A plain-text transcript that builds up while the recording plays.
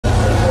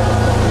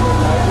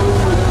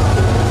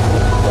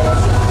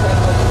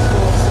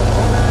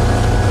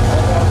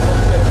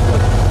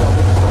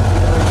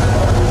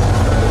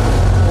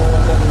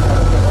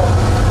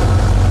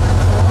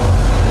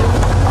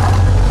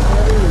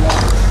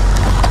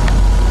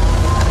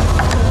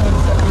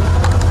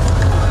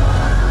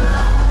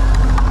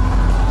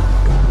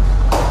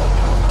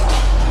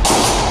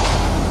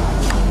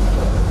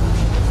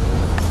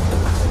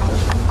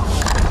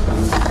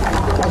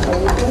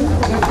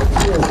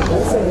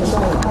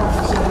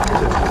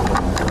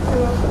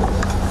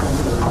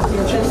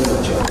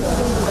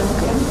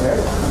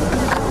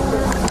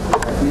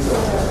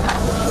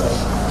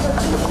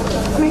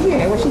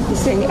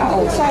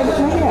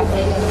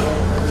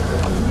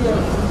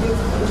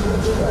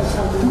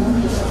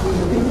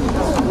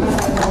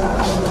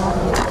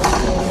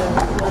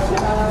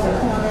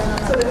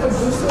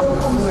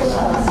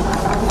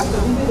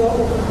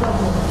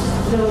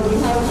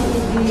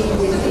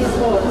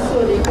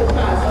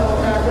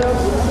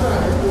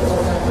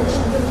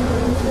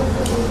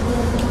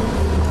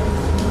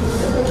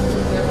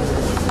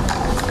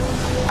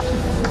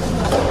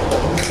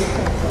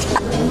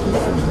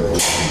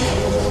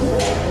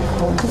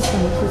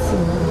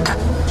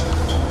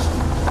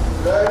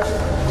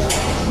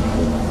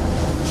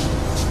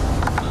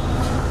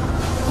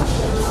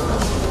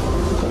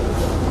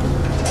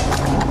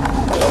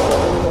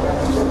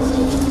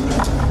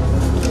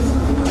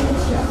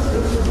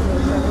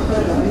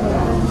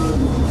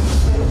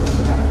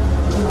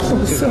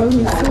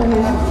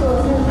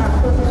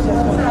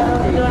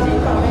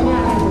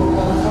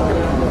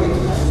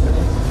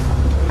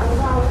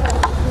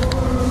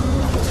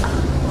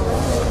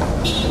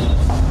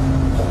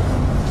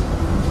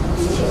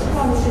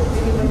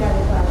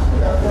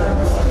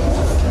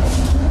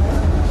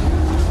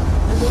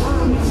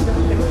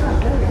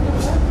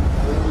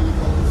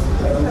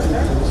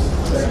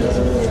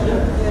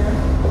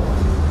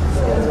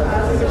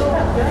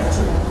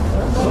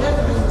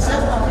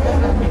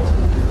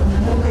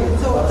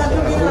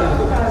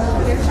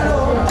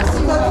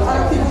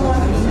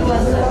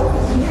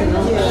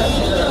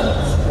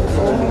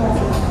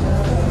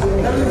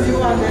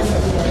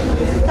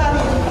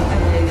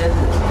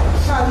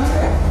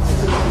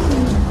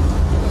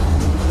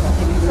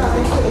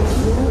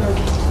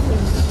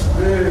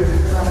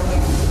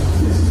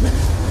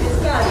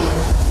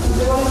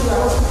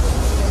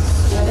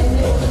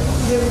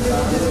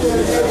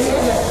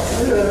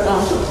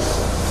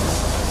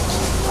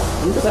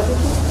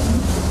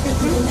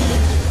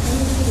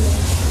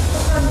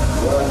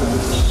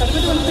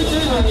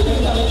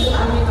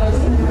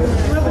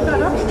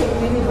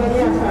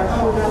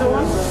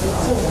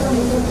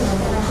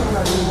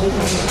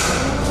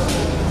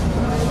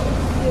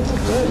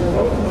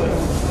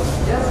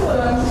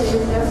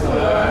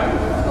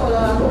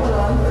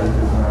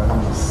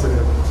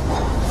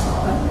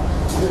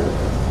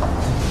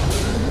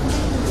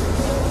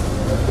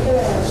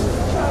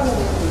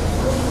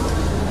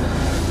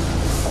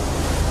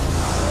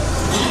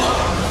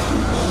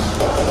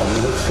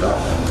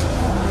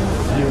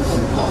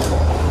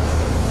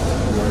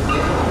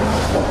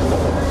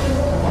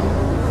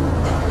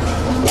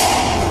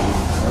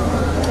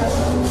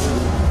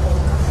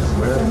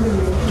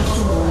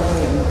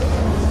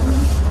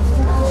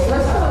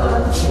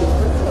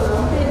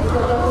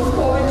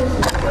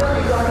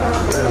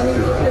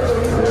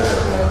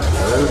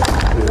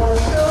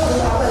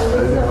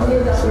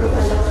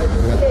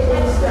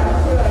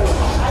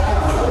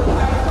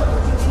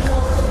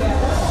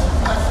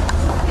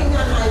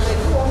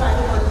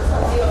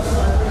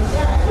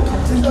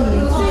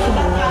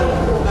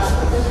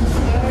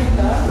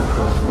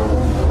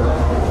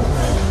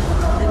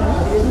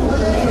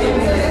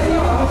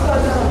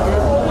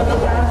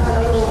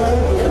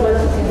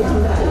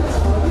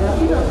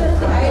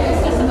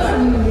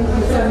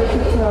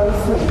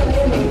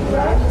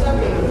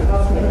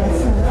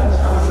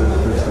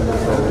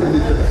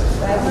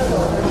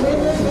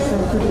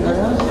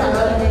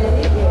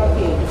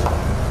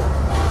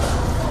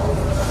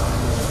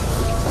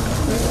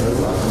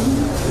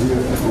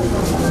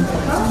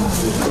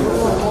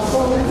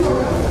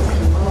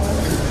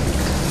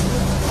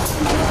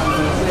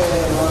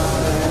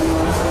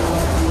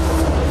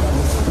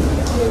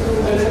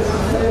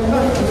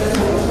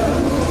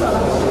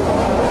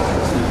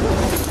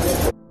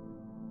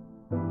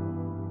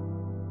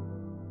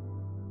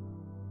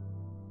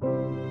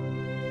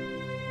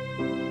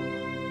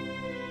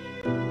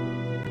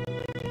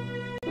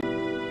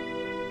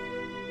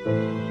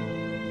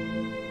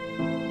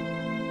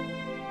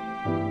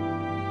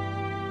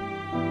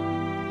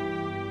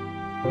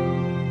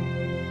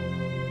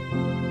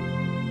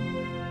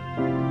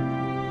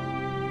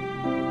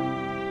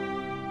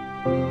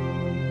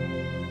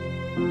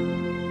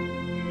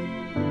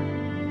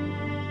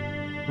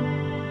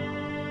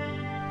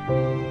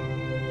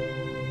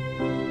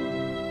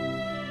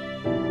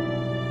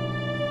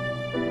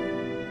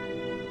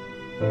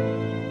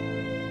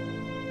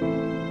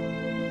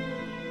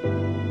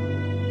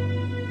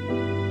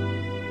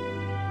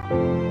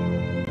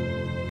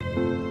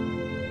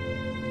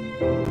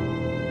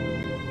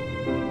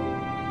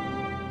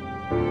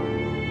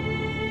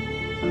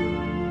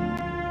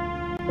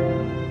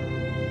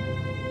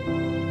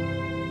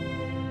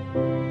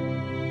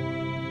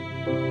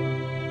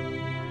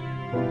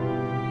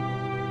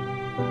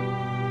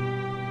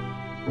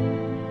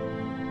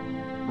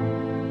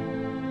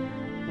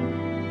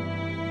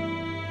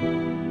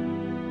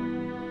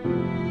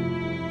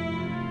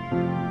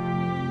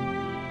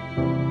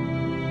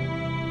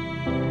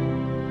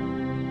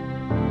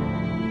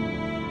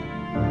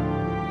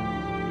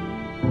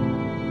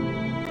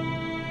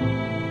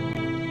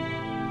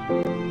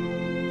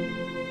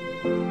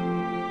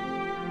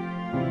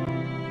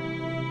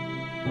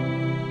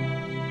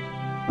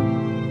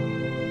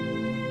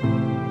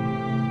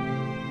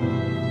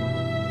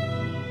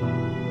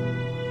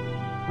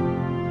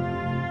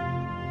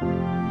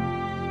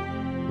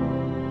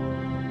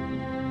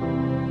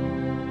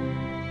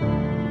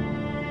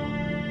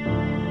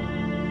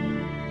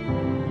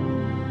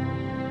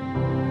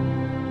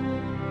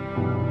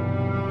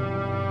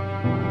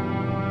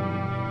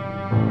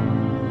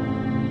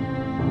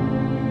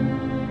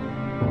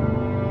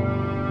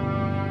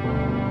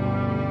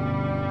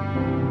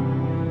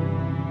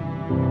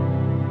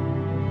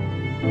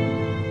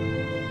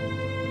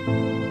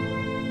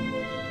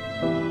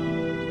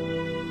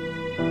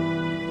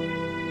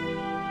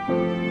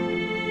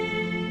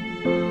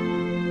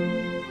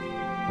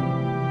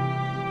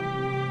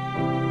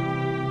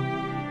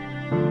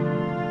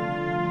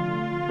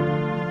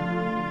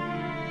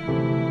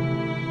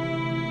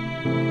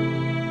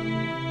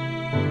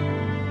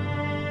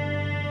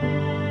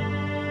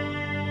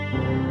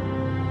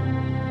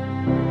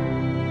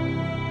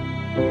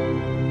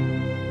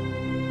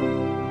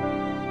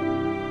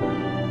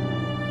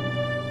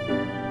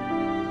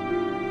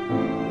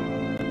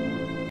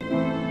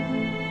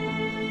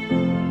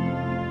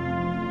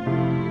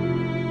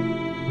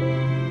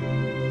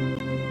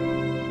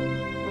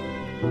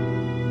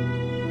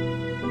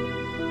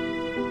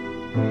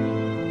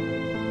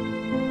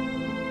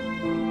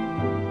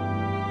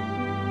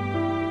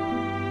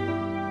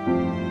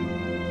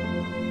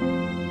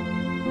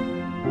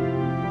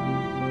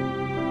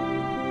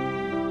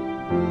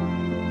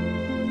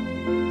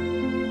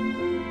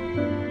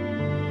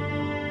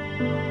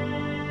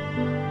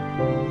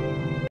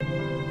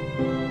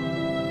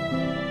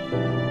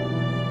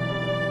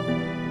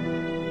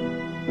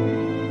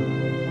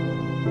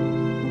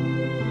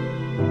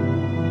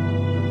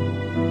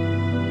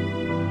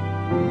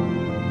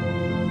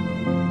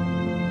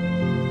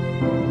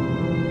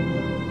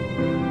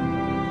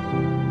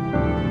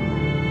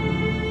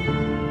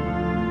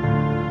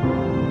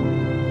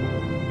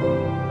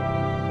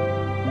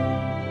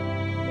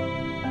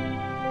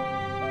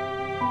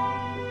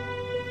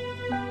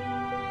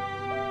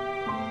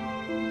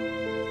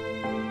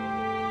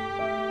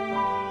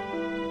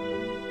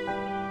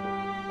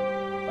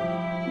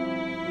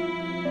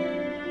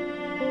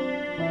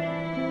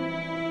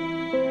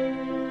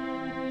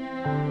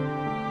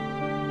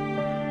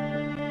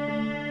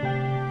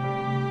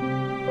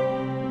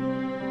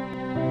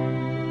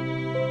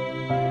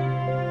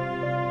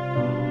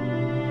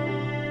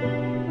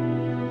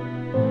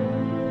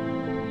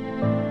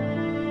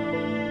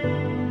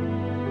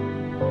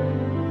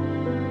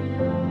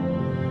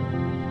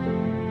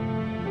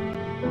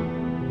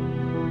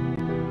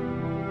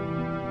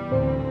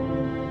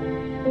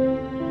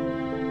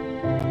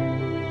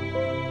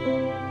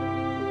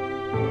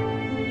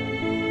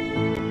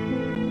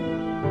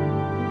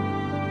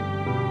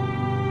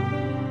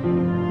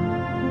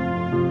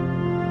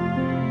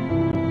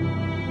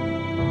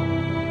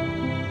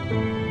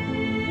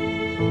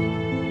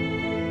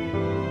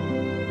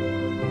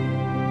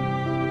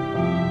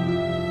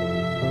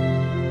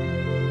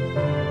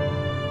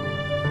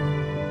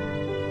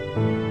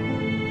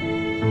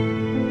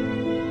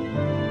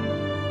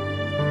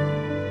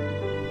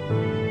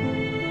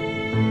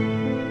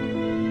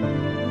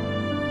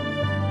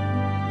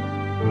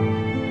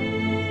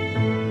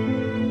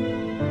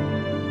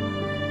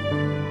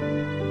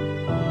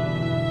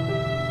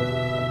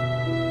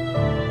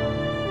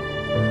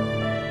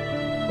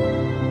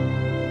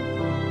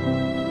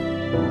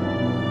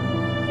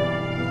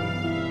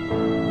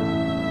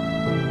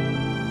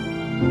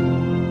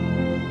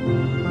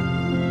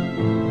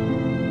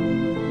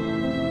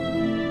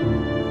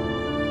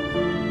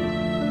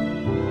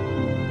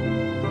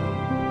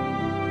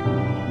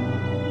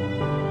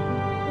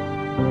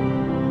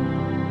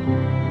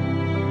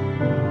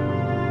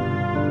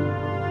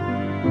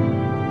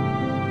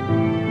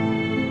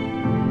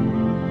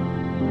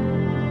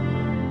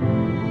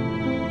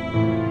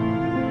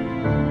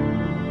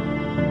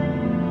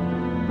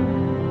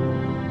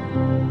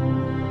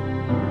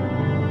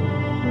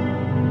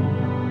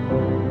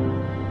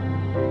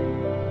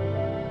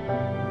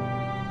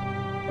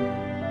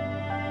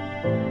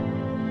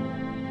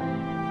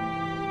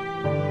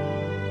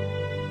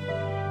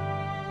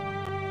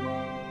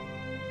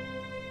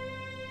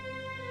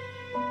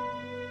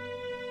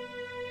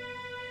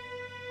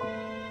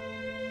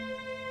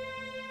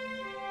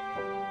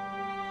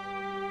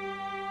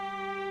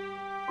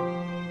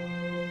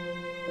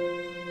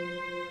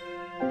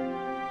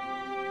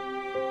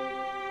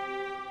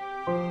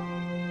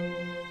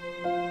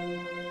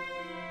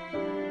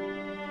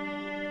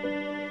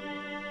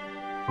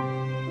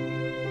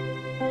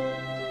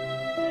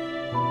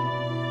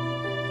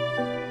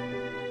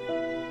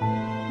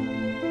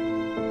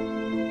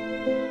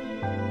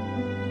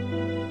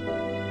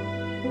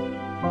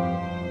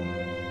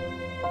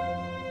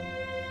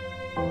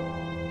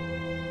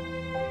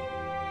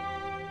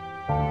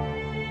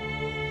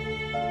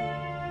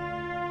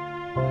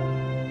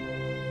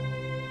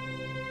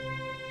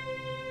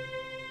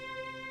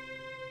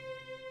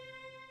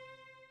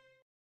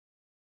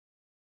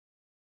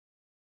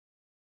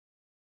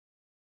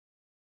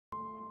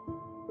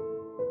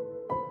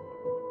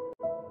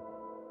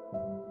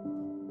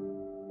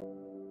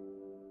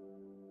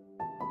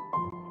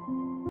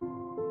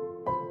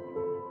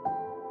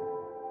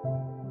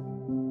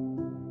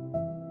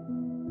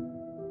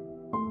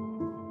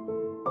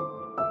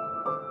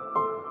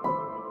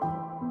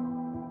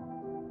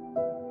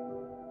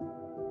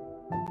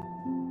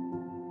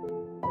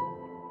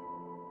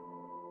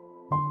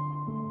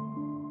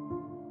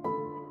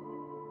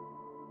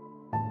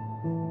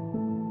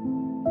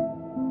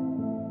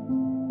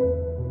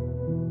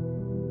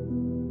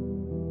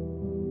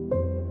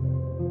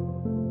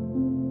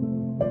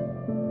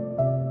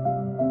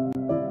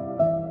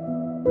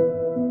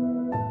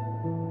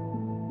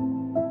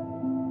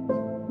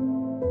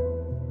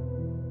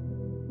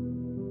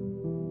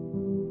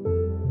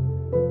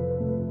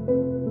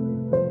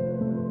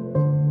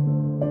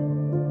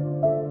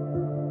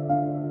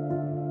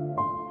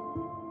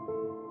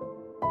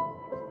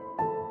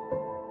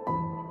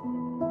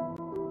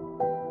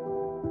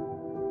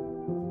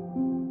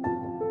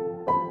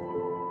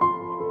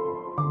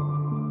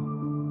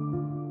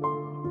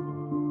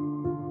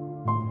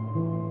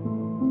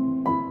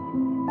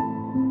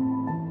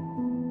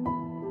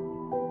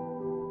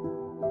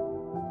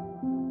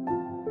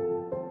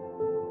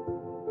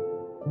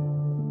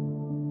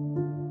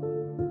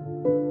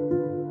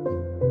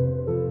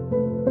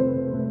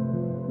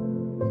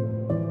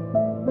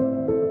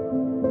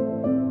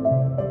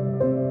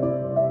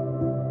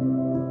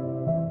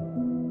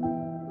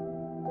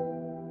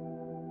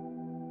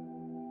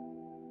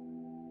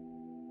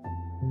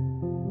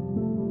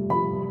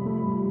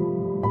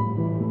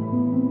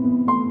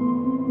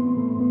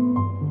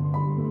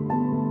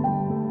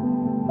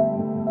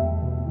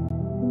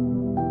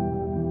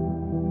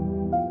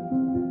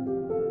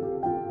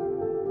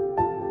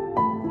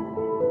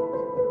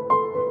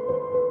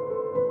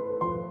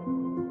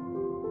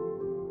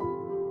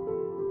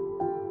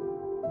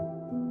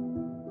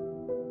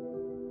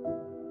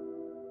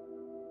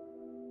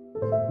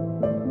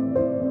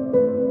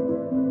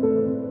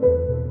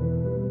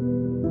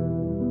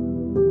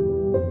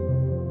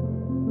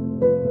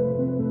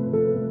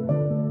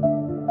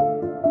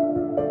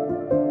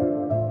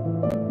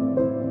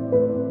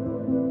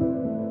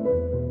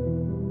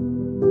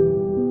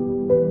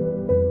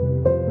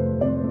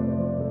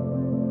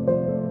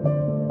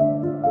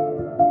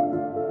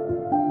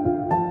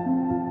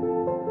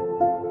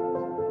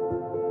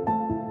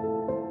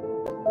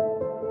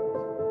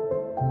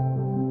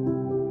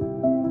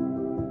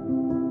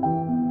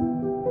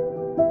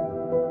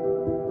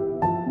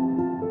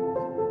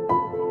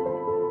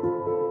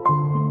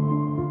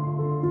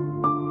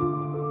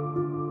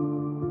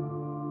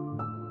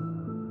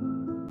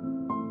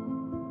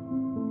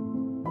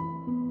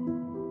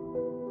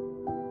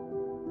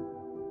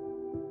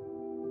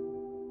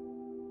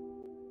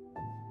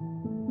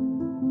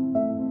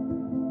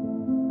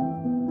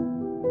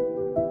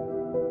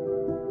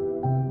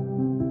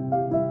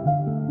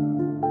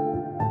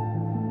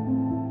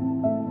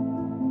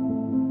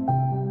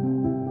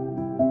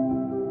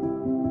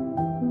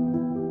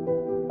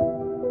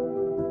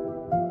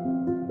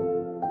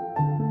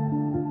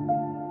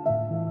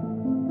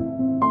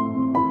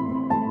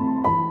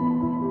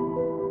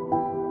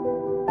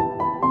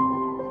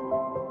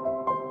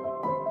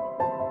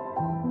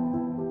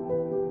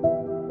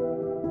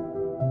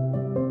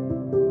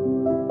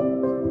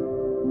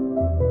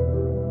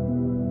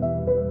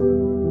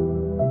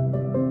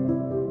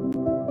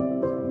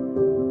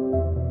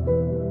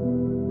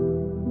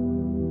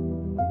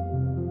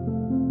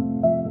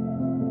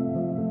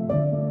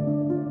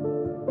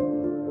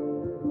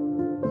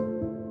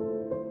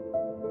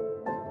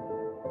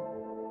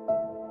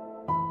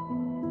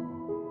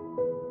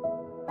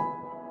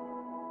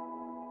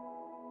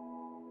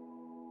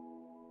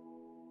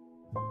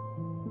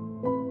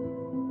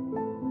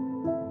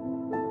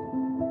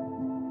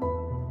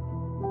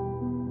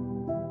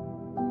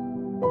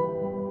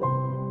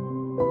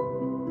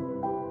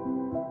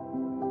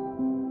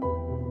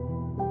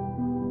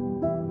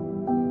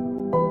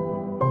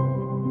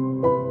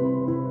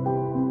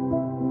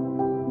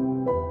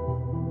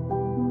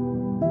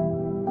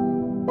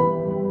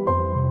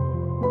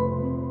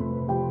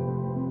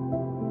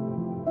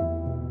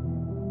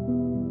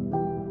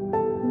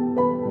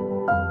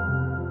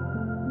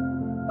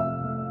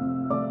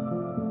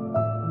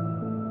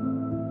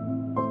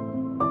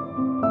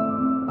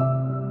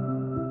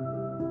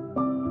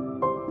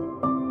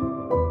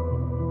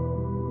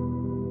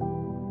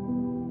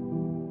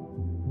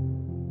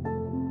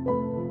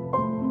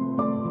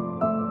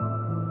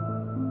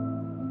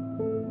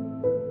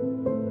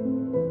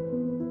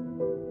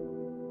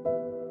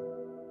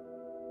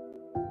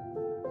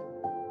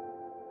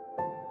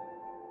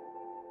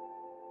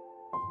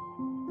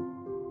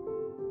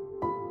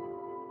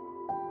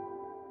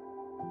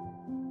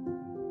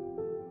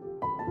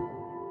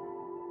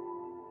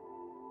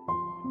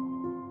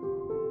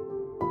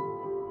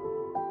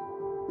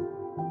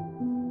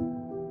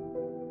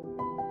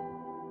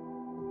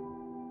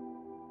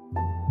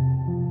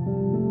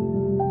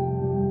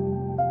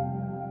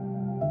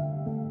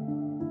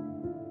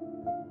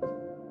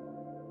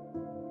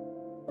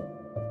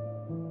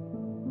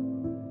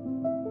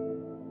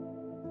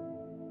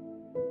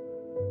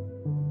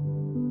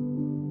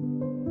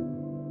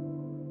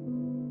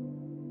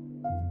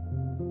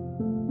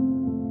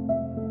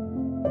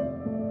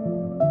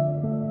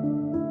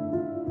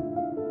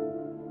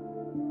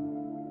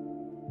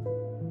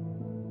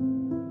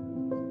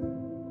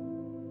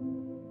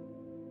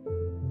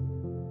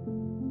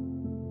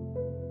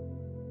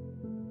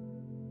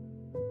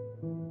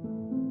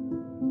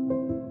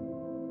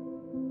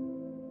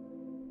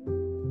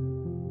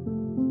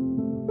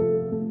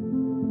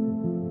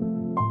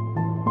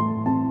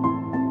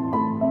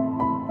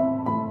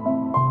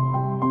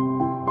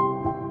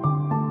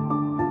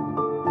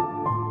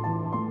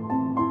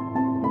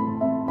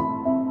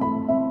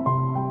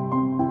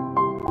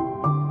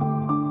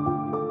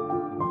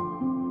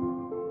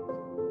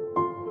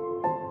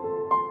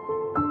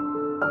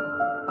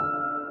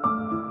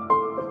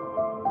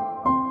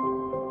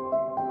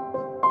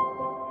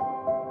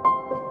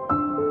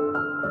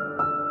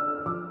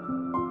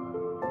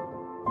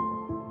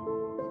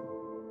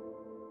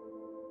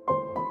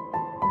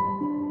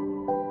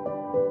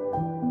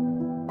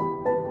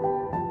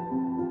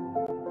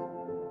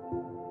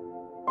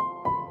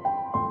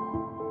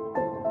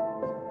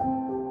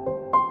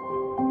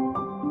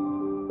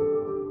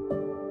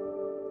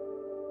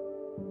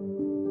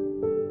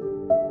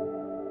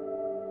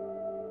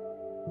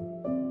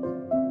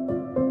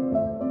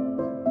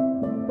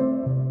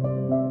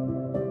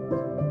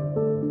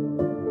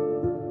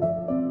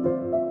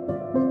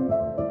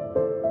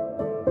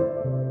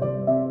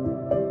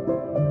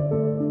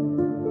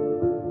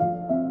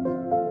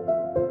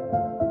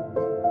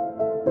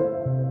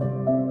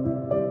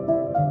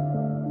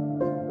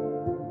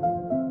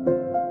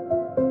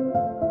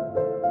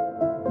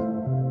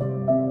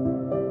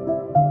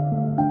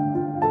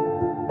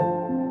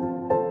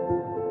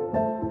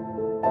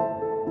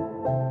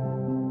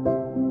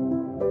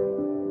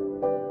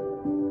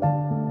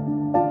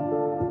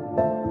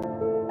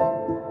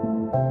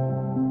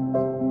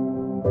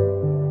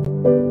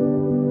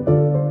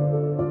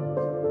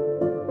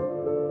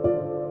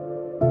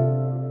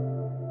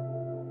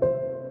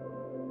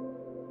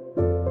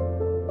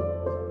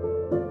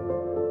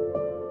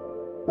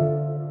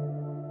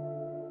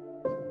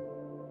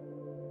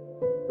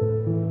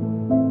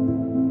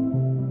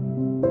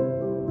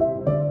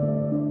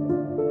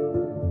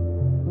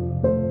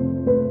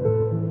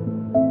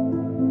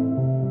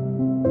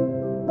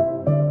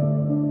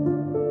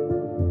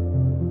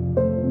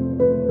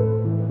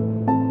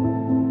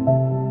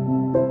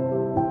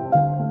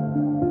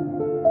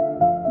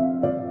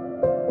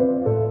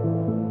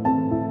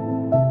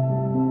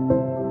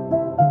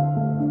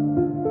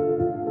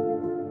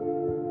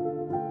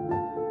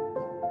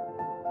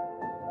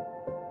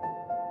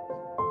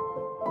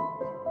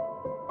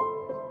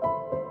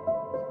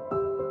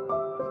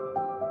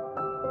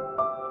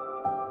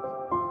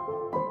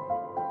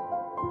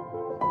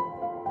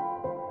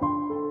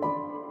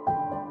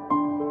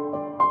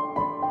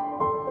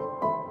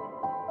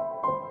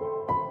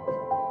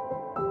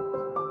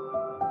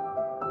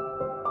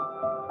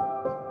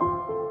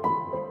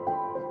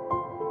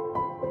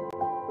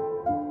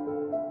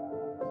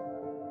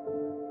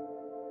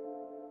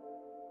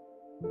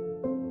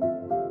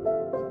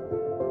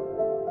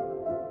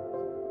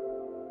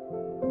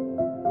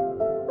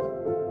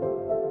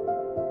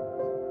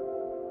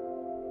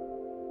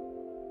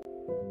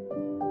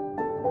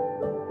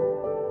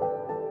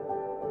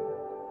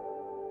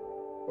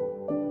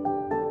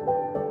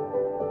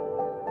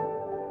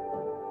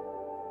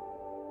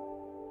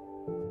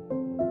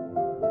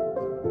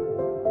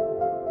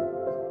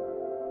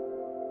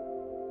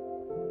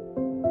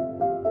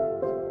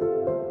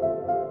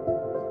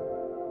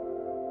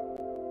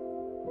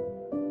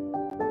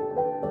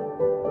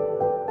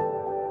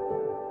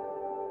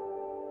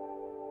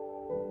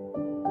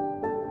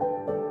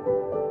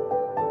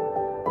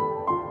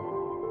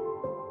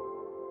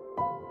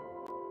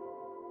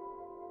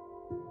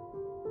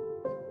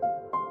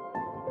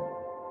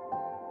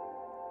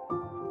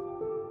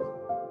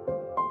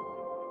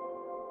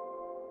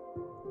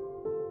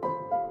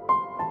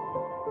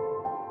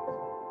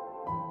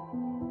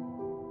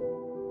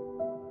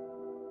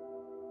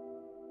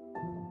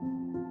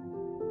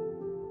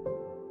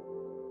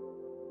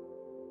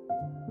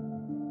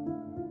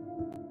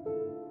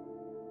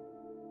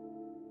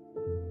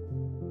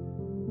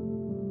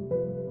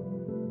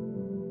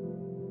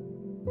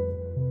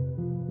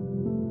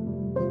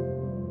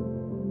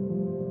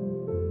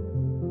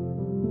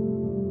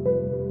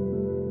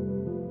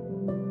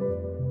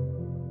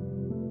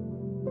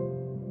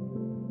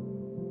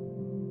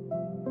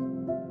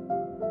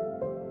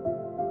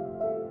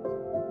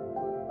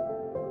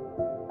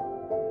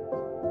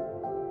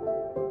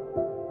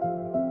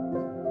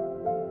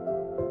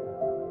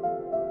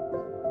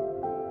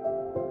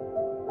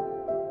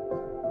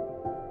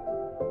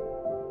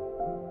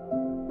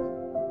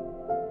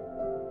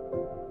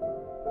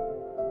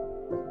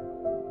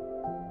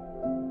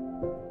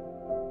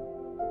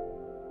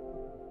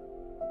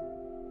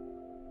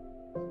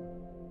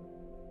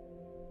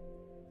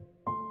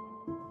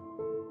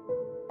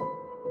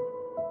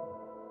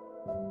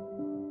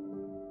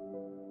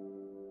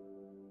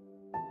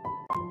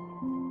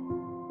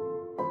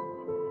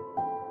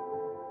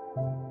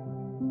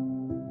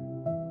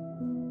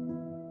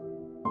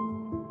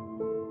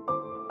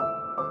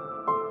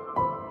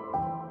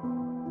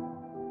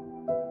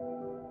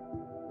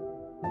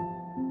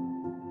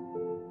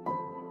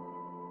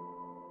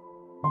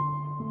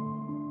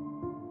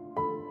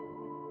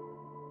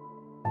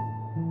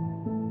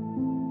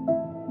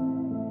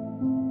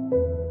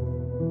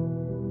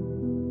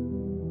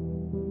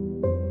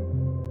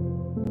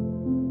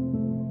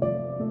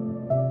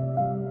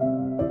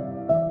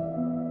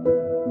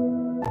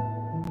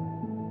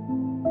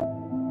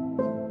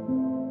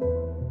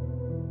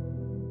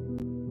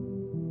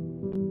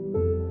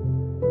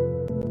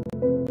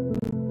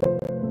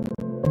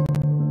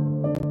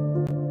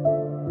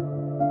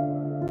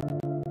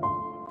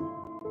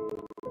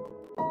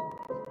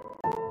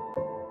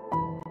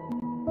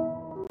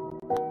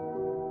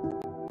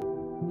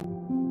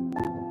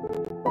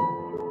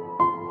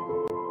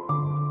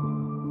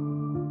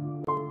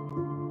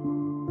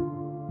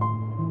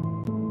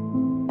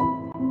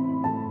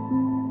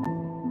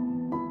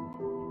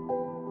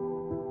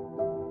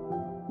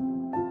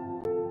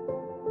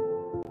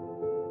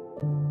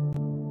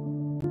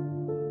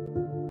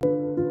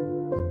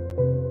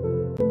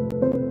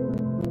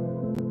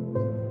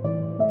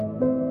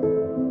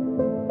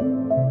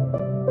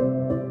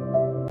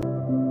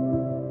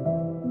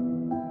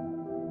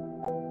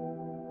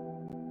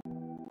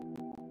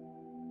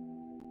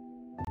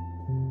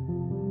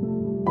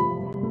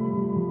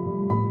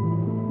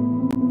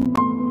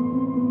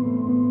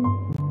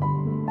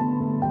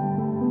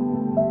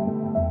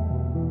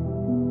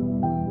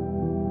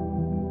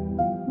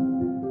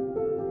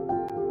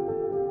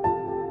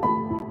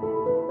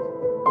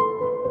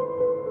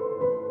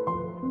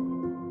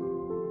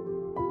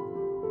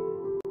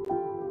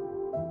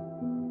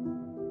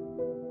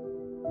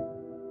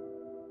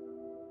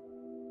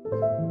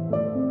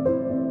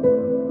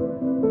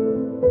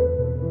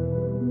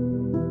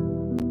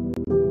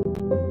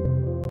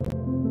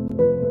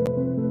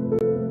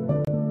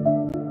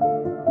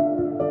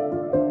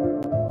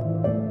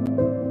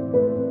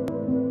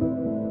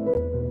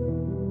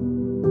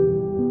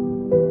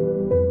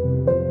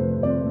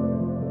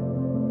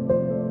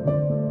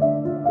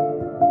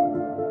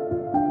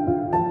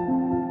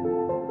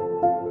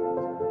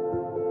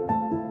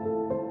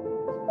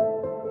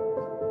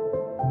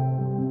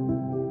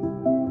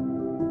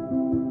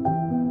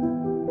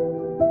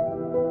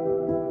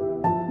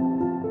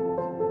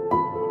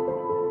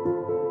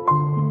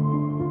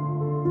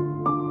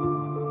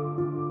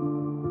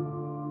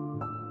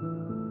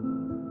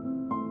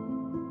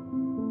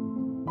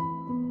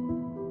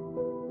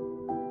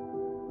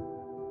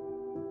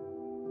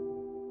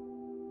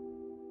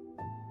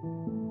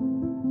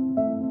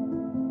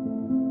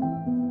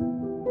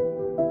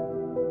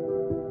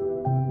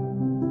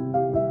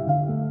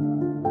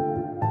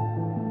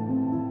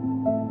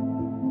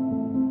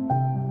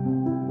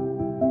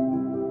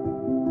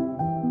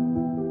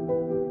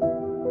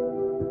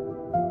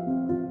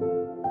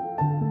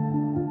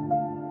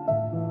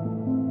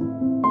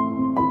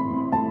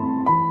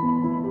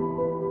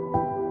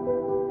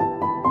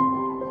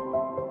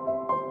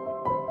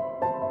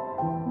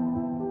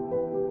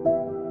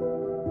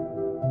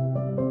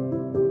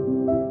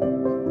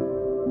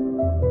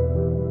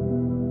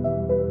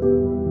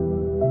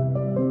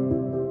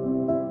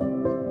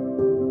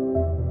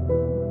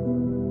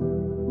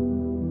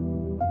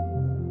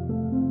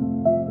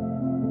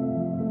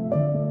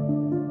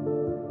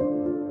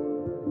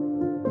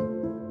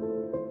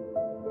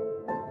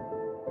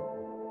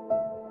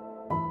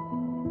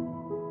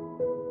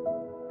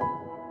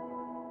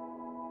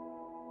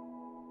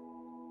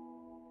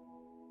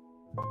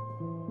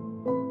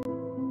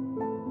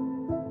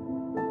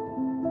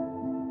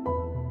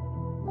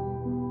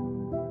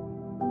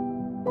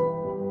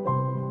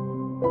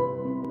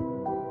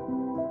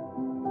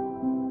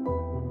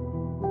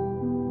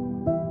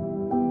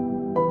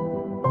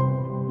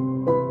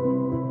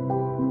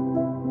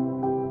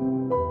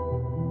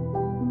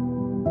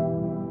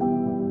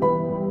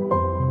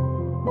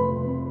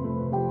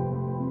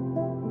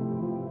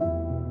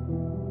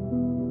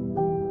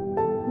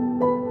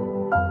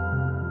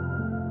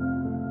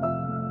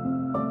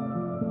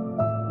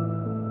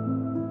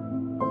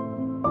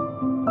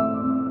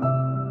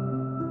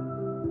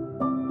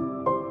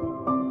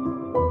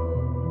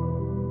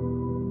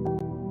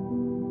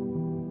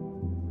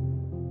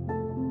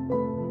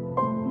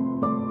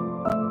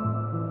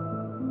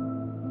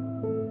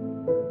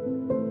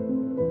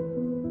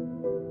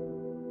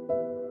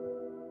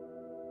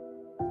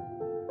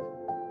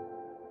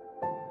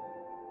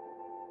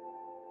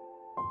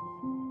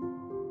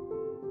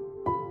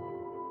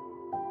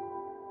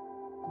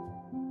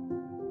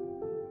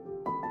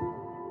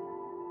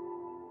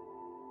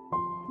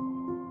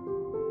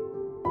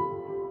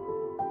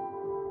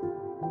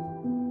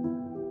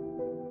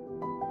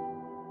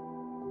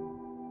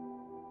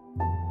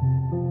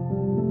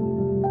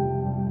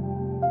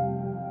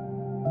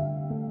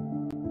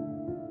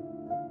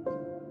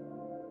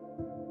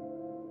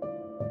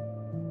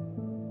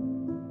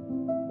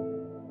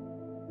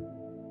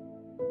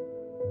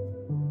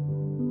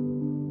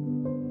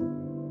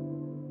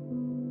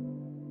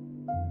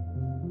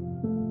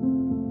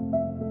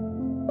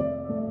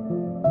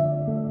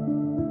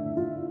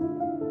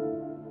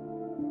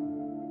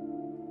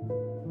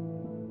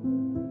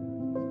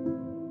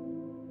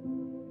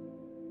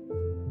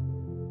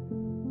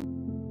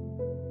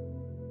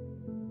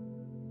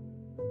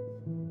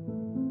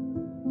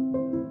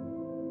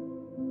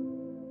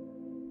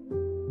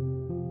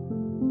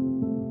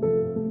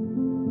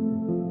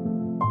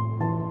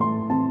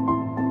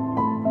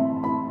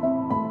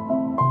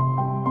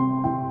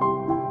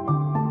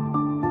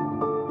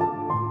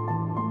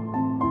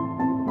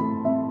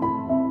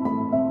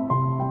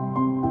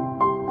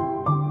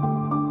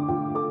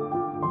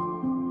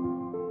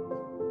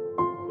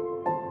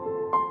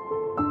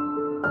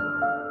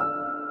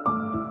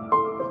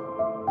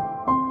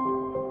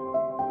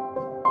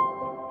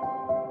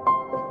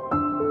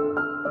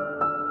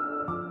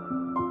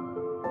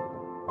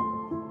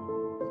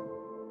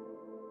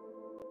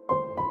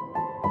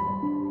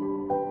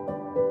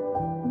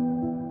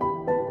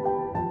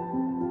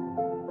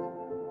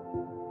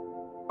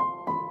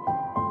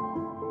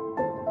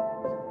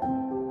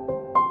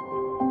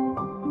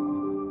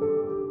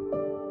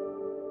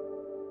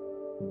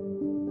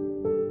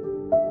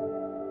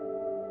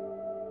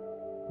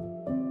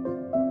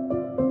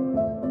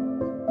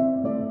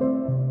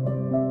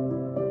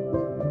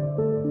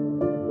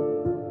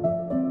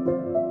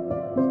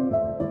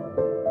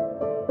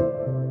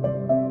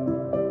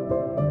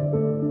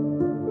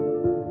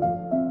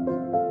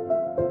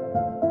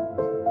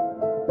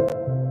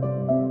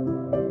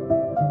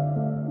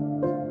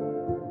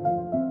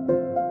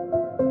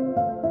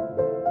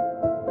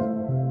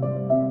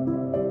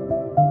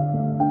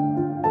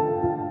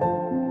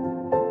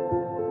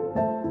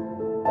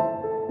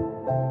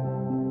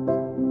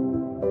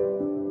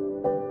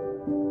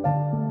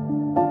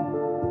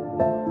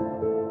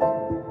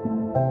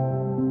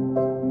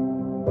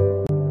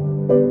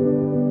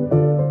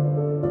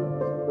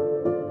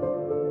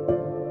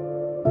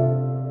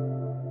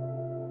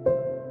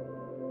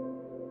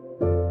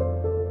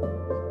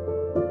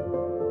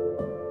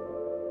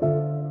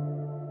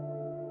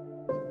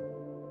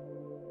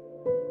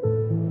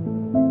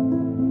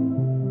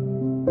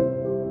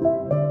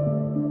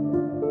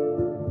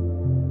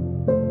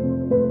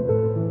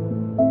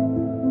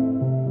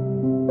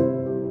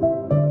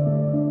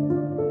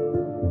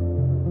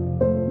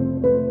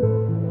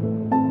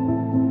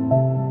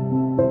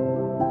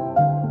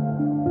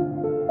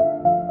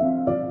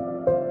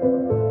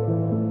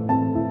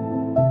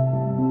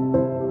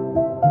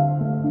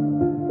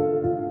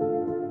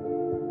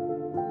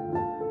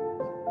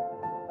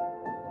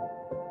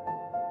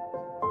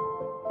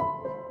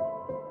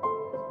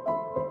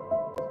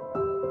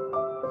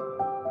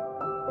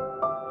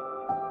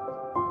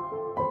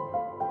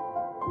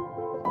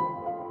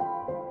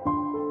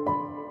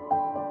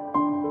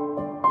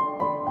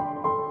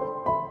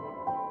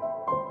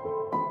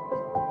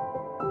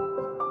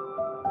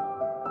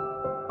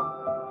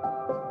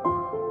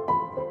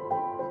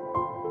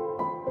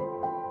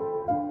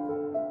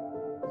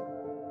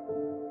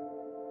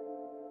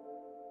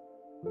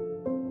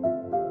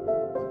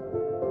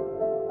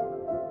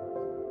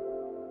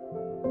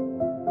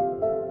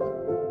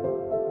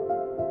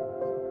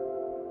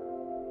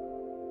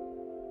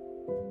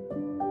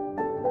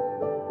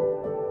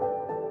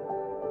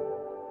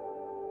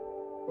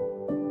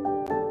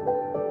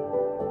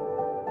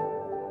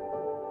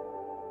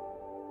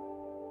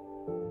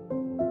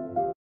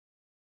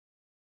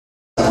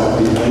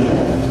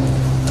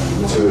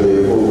To the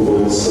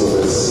homegoing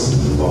service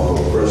of our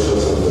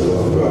precious and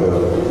beloved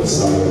brother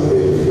Samuel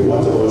Bailey. We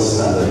want to all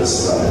stand at this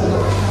time.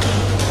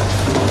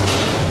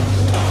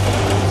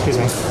 Excuse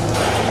me.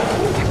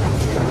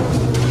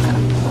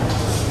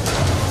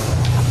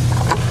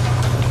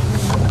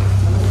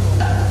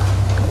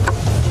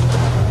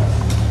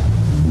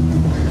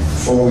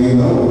 For we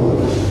know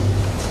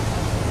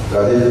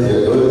that in the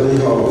earthly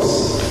house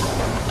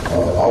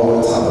of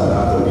our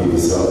tabernacle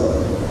Bethesda,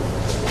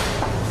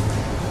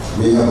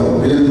 we have a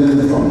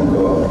building from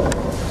God,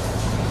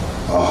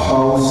 a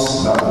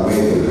house not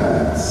made with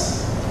hands,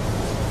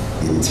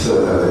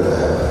 eternal in the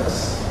heavens.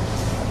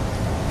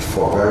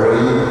 For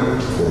verily,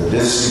 the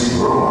distant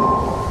groan,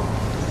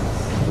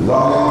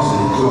 longing to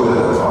be included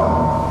upon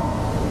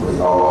with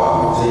our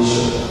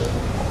habitation,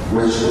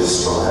 which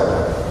is from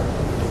heaven.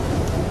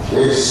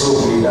 If so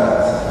be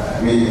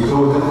that we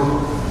included,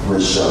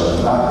 we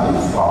shall not be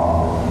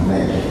found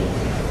naked.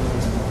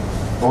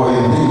 For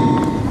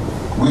indeed,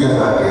 we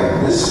are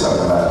in this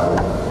tabernacle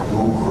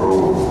who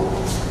grow,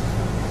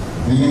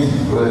 being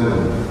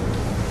burdened,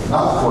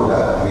 not for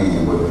that we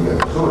would be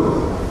included,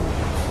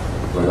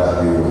 but that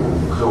we would be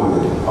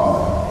included upon,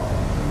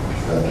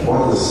 that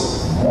what is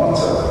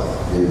mortal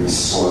may be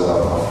swallowed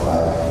up of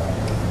life.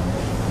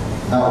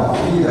 Now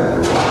he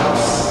that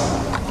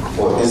us,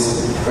 for this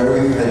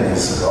very thing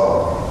is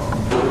God,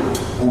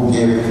 who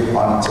gave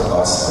unto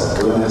us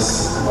the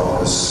goodness of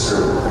the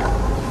Spirit,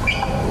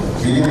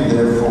 being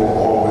therefore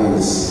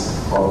always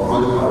of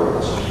good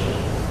courage,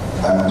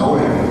 and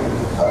knowing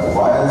that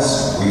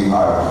whilst we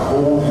are at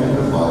home in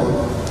the body,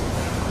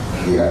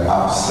 we are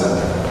absent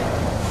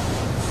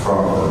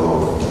from the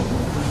Lord.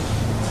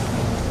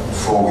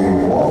 For we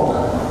walk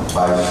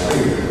by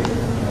faith,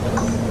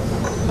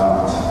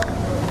 not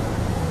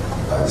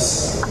by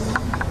sight.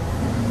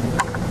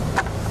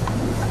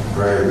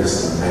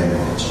 Praise the name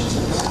of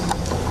Jesus.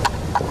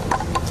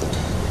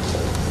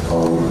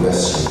 Oh, we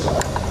bless you,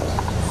 God.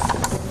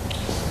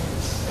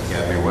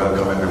 Again, we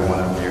welcome every one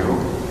of you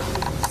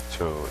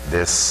to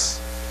this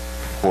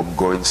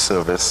homegoing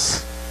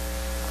service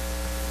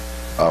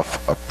of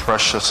a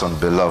precious and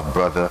beloved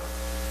brother,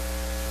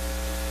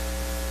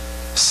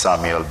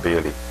 Samuel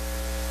Bailey.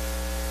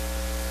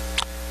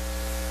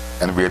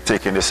 And we are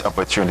taking this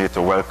opportunity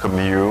to welcome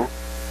you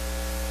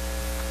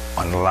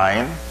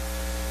online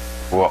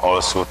who are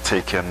also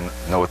taking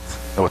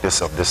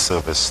notice of this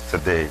service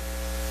today.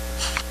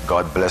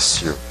 God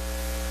bless you.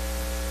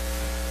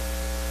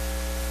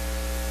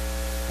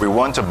 We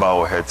want to bow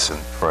our heads in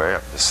prayer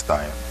at this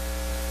time,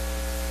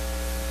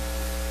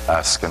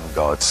 asking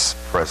God's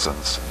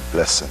presence and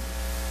blessing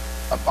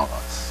among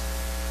us.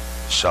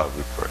 Shall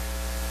we pray?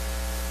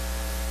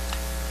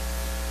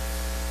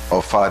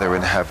 Oh Father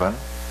in heaven,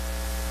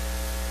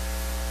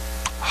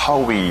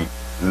 how we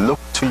look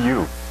to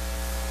you.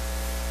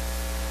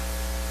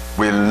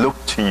 We look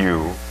to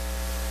you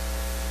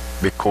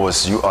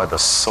because you are the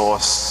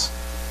source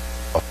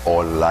of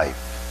all life.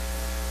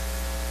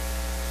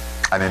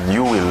 And in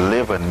you we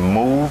live and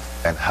move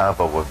and have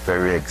our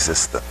very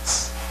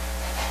existence.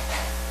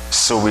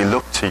 So we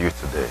look to you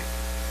today.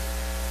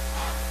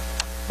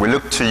 We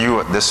look to you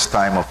at this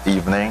time of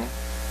evening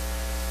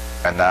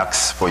and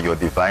ask for your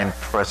divine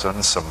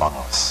presence among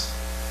us.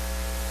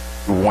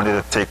 We want you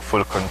to take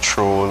full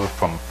control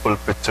from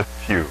pulpit to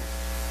pew.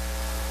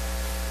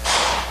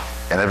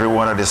 And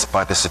everyone that is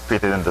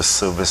participating in the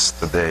service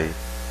today,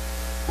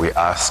 we're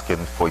asking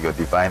for your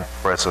divine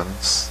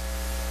presence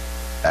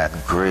and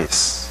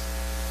grace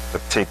to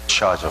take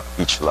charge of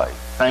each life.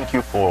 Thank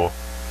you for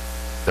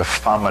the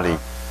family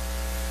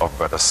of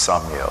Brother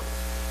Samuel.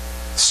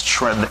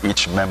 Strengthen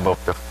each member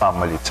of the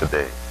family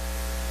today.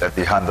 Let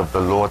the hand of the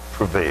Lord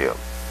prevail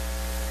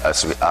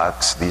as we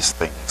ask these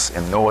things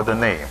in no other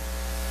name,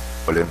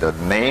 but in the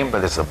name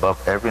that is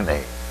above every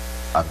name.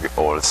 And we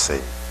all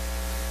say,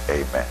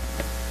 amen.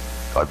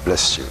 God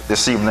bless you.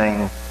 This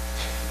evening,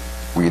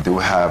 we do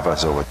have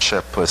as our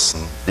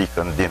chairperson,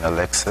 Deacon Dean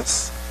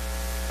Alexis,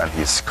 and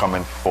he's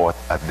coming forth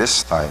at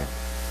this time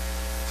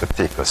to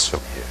take us from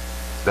here.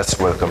 Let's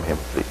welcome him,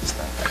 please.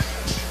 Thank you.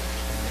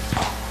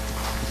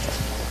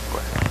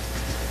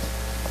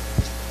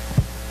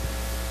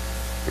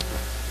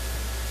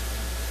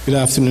 Good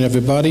afternoon,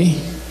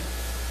 everybody.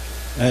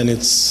 And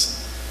it's,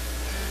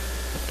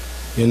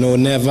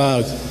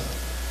 never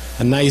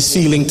a nice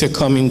feeling to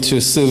come into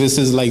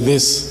services like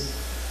this,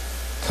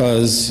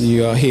 because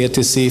you are here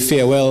to say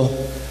farewell,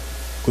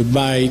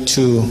 goodbye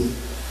to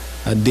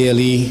a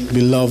dearly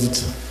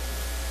beloved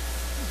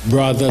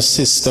brother,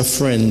 sister,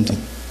 friend.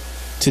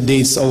 Today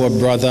it's our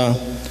brother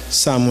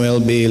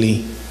Samuel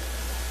Bailey.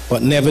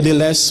 But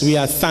nevertheless, we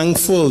are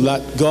thankful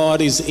that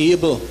God is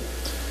able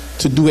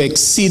to do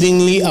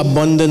exceedingly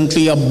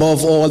abundantly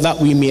above all that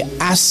we may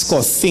ask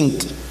or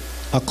think,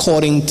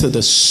 according to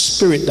the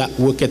Spirit that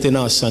worketh in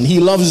us. And he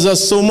loves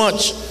us so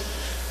much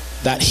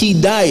that he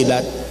died,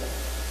 that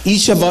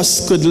each of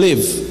us could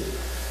live.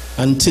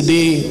 And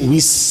today we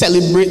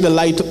celebrate the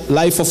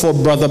life of our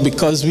brother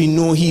because we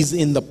know he's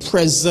in the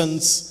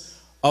presence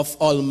of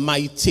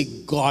Almighty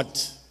God.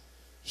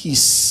 He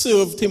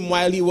served him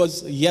while he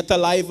was yet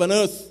alive on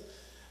earth.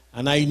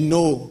 And I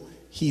know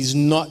he's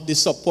not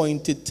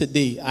disappointed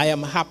today. I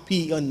am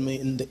happy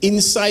in the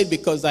inside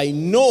because I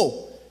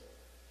know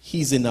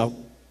he's in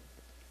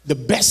the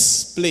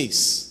best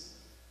place.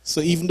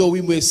 So even though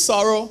we may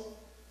sorrow,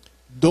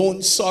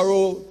 don't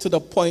sorrow to the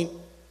point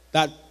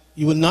that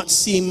you will not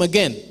see him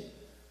again.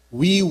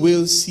 We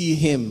will see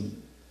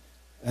him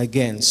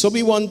again. So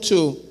we want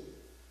to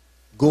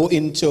go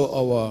into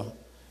our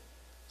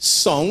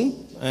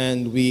song,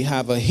 and we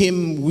have a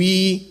hymn,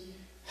 We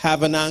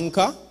Have an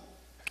Anchor.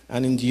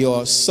 And in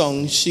your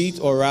song sheet,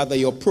 or rather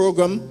your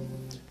program,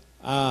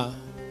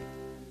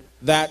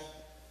 that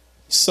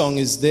song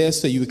is there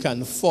so you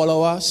can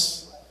follow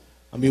us.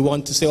 And we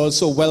want to say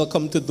also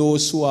welcome to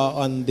those who are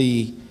on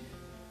the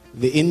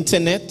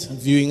internet,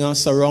 viewing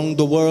us around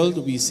the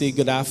world. We say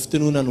good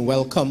afternoon and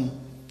welcome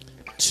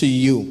to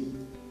you.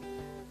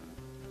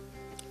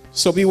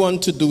 So we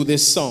want to do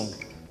this song,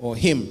 or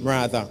hymn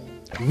rather.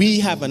 We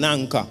have an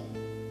anchor.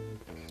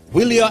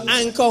 Will your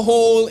anchor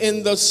hold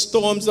in the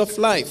storms of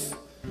life?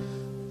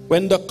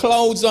 When the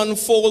clouds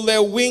unfold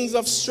their wings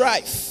of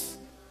strife,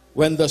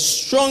 when the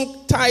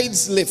strong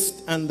tides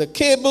lift and the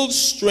cables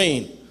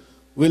strain,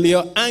 will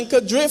your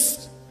anchor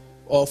drift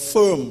or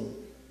firm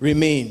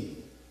remain?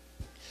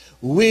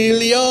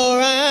 Will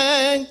your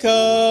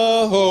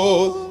anchor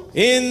hold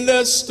in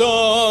the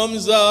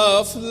storms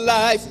of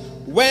life?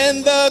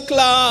 When the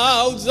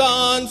clouds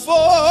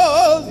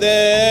unfold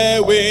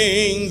their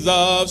wings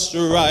of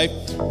strife,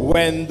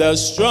 when the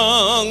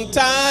strong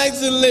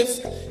tides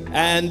lift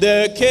and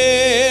the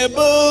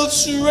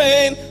cables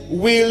strain,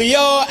 will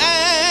your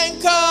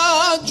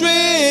anchor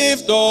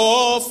drift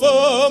or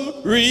firm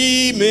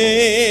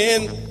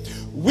remain?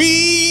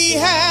 We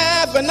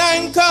have an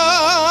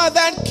anchor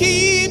that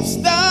keeps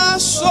the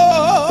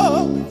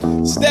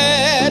soul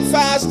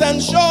steadfast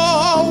and sure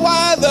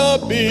while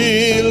the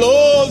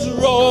billows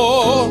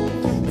roar,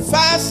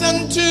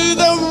 fastened to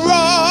the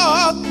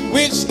rock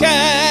which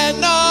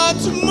cannot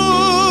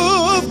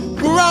move,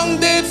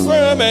 grounded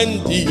firm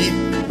and deep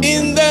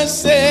in the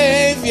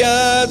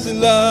Savior's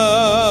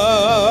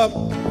love.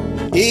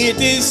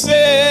 It is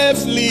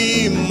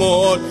safely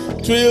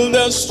moored till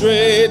the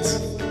straits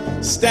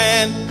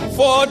stand,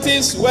 for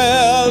 'tis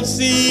well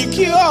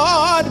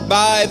secured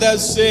by the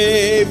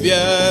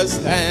Savior's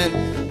hand,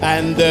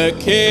 and the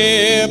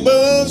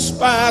cables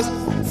passed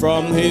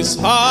from his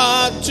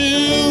heart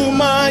to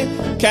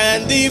mine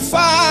can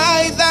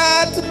defy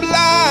that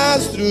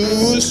blast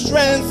through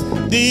strength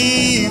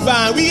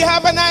divine. We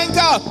have an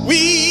anchor,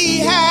 we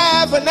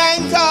have an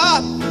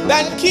anchor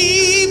that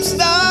keeps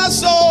the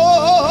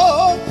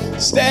soul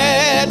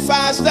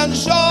steadfast and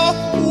sure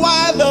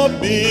while the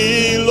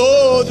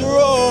billows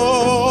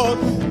roll,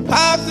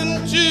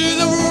 fastened to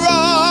the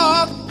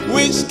rock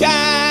which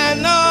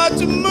cannot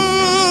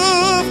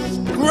move,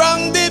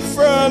 grounded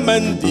firm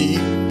and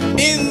deep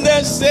in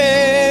the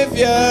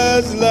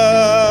Savior's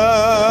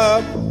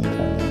love.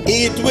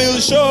 It will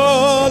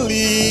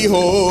surely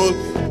hold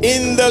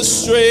in the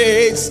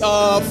straits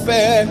of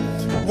fair,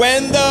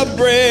 when the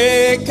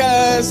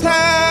breakers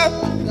have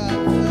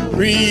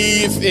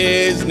reef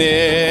is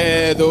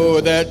near, though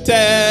the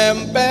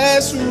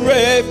tempest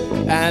rave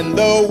and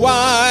the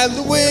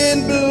wild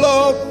wind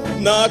blow,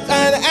 not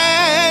an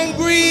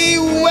angry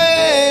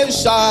wave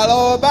shall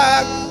our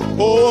back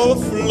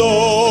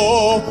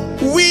overflow.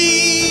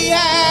 We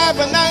have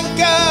an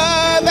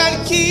anchor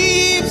that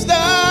keeps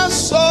the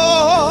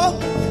soul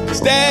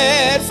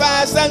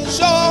steadfast and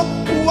sure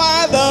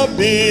while the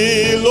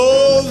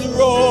billows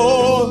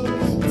roll,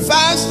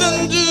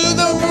 fastened to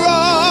the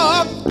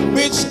rock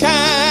which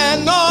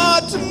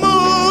cannot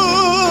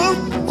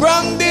move,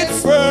 grounded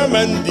firm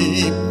and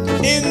deep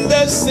in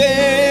the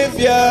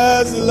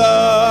Savior's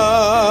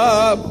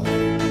love.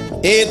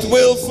 It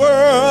will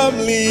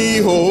firmly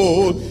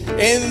hold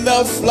in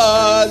the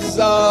floods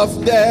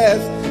of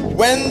death,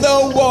 when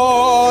the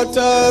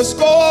waters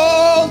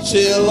cold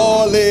chill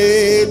our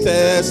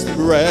latest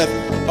breath.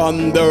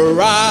 On the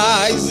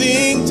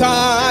rising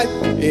tide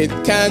it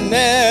can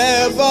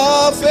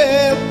never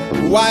fail,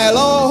 while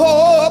our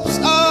hopes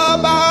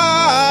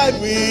abide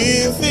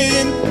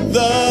within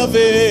the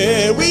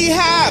veil. We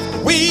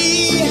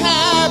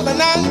have an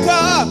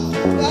anchor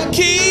that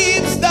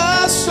keeps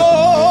the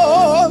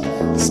soul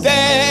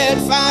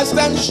steadfast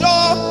and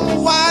sure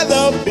while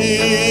the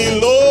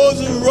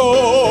billows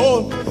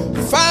roll,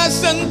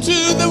 fastened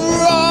to the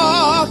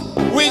rock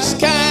which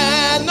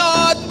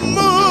cannot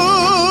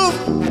move,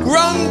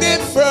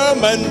 grounded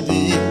firm and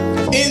deep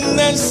in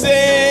the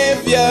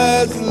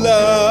Savior's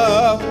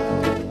love.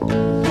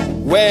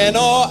 When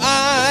our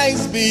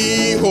eyes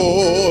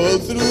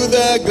behold through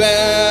the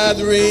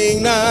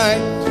gathering night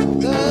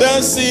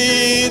the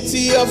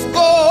city of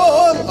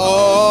gold,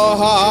 our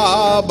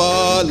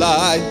harbor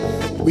light,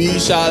 We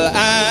shall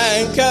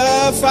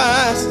anchor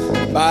fast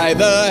by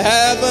the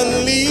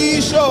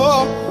heavenly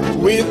shore,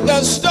 with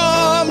the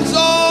storms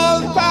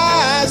all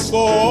past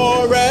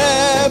forevermore.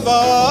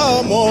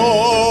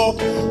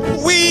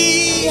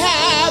 We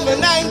have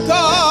an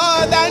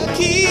anchor that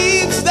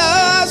keeps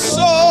the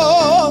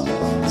soul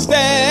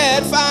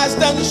steadfast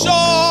and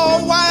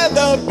sure while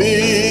the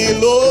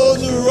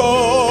billows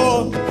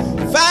roar.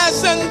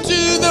 Fastened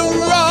to the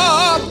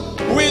rock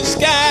which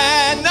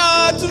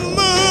cannot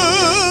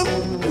move,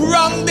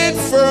 grounded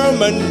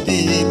firm and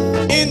deep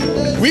in.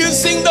 We'll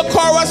sing the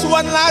chorus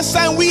one last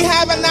time. We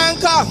have an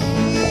anchor.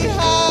 We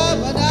have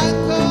an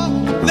anchor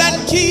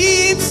that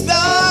keeps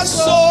the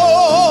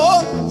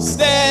soul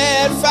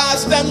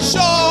steadfast and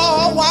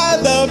sure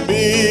while the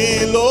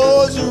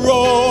billows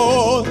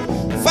roll.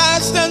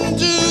 Fastened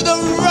to the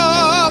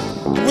rock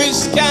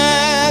which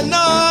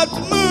cannot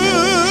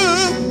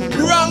move,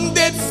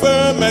 grounded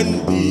firm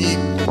and deep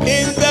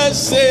in the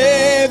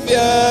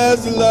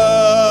Savior's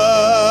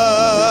love.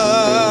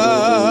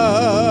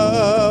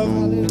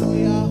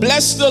 Hallelujah.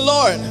 Bless the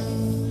Lord.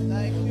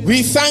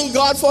 We thank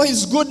God for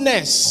his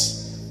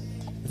goodness,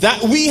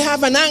 that we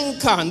have an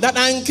anchor, and that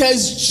anchor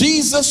is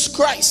Jesus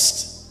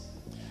Christ.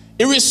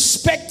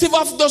 Irrespective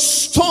of the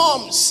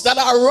storms that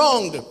are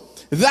around,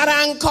 that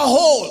anchor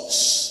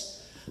holds.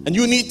 And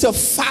you need to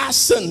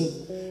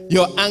fasten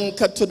your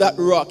anchor to that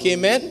rock.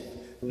 Amen.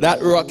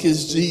 That rock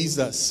is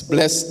Jesus.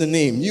 Bless the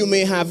name. You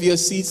may have your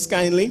seats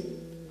kindly.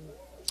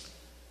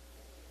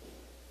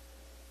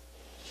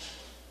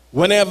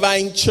 Whenever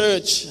I'm in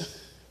church,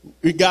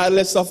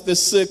 regardless of the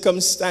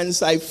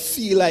circumstance, I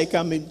feel like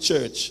I'm in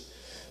church.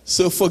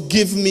 So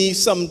forgive me,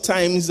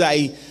 sometimes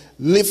I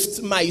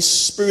lift my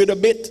spirit a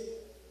bit.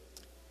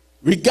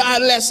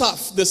 Regardless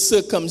of the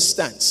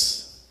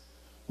circumstance,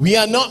 we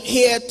are not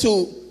here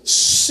to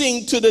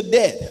sing to the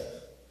dead.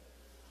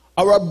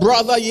 Our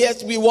brother,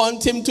 yes, we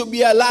want him to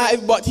be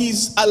alive, but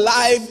he's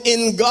alive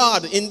in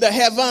God, in the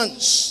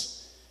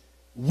heavens.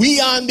 We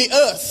are on the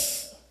earth.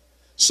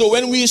 So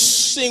when we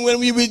sing, when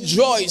we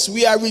rejoice,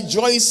 we are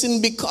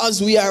rejoicing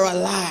because we are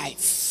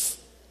alive.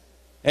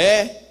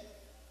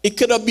 It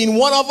could have been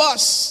one of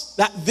us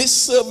that this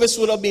service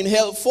would have been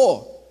held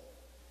for.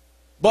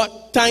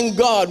 But thank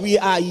God we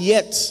are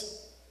yet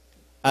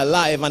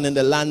alive and in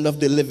the land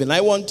of the living.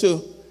 I want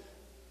to,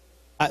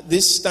 at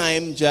this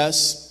time,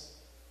 just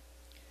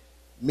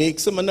make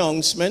some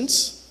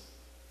announcements.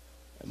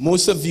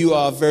 Most of you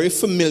are very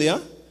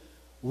familiar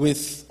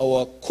with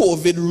our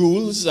COVID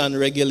rules and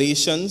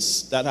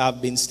regulations that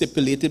have been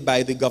stipulated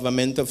by the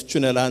government of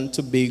Trinidad and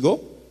Tobago.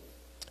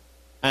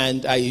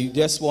 And I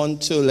just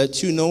want to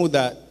let you know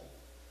that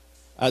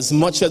as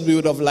much as we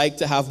would have liked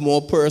to have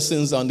more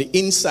persons on the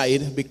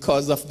inside,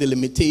 because of the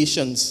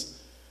limitations,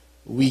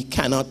 we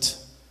cannot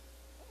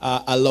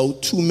allow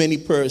too many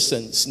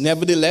persons.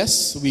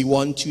 Nevertheless, we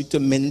want you to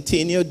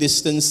maintain your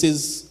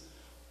distances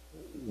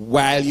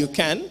while you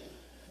can.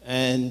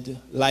 And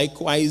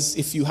likewise,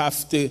 if you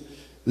have to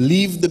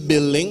leave the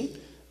building,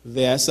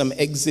 there are some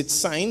exit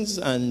signs,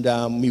 and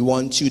we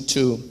want you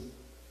to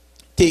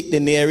take the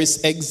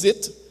nearest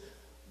exit.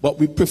 But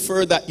we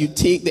prefer that you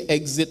take the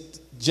exit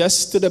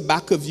just to the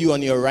back of you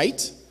on your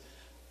right,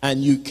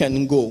 and you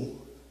can go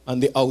on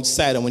the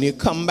outside. And when you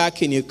come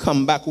back in, you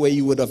come back where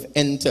you would have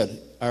entered,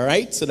 all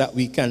right? So that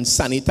we can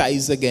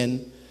sanitize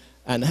again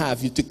and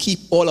have you to keep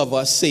all of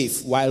us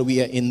safe while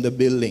we are in the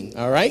building,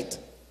 all right?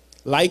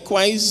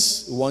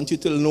 Likewise, we want you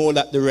to know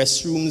that the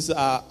restrooms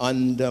are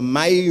on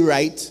my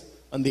right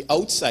on the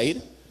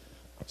outside.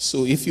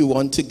 So if you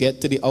want to get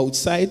to the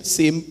outside,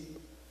 same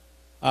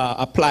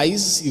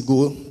applies. You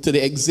go to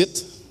the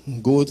exit,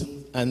 go,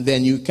 and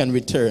then you can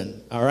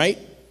return, all right?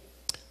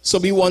 So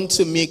we want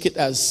to make it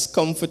as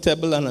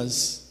comfortable and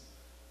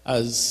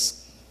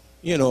as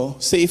you know,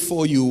 safe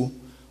for you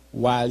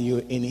while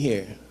you're in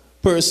here.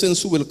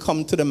 Persons who will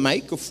come to the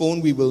microphone,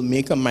 we will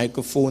make a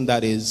microphone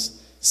that is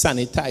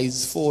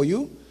sanitized for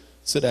you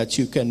so that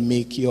you can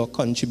make your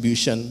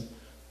contribution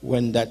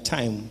when that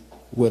time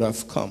would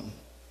have come.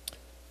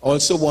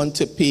 Also want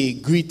to pay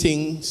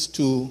greetings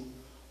to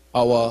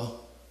our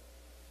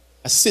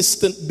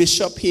assistant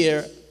bishop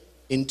here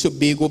in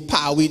Tobago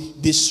Pawi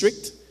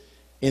district,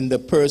 in the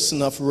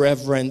person of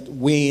Reverend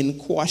Wayne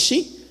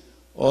Kwashi,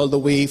 all the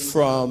way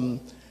from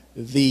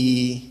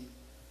the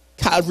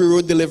Calvary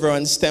Road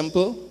Deliverance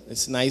Temple.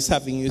 It's nice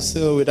having you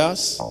still with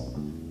us.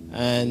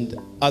 And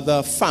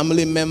other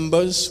family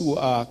members who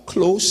are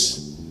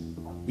close,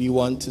 we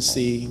want to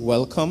say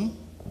welcome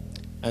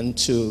and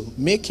to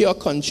make your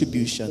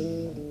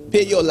contribution.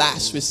 Pay your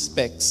last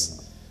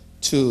respects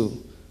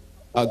to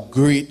a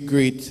great,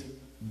 great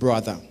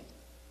brother.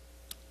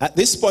 At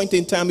this point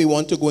in time, we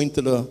want to go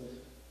into the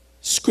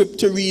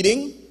scripture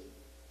reading.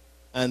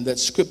 And that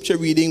scripture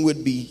reading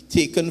would be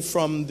taken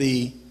from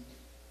the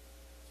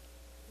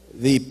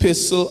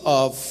epistle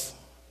of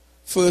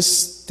 1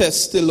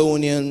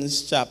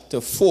 Thessalonians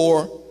chapter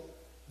 4,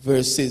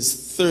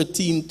 verses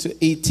 13 to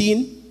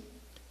 18.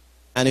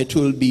 And it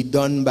will be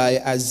done by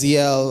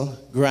Aziel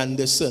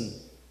Grandison.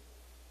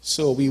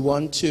 So we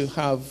want to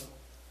have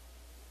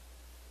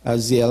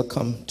Aziel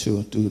come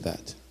to do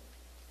that.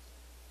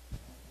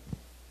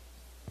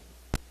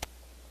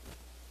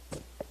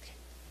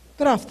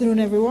 Good afternoon,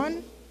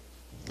 everyone.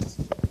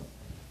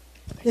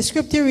 The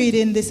scripture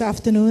reading this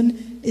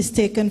afternoon is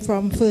taken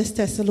from 1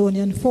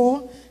 Thessalonians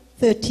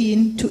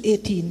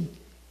 4:13-18,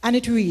 and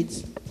it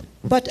reads,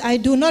 "But I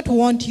do not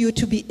want you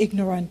to be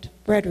ignorant,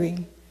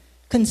 brethren,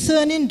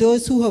 concerning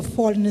those who have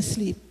fallen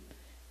asleep,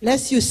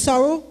 lest you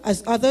sorrow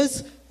as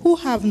others who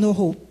have no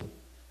hope.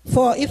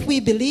 For if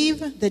we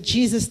believe that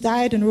Jesus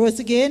died and rose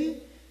again,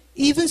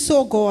 even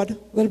so God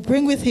will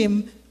bring with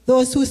him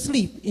those who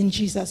sleep in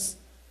Jesus.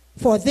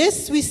 For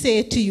this we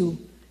say to you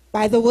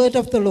by the word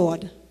of the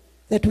Lord,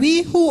 that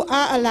we who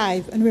are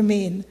alive and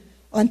remain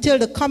until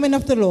the coming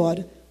of the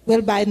Lord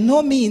will by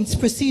no means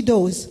precede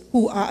those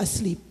who are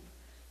asleep.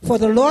 For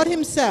the Lord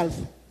himself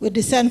will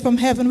descend from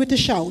heaven with a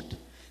shout,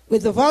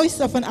 with the voice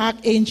of an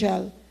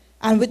archangel,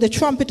 and with the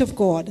trumpet of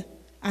God,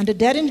 and the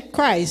dead in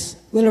Christ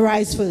will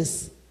rise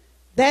first.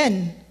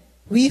 Then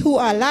we who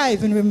are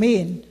alive and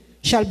remain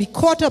shall be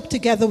caught up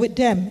together with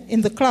them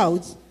in the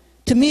clouds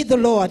to meet the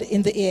Lord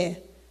in the air,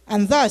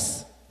 and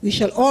thus we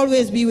shall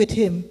always be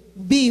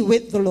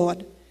with the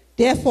Lord.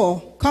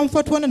 Therefore,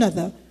 comfort one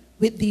another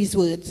with these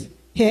words."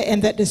 Here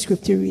endeth the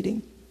scripture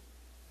reading.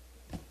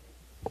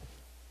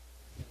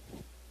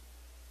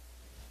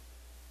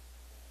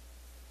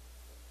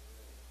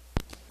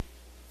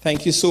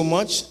 Thank you so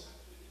much.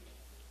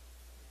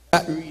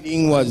 That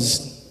reading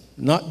was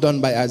not done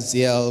by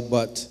Aziel,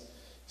 but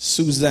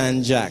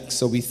Suzanne Jack.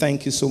 So we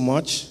thank you so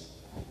much,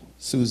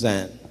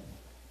 Suzanne.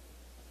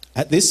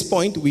 At this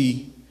point,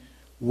 we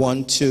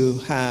want to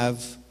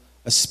have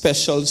a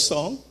special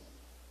song.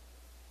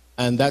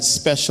 And that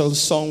special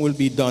song will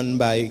be done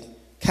by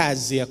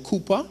Kazia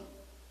Cooper.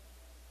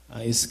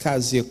 Is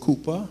Kazia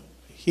Cooper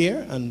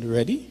here and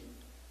ready?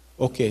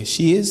 Okay,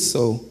 she is.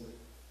 So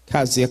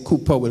Kazia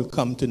Cooper will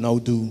come to now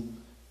do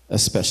a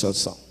special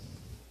song.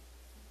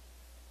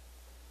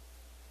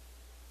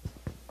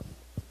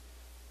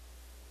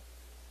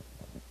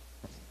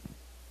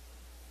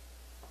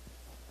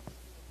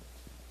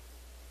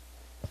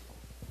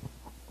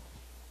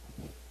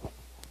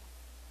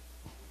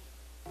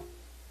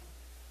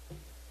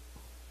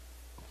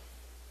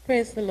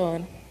 Praise the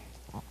Lord.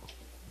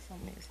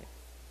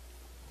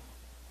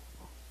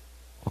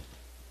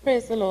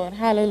 Praise the Lord.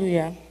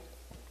 Hallelujah.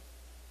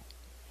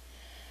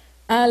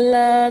 I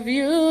love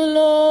you,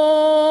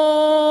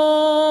 Lord,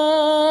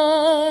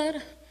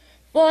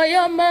 for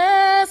your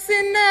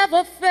mercy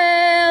never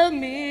failed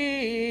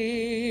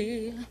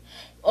me.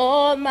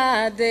 All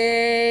my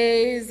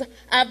days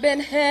I've been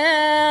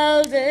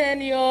held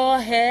in your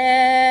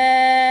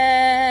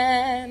hand.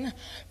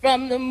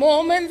 From the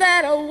moment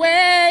that I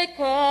wake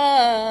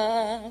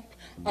up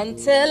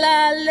until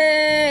I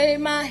lay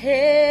my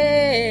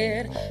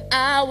head,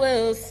 I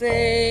will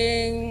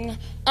sing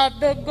of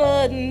the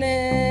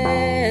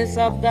goodness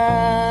of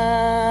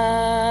God.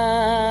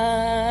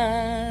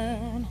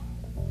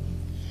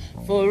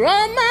 For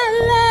all my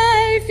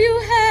life you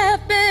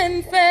have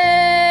been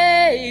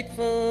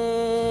faithful.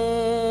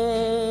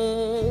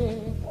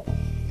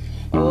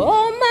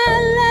 All my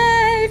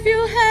life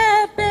you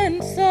have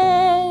been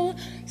so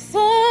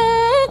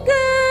good.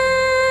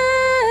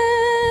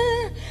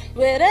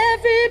 With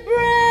every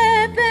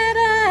breath that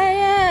I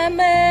am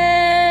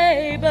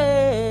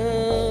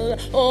able,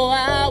 oh,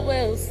 I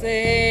will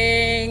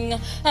sing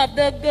of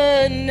the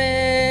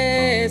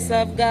goodness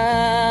of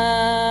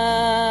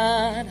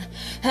God.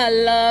 I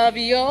love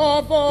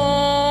your voice.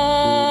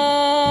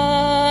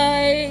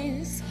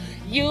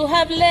 You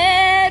have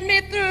led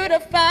me through the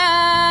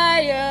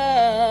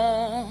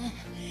fire.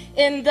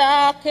 In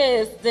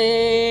darkest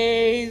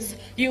days,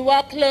 you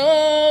are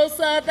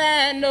closer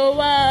than no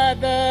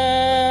other.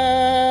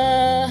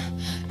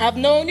 I've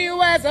known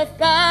you as a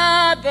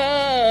father.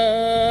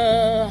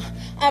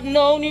 I've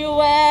known you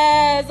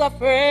as a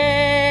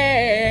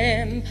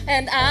friend.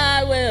 And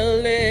I will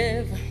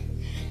live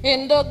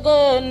in the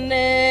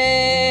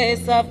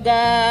goodness of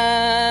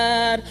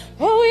God.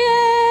 Oh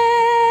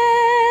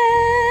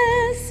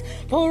yes,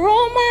 for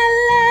all my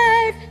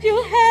life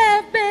you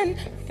have been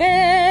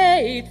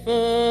faithful.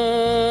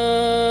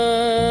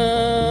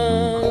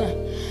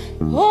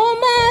 All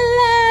my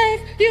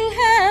life you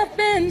have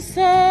been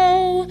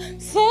so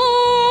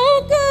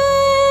good.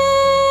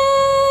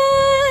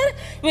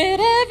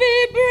 With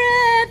every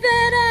breath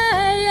that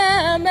I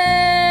am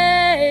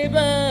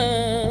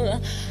able,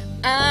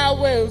 I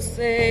will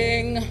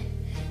sing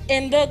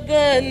in the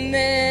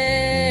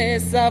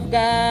goodness of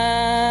God.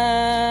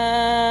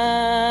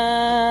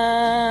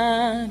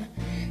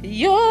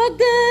 Your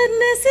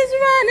goodness is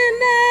running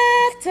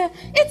after,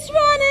 it's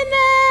running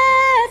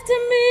after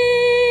me.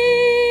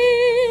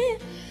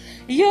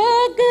 Your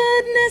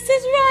goodness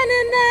is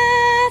running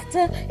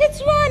after, it's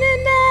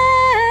running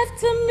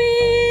after me.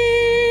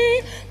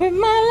 With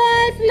my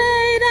life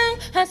laid down,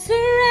 I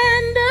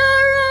surrender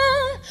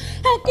all,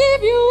 I'll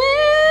give you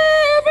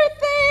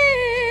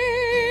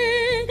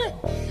everything.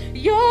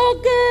 Your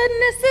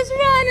goodness is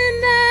running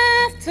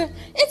after,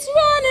 it's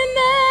running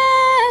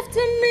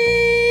after me.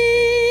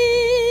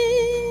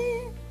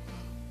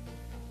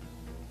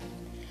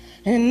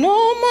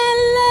 my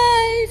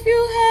life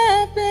you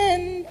have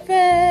been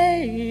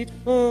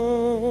faithful.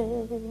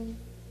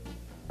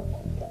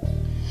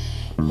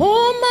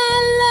 All my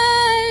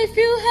life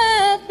you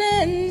have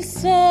been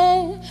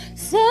so,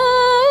 so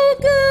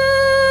good.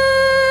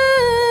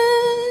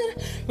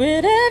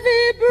 With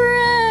every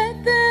breath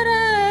that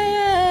I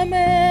am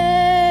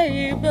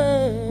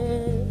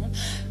able,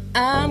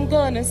 I'm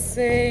gonna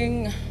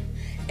sing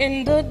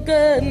in the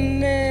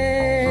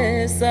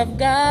goodness of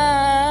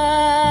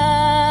God.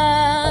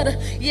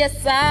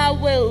 Yes, I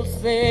will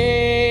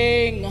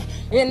sing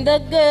in the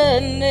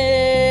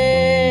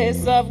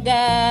goodness of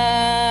God.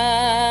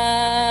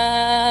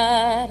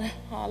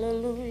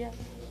 Hallelujah.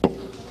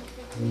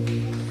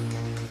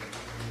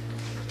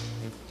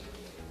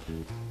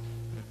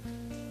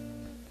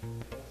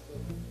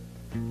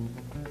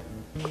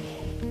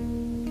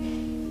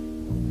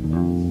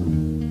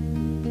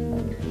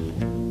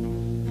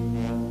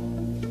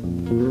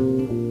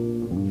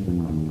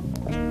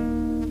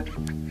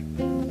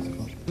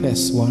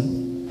 Test one.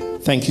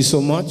 Thank you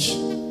so much.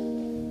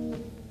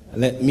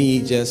 Let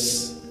me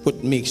just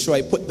make sure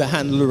I put the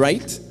handle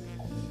right.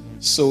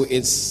 So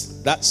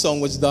that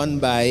song was done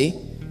by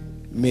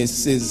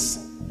Mrs.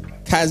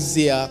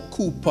 Kazia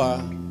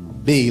Cooper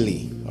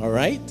Bailey. All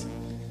right?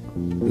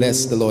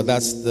 Bless the Lord.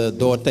 That's the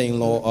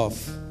daughter-in-law of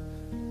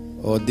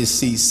our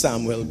deceased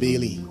Samuel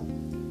Bailey.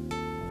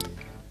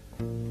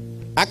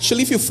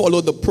 Actually, if you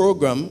followed the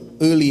program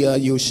earlier,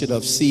 you should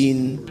have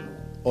seen,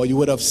 or you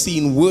would have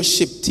seen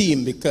worship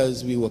team,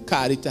 because we were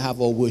carried to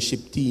have our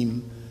worship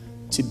team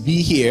to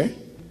be here.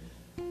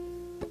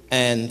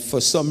 And for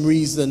some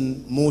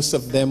reason, most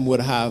of them would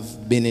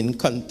have been in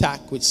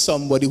contact with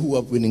somebody who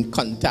have been in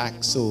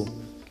contact. So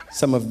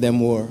some of them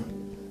were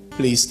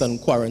placed on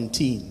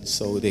quarantine.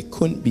 So they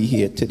couldn't be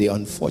here today,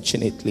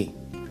 unfortunately.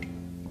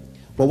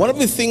 But one of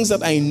the things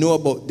that I know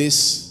about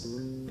this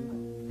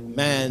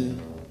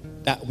man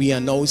that we are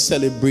now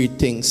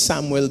celebrating,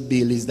 Samuel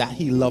Bailey, is that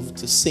he loved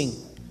to sing.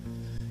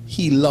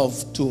 He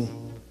loved to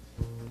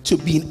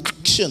be in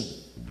action.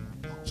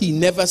 He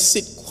never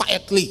sit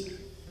quietly.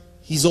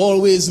 He's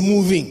always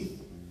moving,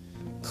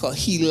 because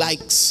he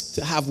likes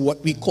to have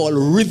what we call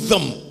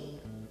rhythm.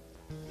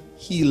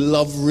 He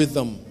loved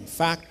rhythm. In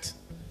fact,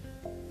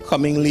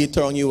 coming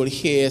later on, you will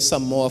hear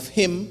some more of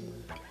him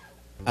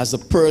as a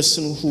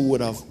person who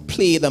would have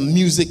played a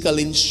musical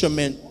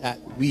instrument that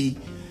we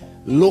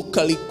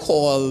locally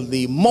call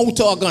the mouth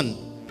organ,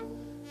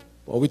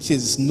 which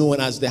is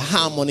known as the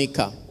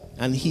harmonica.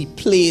 And he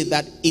played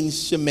that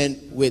instrument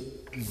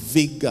with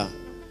vigor.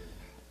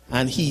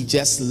 And he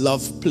just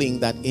loved playing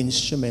that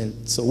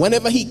instrument. So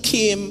whenever he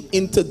came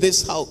into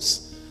this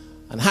house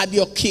and had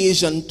the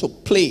occasion to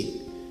play,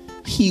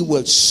 he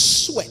would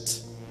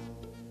sweat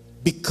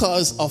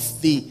because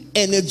of the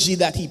energy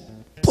that he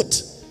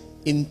put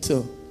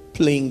into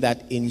playing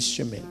that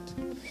instrument.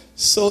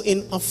 So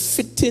in a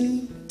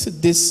fitting to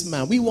this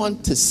man, we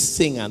want to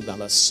sing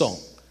another song.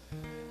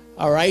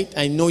 All right?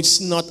 I know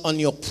it's not on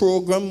your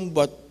program,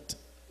 but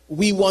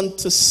we want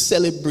to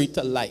celebrate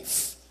a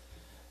life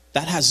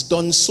that has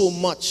done so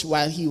much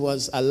while he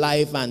was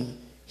alive and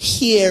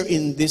here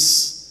in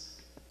this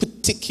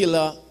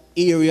particular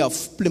area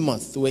of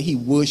Plymouth where he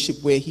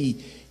worshiped, where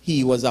he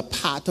was a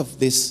part of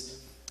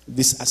this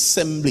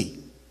assembly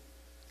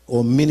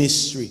or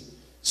ministry.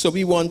 So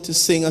we want to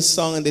sing a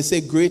song, and they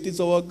say, "Great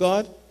is our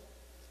God."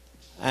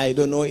 I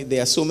don't know,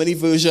 there are so many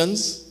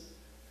versions.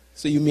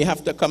 So you may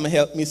have to come and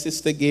help me,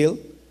 Sister Gail.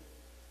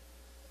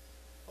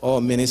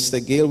 Or Minister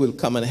Gail will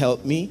come and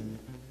help me.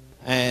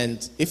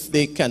 And if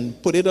they can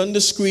put it on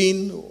the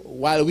screen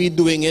while we're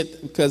doing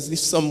it, because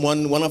if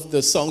one of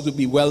the songs will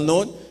be well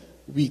known,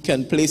 we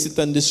can place it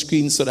on the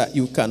screen so that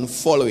you can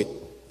follow it.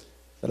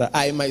 So that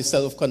I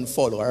myself can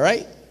follow, all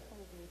right?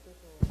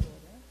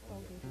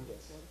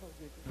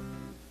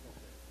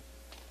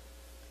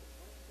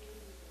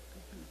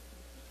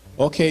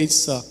 Okay,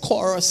 it's a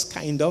chorus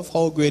kind of.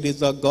 How great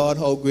is our God,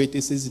 how great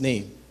is his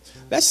name.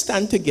 Let's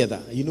stand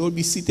together. We'll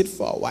be seated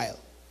for a while.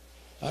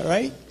 All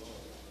right?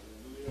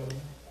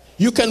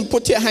 You can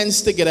put your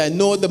hands together. I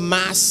know the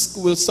mask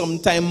will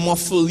sometimes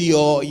muffle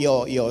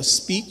your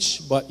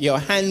speech, but your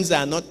hands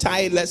are not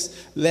tied.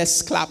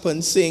 Let's clap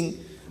and sing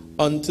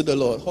unto the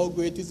Lord. How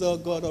great is our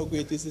God, how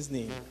great is his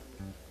name.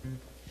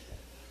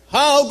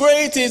 How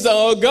great is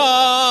our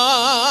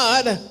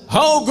God,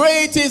 how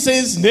great is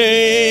his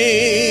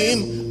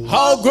name.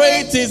 How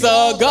great is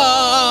our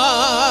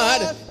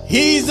God,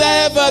 he's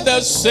ever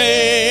the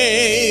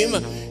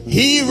same.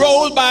 He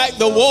rolled back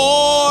the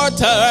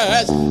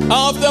waters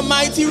of the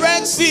mighty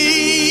Red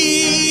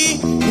Sea.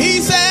 He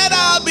said,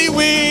 I'll be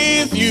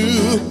with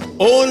you,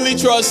 only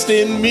trust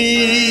in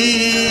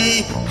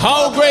me.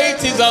 How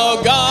great is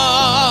our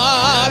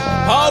God,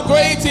 how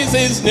great is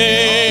his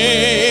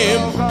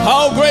name.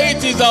 How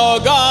great is our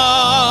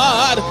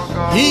God,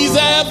 he's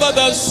ever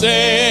the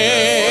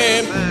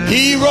same.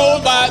 He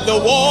rolled back the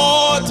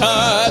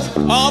waters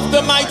of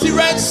the mighty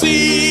Red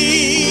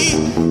Sea.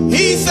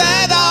 He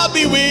said, I'll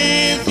be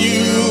with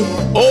you,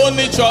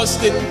 only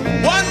trust in.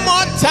 One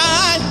more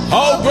time.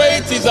 How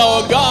great is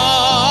our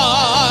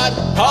God?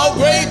 How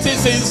great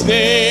is his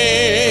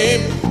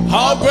name?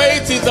 How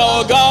great is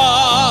our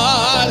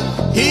God?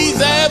 He's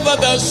ever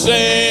the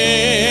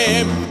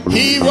same.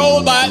 He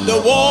rolled back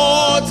the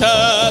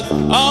waters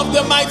of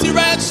the mighty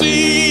Red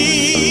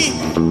Sea.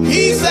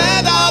 He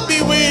said, I'll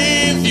be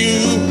with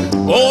you.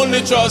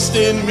 Only trust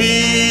in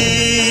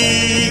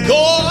me.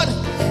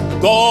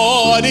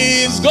 God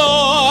is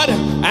God,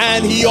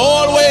 and he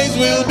always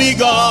will be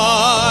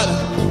God.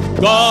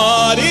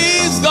 God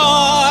is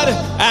God,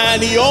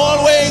 and he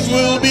always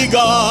will be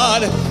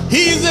God.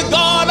 He's the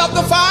God of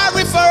the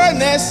fiery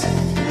furnace.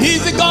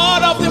 He's the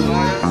God of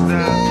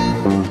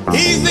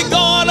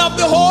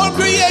the whole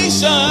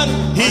creation.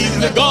 He's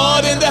the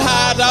God in the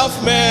heart of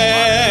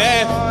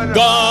man.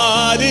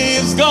 God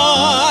is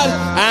God,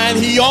 and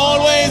he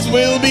always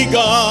will be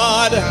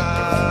God.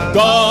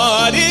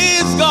 God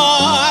is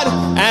God,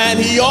 and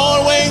he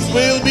always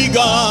will be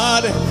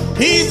God.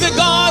 He's the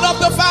God of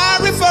the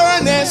fiery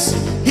furnace.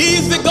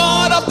 He's the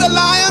God of the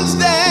lion's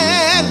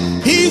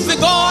den. He's the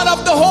God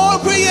of the whole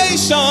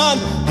creation.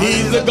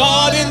 He's the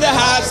God in the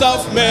hearts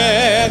of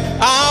men.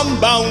 I'm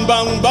bound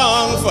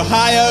for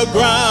higher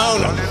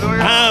ground.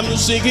 I'm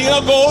seeking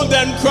a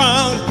golden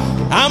crown.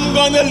 I'm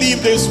gonna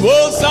leave this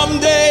world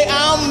someday.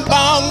 I'm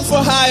bound for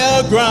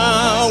higher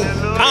ground.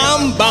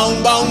 I'm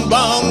bound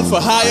for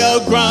higher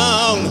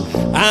ground.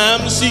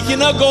 I'm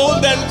seeking a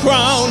golden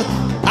crown.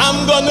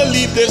 I'm gonna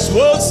leave this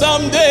world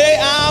someday.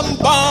 I'm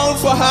bound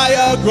for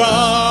higher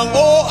ground.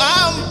 Oh,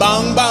 I'm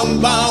bound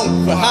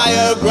for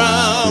higher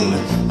ground.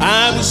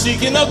 I'm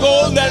seeking a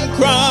golden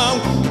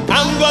crown.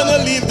 I'm gonna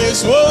leave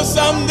this world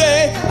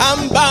someday.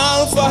 I'm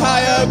bound for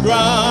higher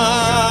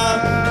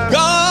ground.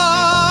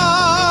 God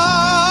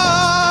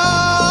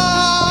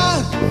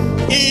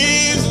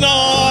is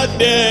not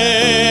dead.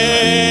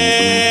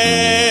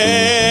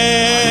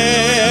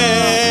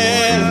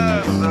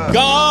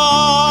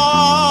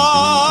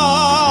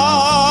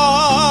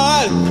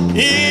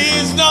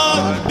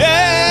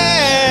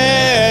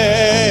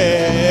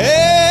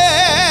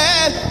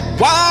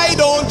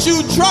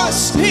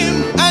 Trust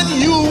him and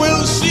you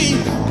will see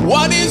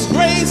what his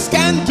grace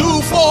can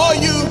do for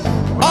you.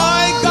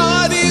 Our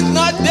God is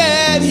not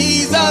dead,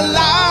 he's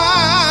alive.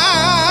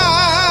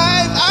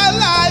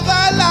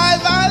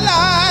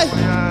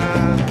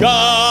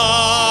 God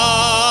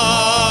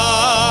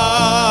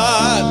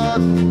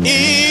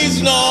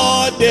is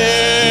not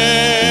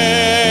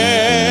dead.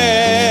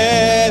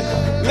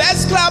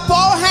 Let's clap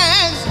our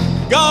hands.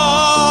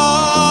 God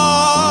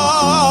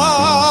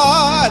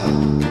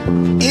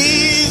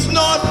is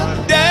not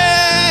dead.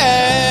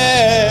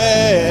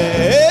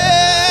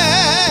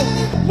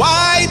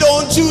 Why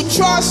don't you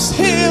trust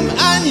him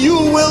and you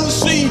will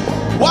see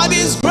what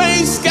his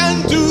grace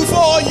can do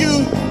for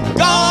you.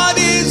 God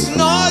is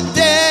not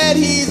dead,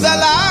 he's alive.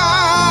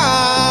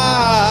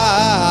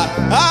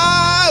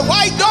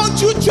 Why don't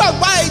you trust?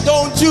 Why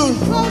don't you?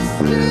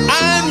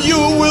 And you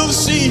will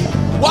see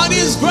what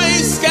his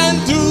grace can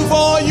do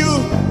for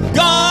you.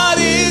 God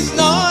is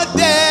not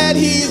dead,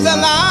 he's alive.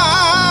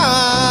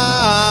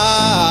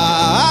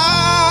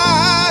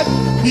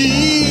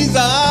 He's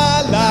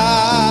alive.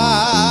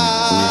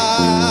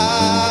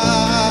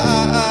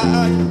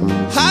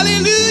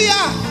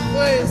 Hallelujah.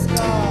 Praise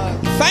God.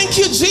 Thank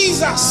you,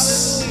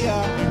 Jesus.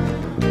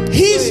 Hallelujah.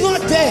 He's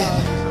not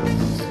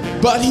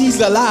dead, but he's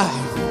alive.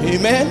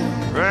 Amen.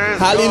 Praise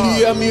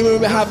Hallelujah. God. You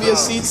may have your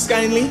seats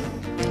kindly.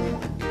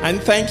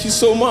 And thank you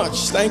so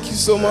much. Thank you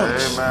so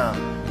much. Amen.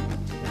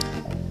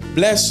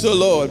 Bless the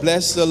Lord.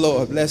 Bless the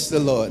Lord. Bless the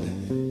Lord.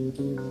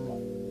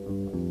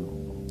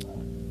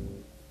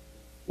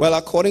 Well,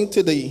 according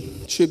to the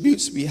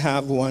tributes, we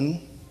have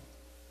one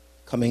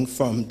coming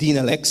from Dean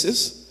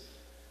Alexis.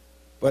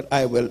 But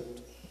I will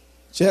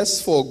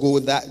just forego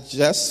that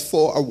just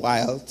for a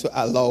while to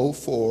allow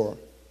for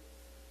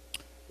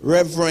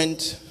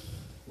Reverend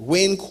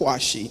Wayne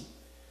Kwashi,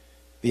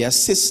 the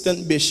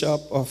Assistant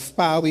Bishop of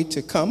Pawi,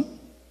 to come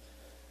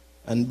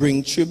and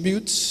bring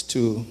tributes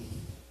to,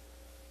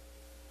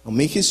 or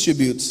make his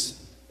tributes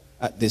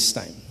at this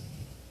time.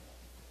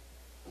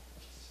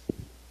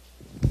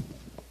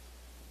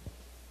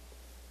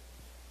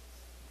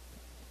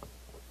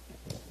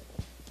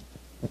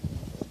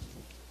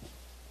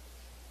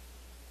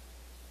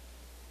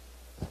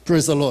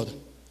 Praise the Lord.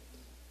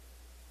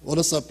 What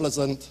is a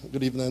pleasant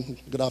good evening,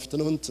 good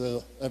afternoon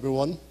to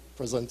everyone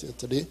present here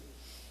today.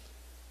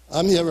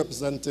 I'm here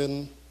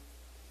representing,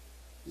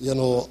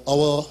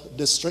 our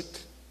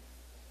district,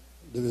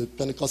 the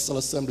Pentecostal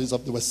Assemblies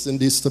of the West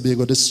Indies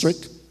Tobago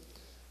District.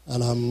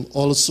 And I'm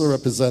also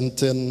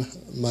representing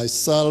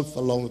myself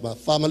along with my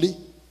family.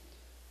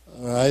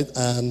 All right,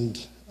 and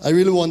I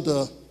really want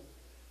to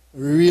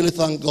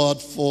thank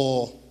God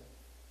for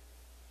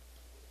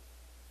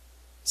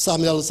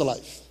Samuel's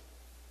life.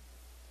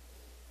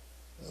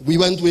 We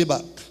went way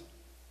back.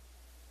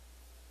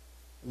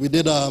 We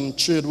did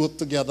trade work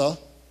together,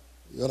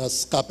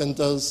 as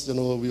carpenters.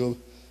 We were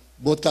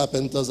both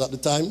carpenters at the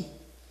time.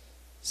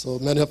 So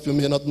many of you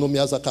may not know me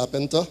as a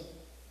carpenter.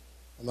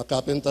 I'm a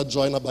carpenter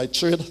joiner by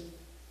trade.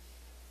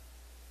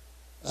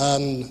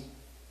 And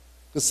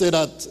to say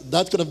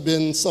that could have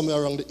been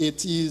somewhere around the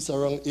 80s,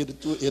 around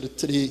 82,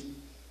 83,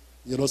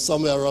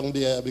 somewhere around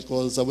there,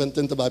 because I went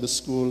into Bible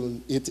school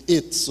in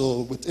 88.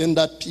 So within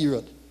that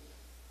period,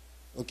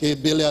 okay,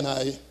 Billy and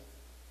I,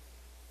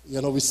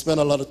 we spent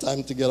a lot of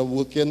time together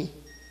working.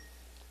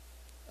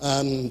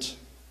 And,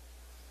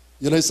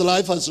 his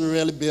life has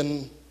really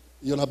been,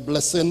 a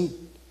blessing,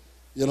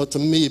 to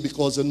me,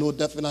 because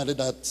definitely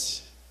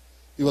that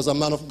he was a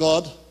man of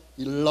God.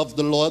 He loved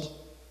the Lord.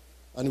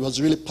 And he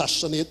was really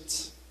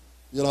passionate,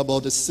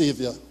 about his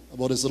Savior,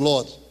 about his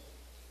Lord.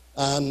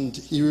 And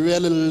he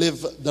really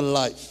lived the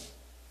life,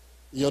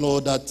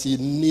 that he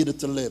needed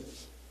to live.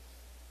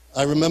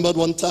 I remembered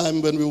one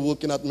time when we were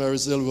working at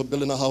Marysville, we were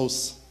building a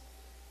house,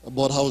 a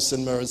board house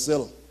in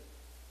Marysville.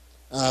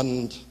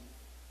 And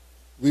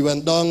we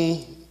went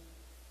down,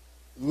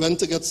 we went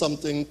to get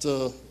something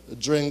to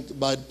drink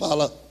by the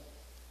parlor.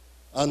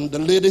 And the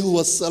lady who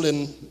was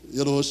selling,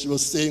 she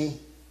was saying,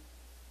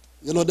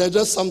 there's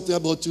just something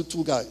about you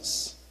two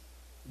guys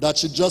that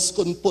she just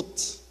couldn't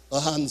put her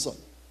hands on.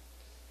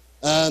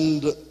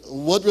 And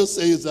what we'll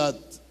say is that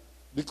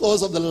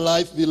because of the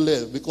life we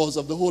live, because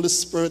of the Holy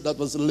Spirit that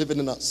was living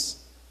in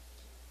us,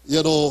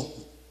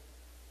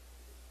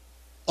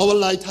 our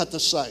light had to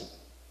shine.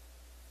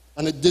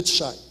 And it did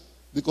shine.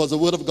 Because the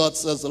Word of God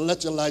says,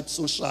 let your light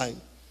so shine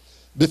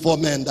before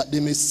men that they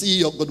may see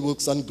your good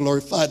works and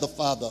glorify the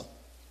Father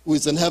who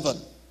is in heaven.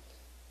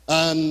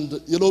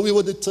 And, we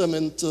were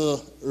determined to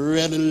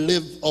really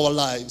live our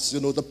lives,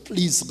 to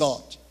please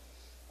God.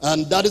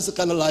 And that is the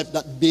kind of life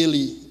that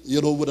Bailey,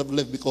 would have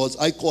lived, because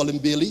I call him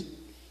Bailey,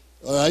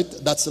 all right?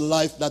 That's the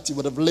life that he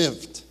would have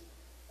lived.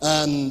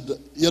 And,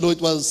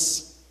 it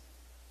was,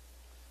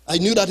 I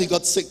knew that he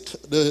got sick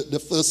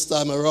the first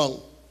time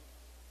around,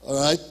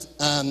 all right?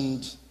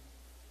 And,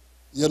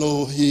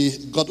 he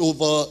got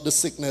over the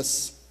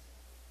sickness.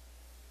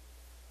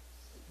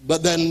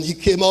 But then he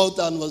came out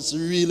and was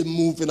really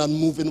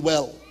moving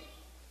well.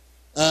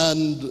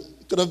 And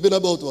it could have been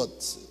about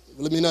what?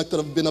 It could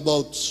have been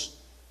about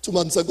 2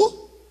 months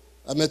ago.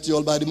 I met you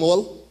all by the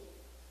mall.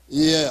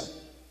 Yeah.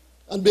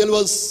 And Bill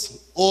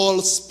was all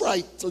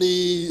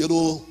sprightly,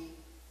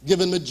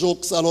 giving me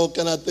jokes and all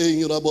kind of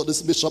thing, about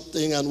this bishop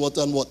thing and what.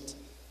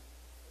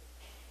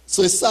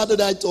 So it's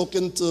Saturday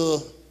talking to,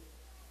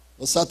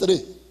 or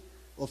Saturday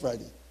or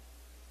Friday?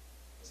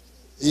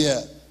 Yeah.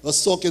 I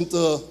was talking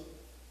to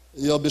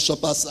your Bishop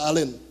Pastor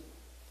Allen.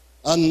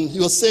 And he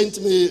was saying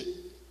to me,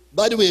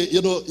 by the way,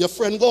 your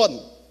friend gone.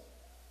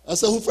 I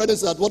said, who friend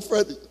is that? What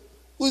friend?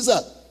 Who is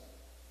that?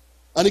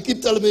 And he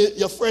kept telling me,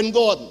 your friend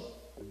gone.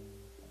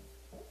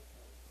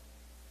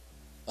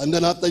 And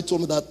then after he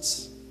told me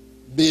that,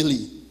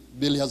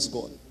 Bailey has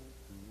gone.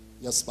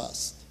 He has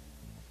passed.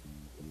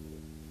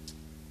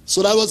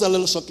 So that was a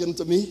little shocking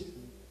to me,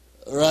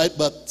 right?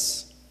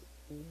 But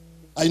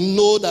I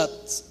know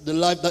that the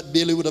life that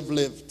Bailey would have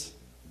lived,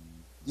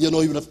 he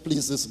would have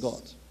pleased this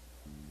God.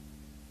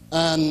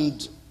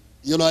 And,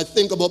 I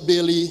think about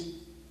Bailey,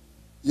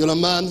 a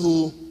man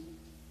who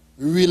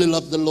really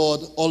loved the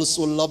Lord,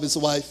 also loved his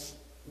wife.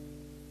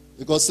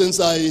 Because since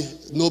I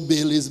know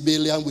Bailey, it's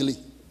Bailey and Willie.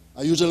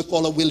 I usually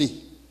call her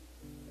Willie.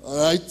 All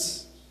right?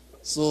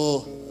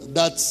 So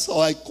that's how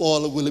I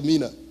call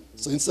Wilhelmina.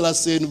 So instead of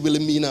saying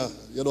Wilhelmina,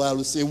 I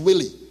will say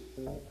Willie.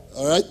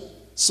 All right?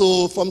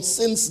 So from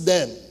since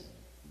then,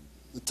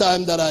 the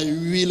time that I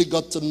really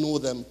got to know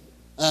them,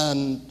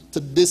 and to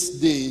this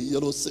day,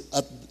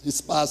 at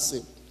his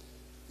passing,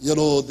 they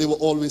were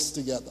always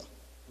together.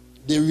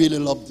 They really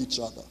loved each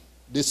other.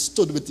 They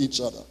stood with each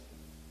other.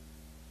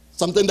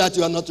 Something that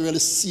you are not really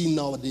seeing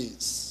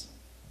nowadays,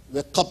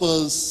 where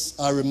couples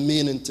are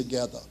remaining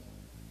together,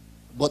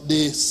 but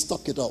they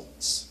stuck it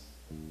out.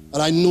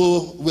 And I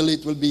know, Willie,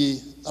 it will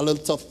be a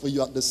little tough for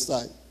you at this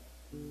time.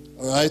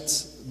 All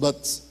right?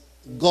 But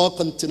God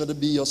continue to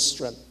be your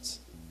strength.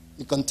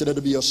 He continue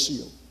to be your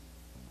shield.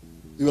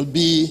 He will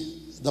be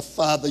the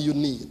father you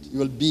need. You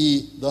will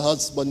be the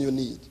husband you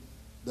need,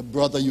 the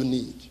brother you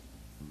need.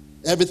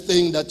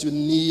 Everything that you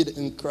need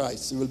in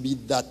Christ, He will be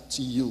that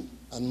to you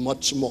and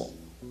much more.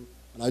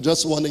 And I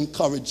just want to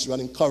encourage you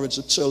and encourage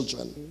the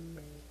children,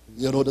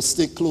 to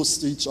stay close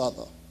to each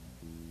other.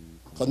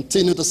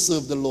 Continue to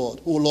serve the Lord.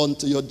 Hold on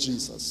to your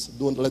Jesus.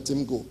 Don't let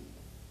Him go.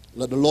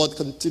 Let the Lord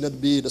continue to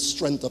be the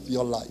strength of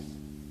your life.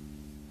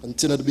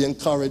 Continue to be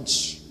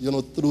encouraged,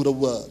 through the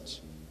word.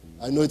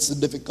 I know it's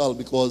difficult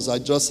because I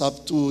just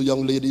have 2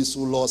 young ladies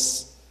who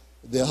lost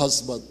their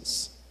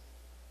husbands,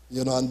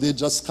 and they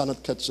just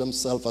cannot catch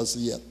themselves as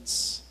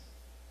yet.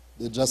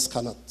 They just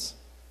cannot.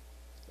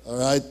 All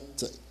right?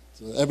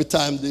 So every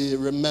time they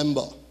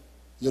remember,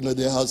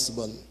 their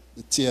husband,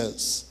 the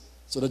tears.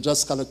 So they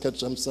just cannot catch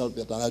themselves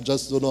yet. And I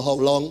just don't know how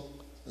long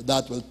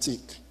that will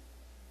take.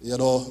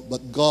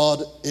 But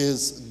God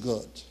is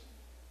good.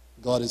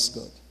 God is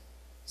good.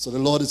 So the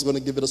Lord is going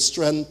to give you the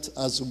strength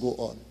as we go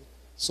on.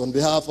 So on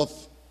behalf of,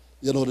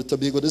 the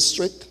Tobago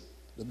District,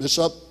 the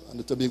Bishop and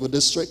the Tobago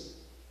District,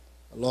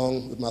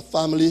 along with my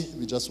family,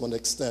 we just want to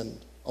extend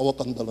our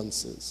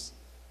condolences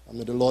And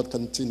may the Lord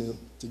continue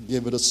to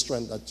give you the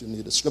strength that you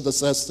need. The scripture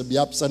says to be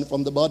absent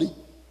from the body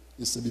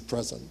is to be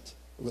present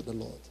with the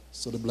Lord.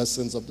 So the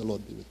blessings of the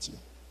Lord be with you.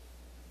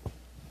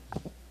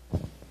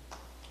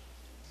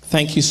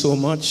 Thank you so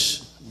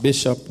much,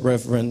 Bishop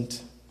Reverend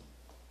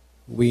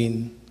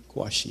Wayne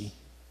Kwashi,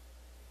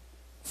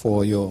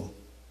 for your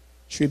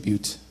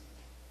tribute.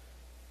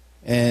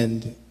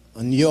 And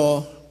on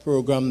your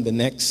program, the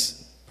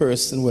next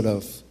person would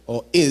have,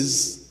 or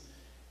is,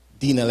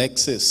 Dean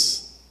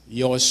Alexis,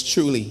 yours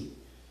truly,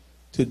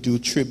 to do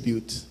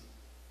tribute.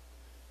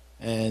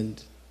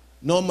 And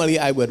normally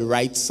I would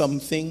write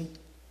something,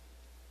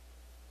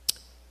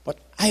 but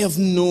I have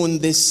known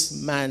this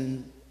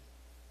man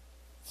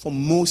for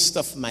most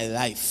of my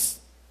life,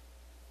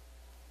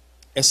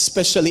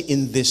 especially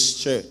in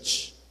this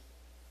church.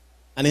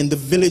 And in the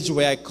village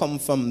where I come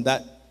from,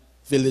 that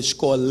village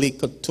called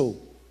Lakoto,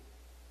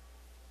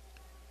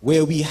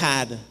 where we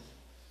had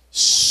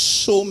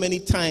so many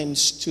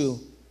times to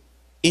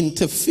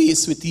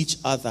interface with each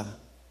other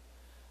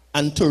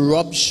and to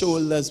rub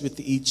shoulders with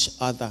each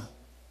other.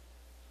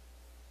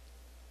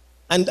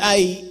 And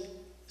I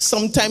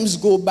sometimes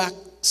go back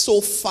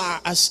so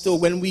far as to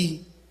when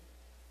we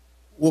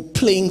were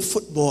playing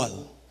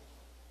football,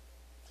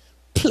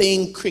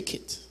 playing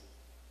cricket.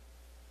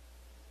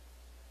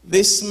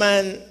 This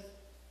man,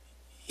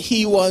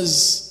 he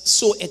was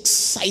so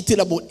excited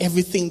about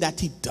everything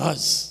that he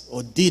does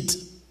or did.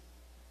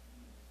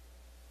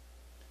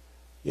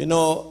 You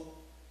know,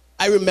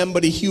 I remember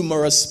the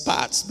humorous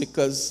parts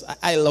because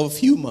I love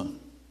humor.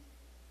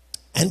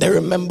 And I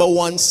remember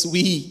once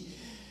we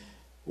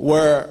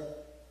were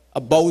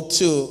about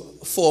to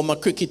form a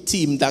cricket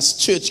team, that's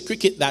church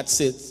cricket,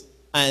 that's it.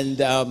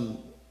 And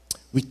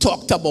we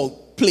talked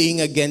about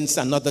playing against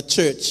another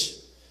church.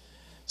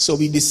 So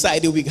we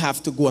decided we'd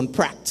have to go and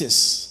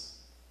practice.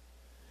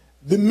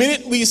 The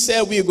minute we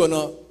said we were going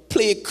to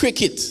play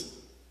cricket,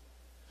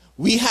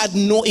 we had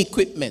no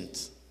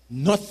equipment,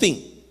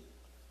 nothing.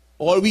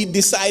 All we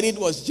decided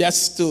was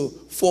just to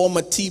form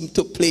a team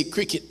to play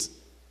cricket.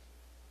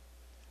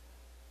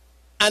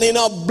 And in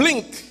a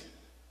blink,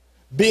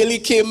 Bailey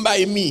came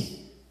by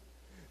me.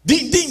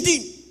 Ding, ding,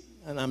 ding.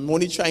 And I'm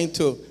only trying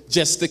to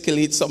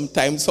gesticulate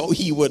sometimes how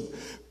he would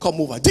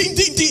come over. Ding,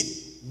 ding,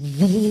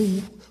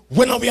 ding.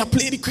 When are we are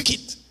playing the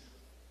cricket?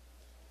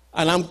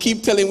 And I'm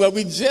keep telling, well,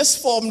 we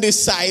just formed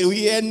this side.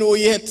 We ain't know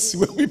yet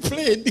when we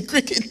played the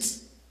cricket.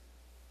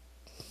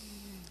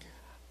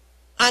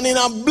 And in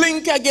a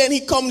blink again, he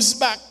comes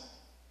back.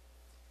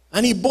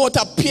 And he bought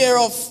a pair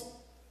of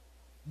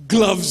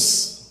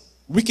gloves,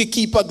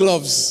 wicketkeeper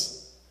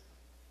gloves.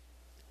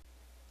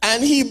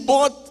 And he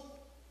bought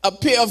a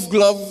pair of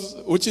gloves,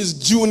 which is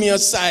junior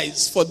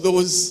size for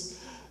those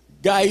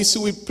guys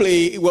who would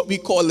play what we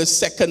call the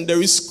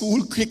secondary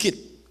school cricket.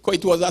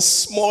 It was a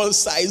small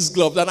size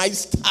glove. And I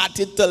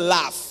started to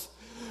laugh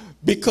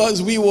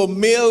because we were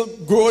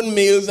grown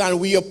males, and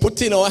we are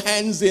putting our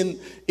hands in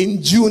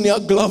junior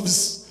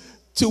gloves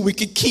so we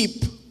could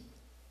keep.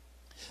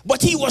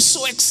 But he was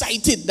so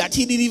excited that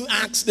he didn't even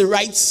ask the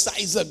right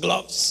size of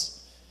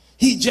gloves.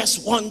 He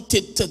just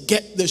wanted to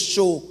get the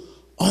show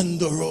on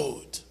the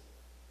road.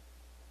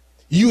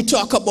 You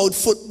talk about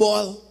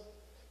football,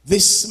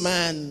 this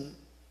man,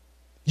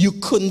 you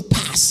couldn't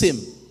pass him.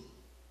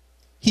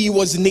 He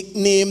was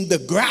nicknamed the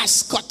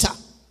grass cutter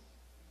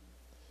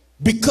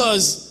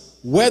because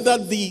whether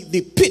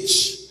the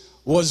pitch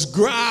was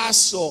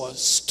grass or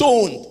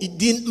stone, it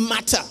didn't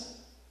matter.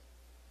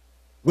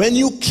 When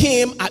you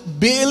came at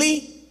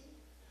Bailey,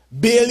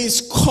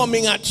 Bailey's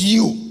coming at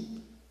you.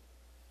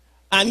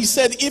 And he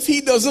said if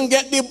he doesn't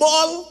get the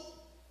ball,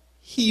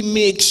 he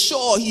makes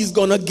sure he's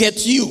going to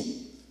get you.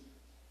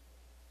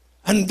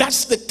 And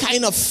that's the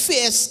kind of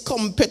fierce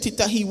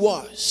competitor he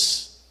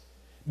was,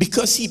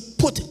 because he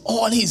put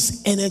all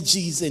his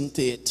energies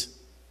into it.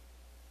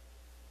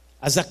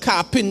 As a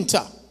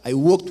carpenter, I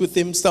worked with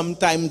him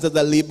sometimes as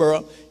a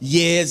laborer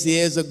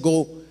years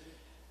ago,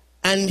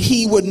 and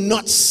he would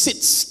not sit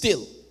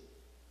still.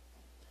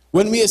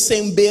 When we are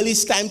saying, Bailey,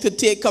 it's time to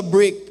take a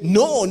break.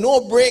 No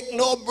break.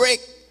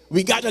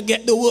 We got to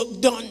get the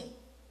work done.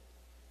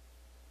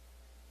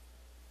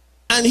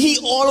 And he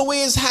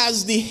always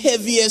has the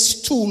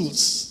heaviest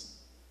tools.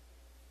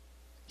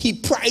 He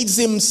prides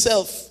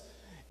himself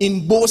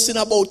in boasting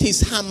about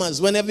his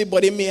hammers. When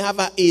everybody may have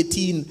an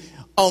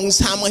 18-ounce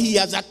hammer, he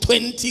has a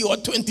 20 or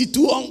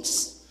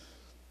 22-ounce.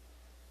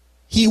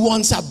 He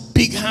wants a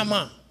big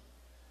hammer.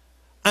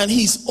 And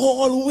he's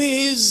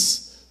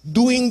always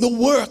doing the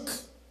work,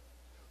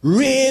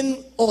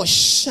 rain or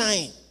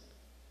shine.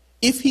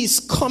 If he's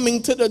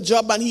coming to the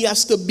job and he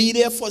has to be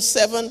there for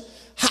 7,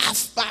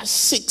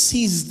 6:30,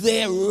 he's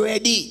there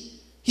ready.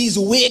 He's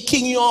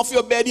waking you off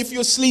your bed if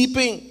you're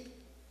sleeping.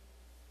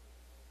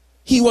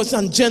 He was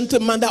a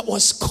gentleman that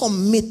was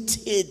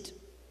committed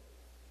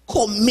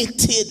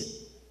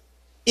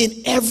in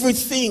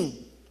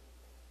everything.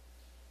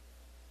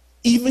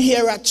 Even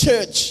here at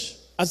church,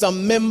 as a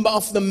member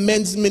of the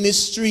men's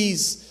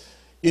ministries,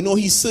 you know,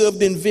 he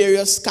served in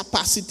various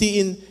capacity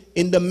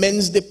in the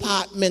men's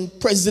department,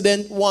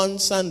 president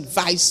once and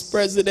vice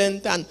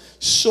president and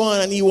so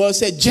on. And he will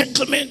say,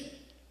 gentlemen,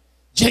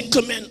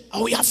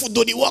 how we have to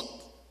do the work?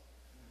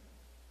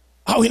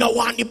 How we not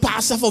want the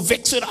pastor for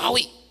vex with how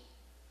we?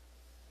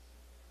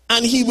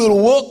 And he will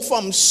work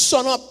from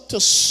sun up to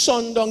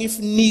sundown if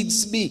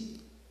needs be.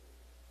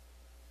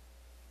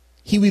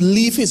 He will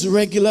leave his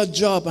regular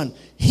job and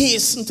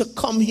hasten to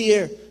come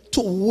here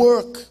to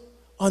work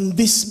on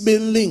this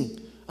building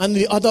and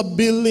the other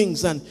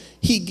buildings. And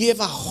he gave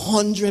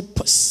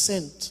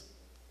 100%.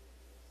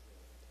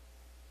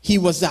 He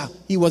was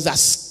a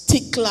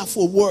stickler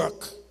for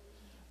work.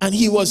 And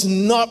he was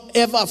not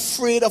ever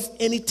afraid of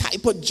any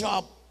type of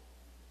job.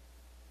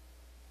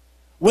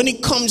 When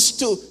it comes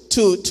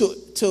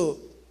to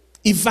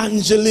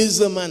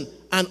evangelism and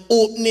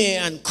opening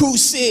and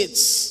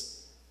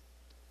crusades,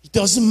 it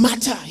doesn't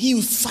matter. He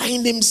will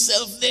find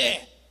himself there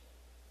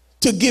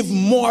to give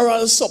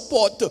moral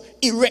support, to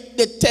erect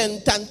the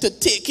tent and to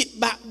take it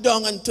back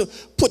down and to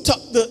put up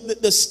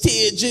the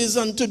stages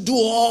and to do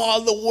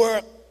all the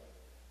work.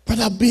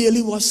 Brother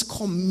Bailey was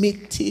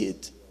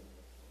committed.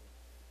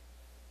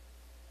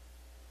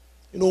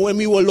 You know, when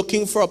we were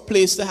looking for a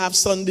place to have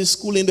Sunday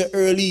school in the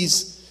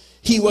earlies,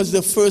 he was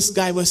the first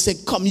guy who said,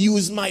 come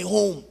use my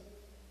home.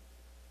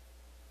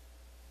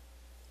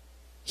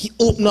 He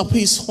opened up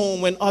his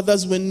home when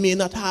others may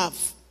not have.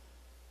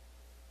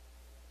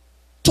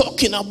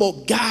 Talking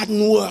about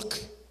garden work.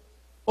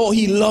 Oh,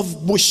 he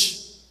loved bush.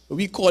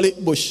 We call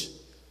it bush.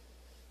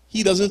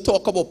 He doesn't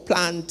talk about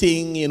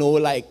planting, you know,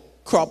 like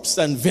crops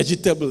and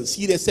vegetables.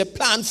 He just said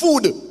plant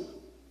food.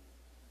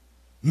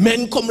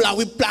 Men come like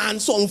we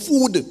plant some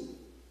food.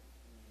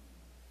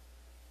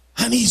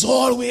 And he's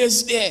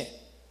always there.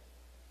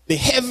 The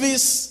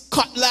heaviest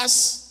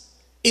cutlass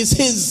is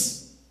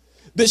his.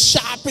 The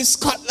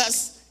sharpest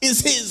cutlass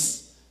is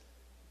his.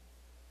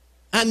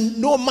 And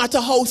no matter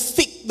how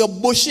thick the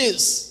bush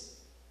is,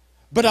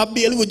 Brother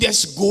Bailey would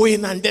just go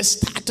in and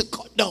just start to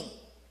cut down.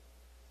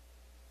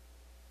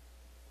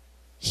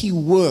 He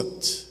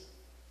worked.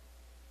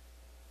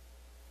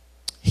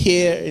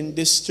 Here in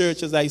this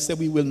church, as I said,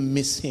 we will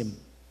miss him.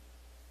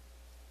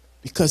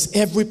 Because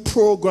every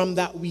program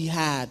that we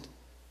had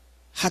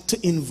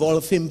to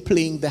involve him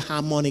playing the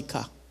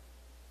harmonica.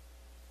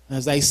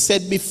 As I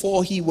said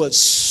before, he will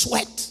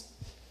sweat.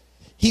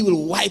 He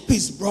will wipe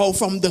his brow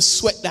from the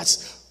sweat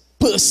that's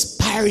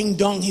perspiring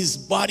down his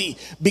body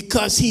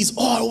because he's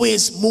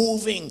always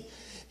moving.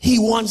 He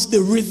wants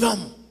the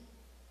rhythm.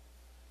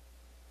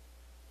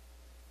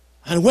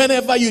 And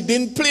whenever you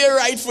didn't play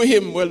right for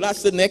him, well,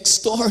 that's the next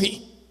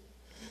story.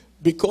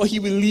 Because he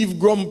will leave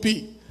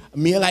grumpy.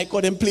 Me like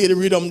how them play the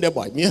rhythm there,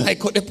 boy. Me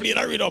like how they play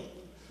the rhythm.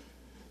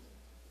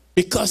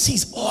 Because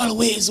he's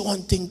always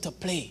wanting to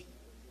play.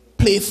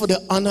 Play for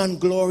the honor and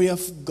glory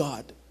of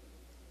God.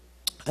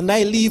 And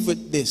I leave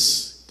with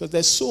this, because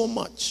there's so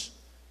much.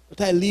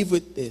 But I leave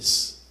with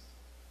this.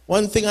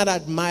 One thing I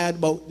admired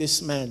about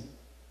this man.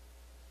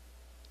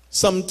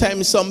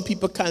 Sometimes some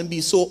people can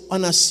be so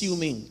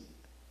unassuming.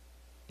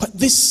 But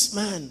this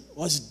man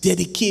was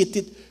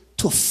dedicated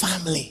to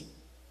family.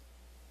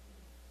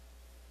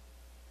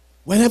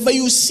 Whenever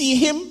you see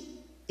him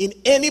in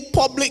any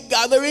public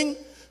gathering,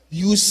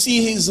 you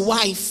see his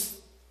wife,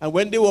 and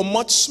when they were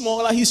much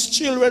smaller, his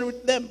children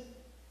with them.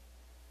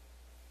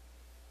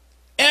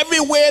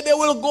 Everywhere they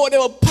will go, they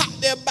will pack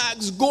their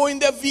bags, go in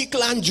their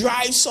vehicle and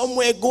drive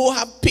somewhere, go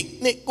have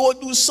picnic, go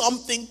do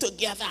something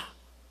together.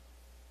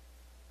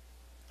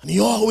 And he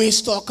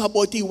always talk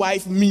about his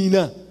wife,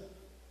 Mina.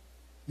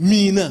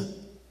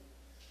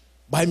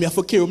 By me, I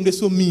forget him,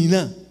 this was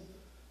Mina.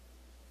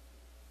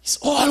 He's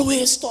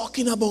always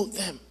talking about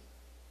them.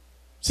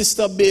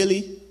 Sister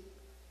Bailey,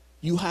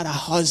 you had a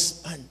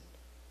husband.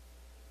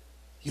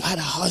 You had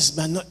a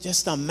husband, not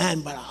just a man,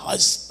 but a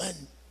husband.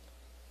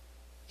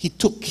 He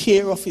took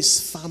care of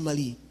his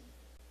family.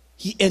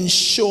 He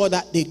ensured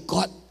that they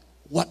got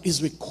what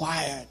is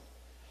required.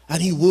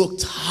 And he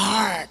worked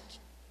hard,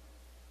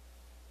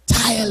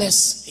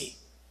 tirelessly.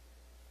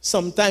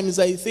 Sometimes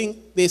I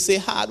think they say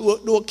hard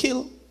work don't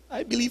kill.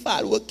 I believe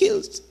hard work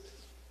kills.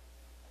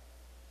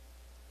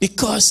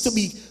 Because to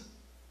be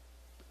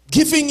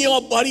giving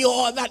your body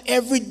all that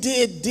every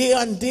day, day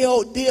in, day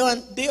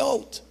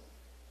out,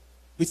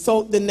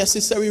 without the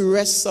necessary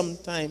rest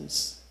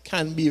sometimes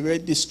can be very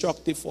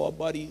destructive for our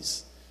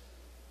bodies.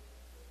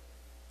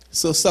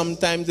 So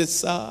sometimes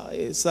it's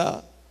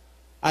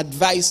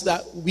advice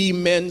that we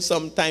men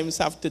sometimes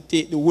have to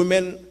take. The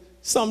women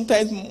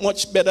sometimes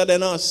much better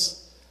than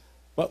us,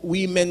 but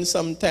we men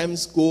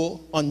sometimes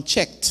go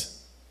unchecked.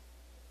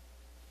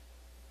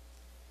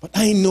 But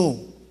I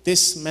know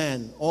this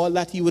man, all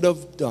that he would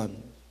have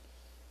done,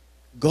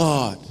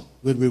 God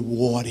will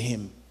reward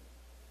him.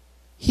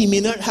 He may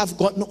not have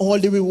gotten all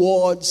the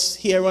rewards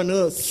here on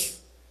earth.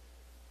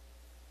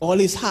 All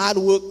his hard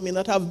work may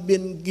not have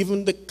been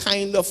given the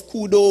kind of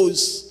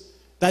kudos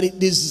that it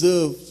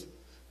deserved.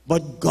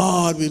 But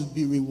God will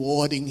be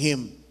rewarding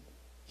him.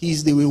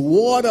 He's the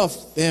reward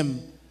of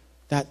them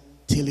that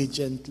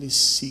diligently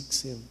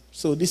seeks him.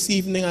 So this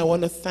evening I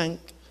want to thank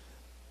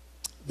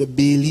the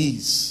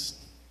Baileys.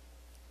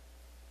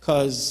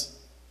 Because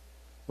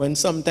when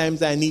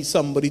sometimes I need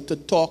somebody to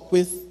talk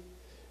with,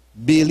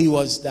 Bailey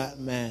was that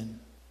man.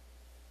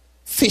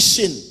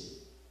 Fishing,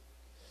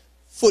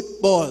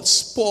 football,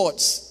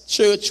 sports,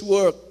 church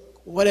work,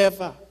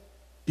 whatever.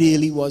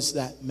 Bailey was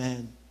that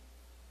man.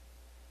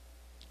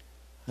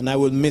 And I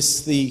will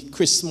miss the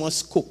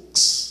Christmas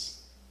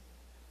cooks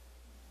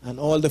and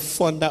all the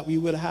fun that we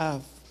would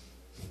have.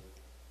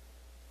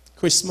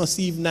 Christmas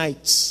Eve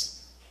nights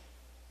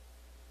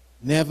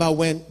never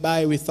went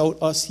by without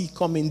us. He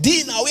coming,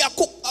 dinner, we are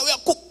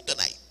cook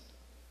tonight.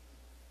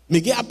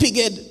 Me get a pig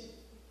head.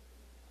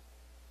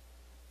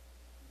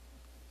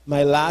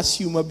 My last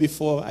humor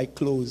before I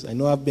close. I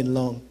know I've been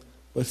long,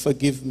 but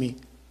forgive me.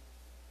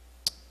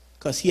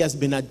 Because he has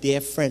been a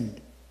dear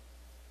friend.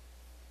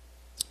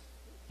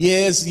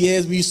 Years,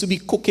 we used to be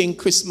cooking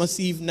Christmas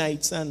Eve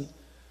nights, and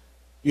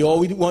we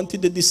always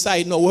wanted to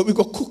decide now what we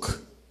go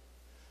cook.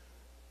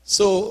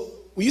 So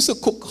we used to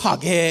cook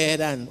hog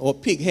head or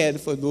pig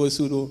head for those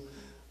who don't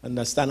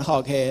understand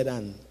hog head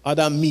and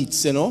other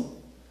meats, you know.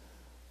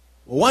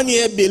 One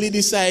year Billy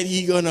decided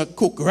he's gonna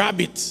cook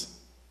rabbit.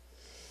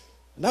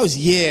 And that was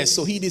years,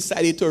 so he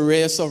decided to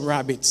rear some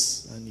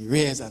rabbits. And he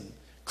rears, and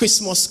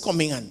Christmas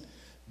coming, and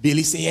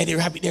Billy said, yeah, the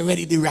rabbit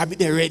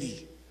they're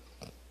ready.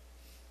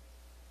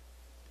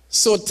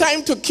 So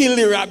time to kill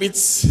the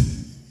rabbits.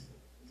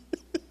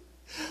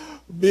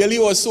 Billy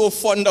was so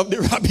fond of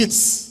the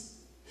rabbits,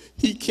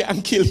 he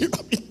can't kill the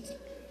rabbit.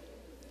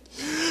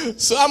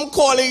 So I'm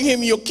calling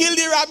him, you kill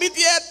the rabbit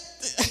yet?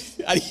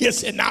 And he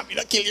said, nah, we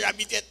don't kill the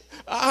rabbit yet.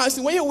 I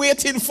said, what are you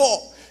waiting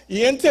for?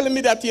 He ain't telling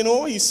me that, you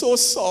know, he's so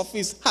soft,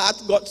 his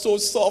heart got so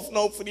soft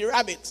now for the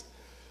rabbit.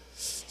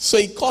 So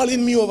he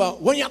calling me over,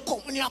 when you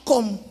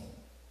come.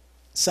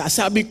 So I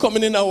said, I'll be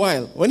coming in a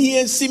while. When he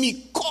ain't see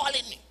me,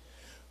 calling me.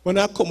 When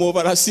I come over,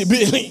 I see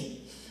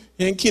Billy.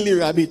 He ain't kill the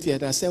rabbit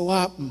yet. I said, what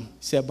happened? He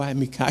said, boy,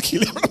 me can't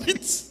kill the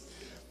rabbit.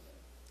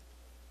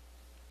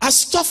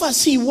 As tough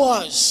as he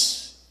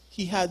was,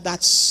 he had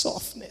that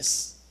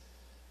softness.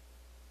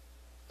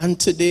 And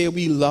today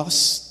we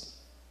lost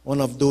one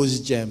of those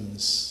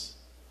gems.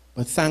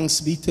 But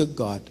thanks be to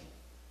God.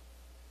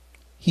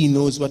 He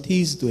knows what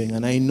he's doing.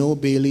 And I know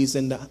Bailey's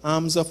in the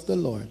arms of the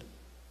Lord.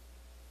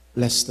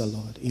 Bless the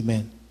Lord.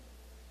 Amen.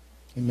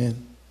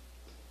 Amen.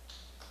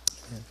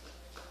 Amen.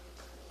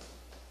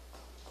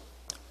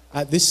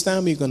 At this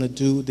time, we're going to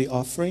do the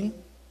offering.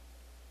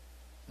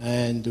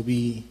 And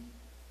we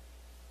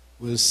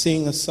will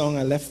sing a song.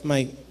 I left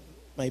my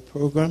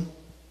program.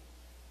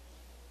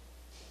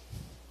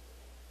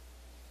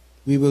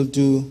 We will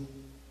do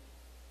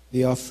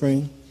the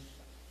offering.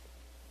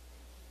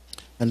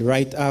 And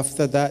right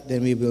after that,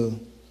 then we will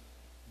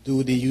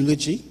do the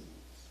eulogy.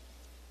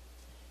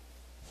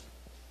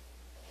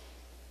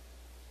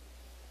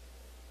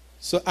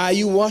 So, are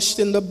you washed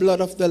in the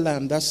blood of the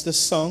Lamb? That's the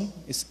song.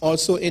 It's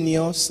also in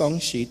your song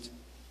sheet,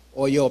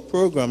 or your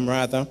program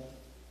rather.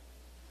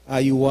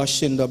 Are you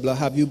washed in the blood?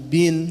 Have you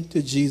been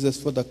to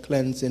Jesus for the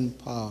cleansing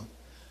power?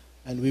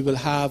 And we will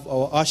have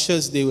our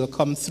ushers, they will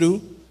come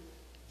through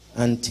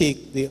and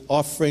take the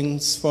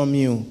offerings from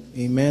you.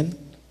 Amen.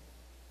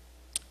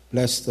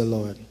 Bless the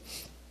Lord.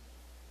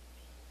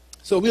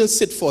 So we'll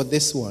sit for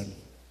this one.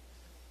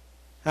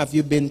 Have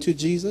you been to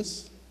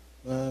Jesus?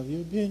 Have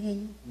you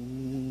been?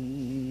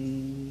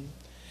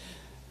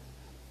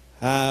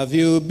 Have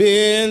you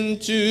been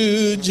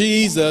to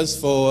Jesus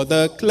for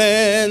the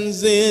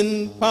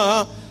cleansing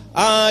power?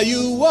 Are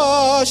you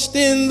washed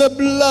in the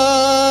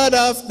blood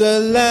of the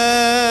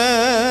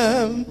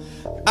Lamb?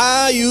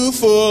 Are you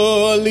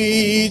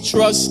fully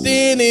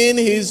trusting in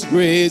his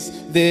grace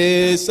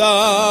this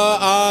hour?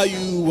 Are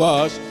you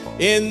washed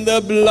in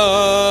the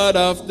blood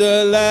of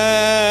the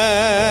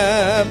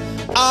Lamb?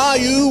 Are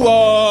you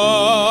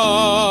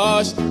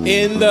washed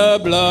in the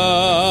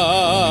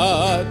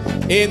blood,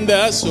 in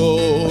the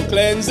soul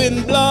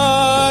cleansing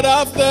blood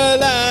of the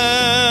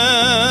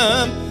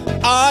Lamb?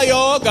 Are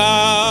your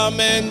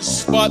garments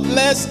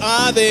spotless?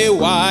 Are they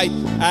white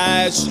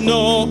as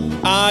snow?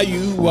 Are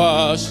you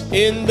washed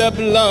in the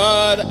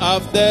blood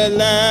of the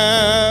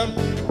Lamb?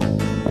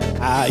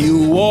 Are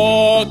you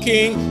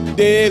walking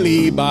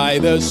daily by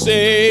the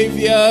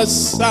Savior's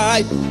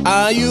side?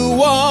 Are you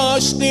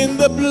washed in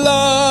the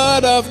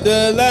blood of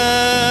the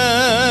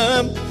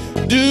Lamb?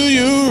 Do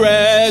you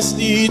rest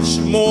each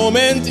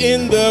moment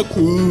in the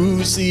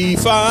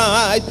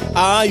crucified?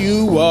 Are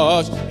you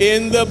washed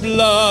in the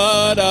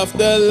blood of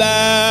the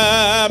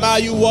Lamb? Are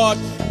you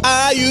washed?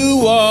 Are you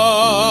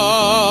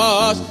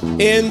washed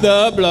in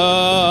the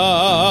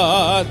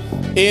blood,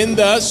 in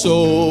the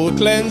soul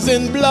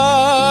cleansing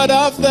blood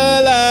of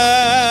the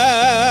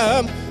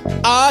Lamb?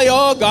 Are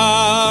your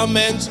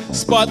garments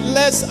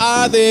spotless?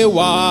 Are they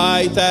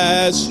white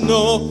as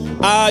snow?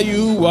 Are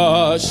you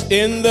washed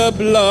in the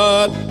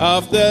blood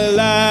of the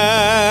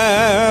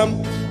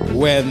Lamb?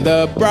 When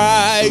the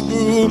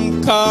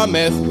bridegroom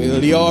cometh,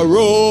 will your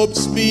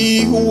robes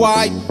be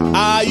white?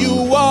 Are you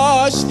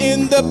washed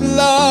in the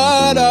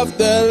blood of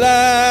the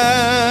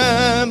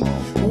Lamb?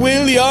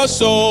 Will your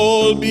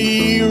soul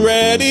be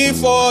ready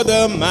for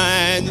the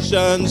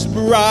mansion's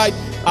bride?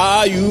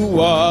 Are you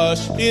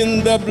washed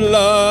in the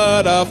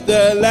blood of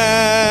the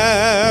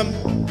Lamb?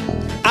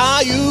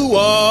 Are you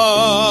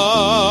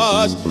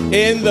washed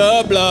in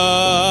the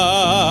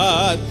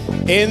blood,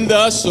 in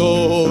the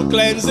soul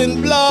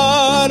cleansing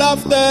blood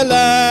of the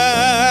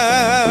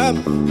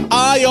Lamb?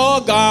 Are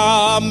your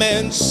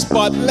garments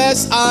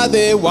spotless? Are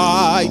they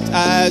white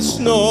as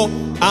snow?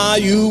 Are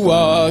you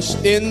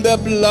washed in the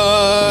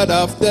blood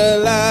of the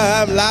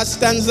Lamb? Last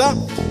stanza.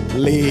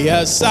 Lay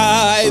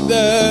aside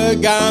the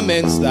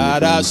garments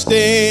that are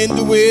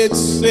stained with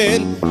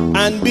sin,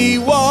 and be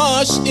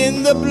washed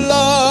in the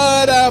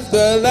blood of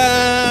the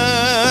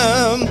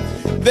Lamb.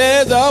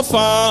 There's a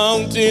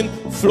fountain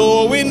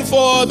flowing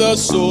for the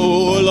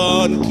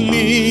soul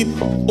unclean.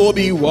 Oh,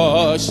 be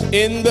washed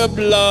in the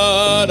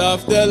blood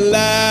of the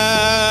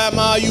Lamb.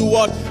 Are you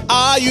washed?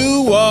 Are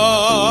you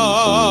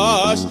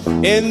washed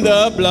in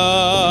the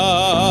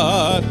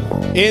blood,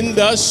 in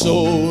the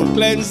soul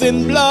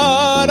cleansing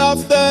blood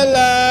of the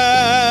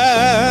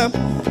Lamb?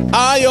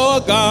 Are your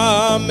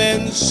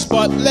garments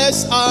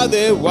spotless? Are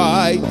they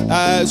white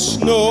as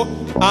snow?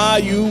 Are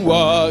you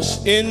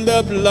washed in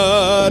the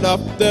blood of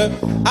the...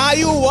 Are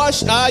you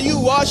washed? Are you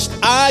washed?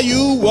 Are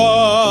you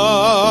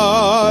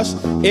washed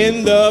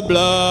in the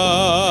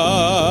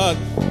blood,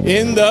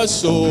 in the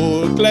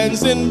soul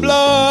cleansing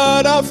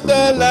blood of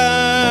the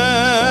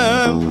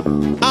Lamb?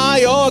 Are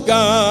your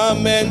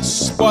garments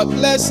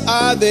spotless?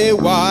 Are they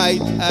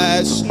white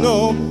as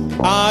snow?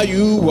 Are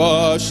you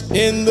washed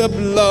in the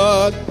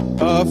blood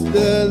of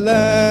the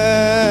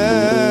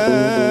Lamb?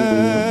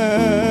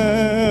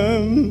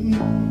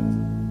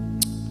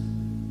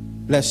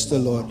 Bless the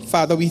Lord.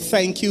 Father, we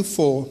thank you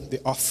for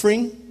the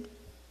offering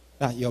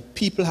that your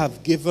people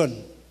have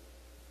given.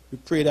 We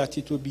pray that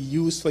it will be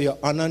used for your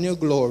honor and your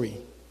glory.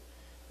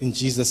 In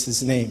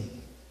Jesus' name,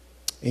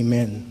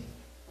 amen.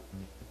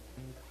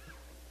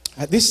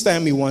 At this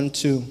time, we want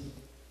to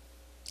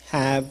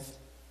have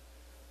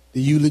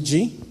the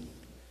eulogy.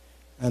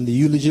 And the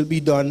eulogy will be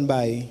done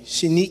by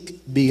Shanique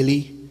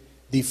Bailey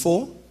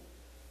Defoe.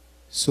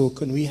 So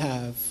can we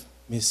have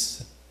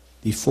Miss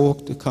Defoe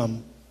to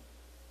come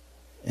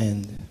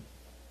and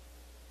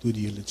do the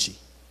eulogy?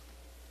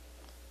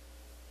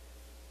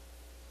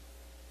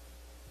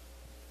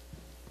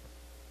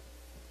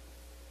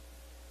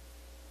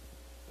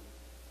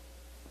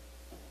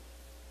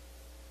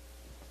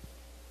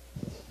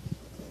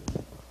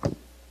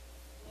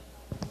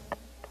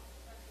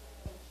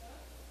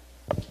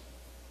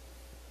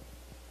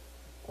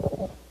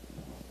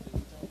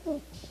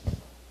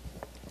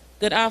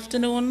 Good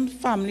afternoon,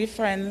 family,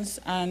 friends,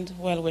 and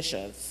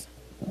well-wishers.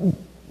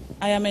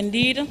 I am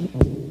indeed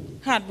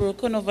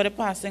heartbroken over the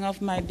passing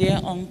of my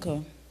dear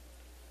uncle,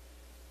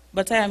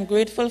 but I am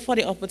grateful for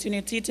the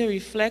opportunity to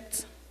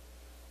reflect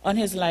on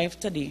his life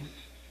today.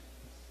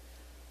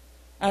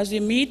 As we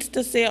meet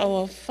to say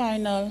our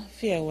final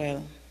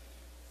farewell.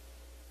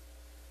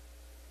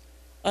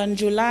 On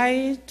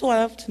July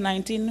 12,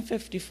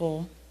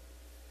 1954,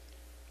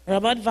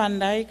 Robert Van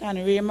Dyke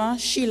and Rema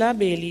Sheila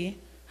Bailey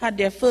had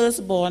their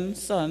firstborn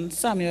son,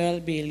 Samuel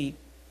Bailey,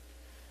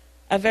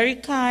 a very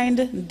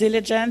kind,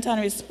 diligent, and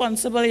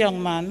responsible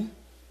young man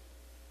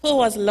who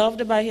was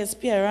loved by his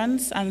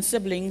parents and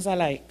siblings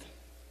alike.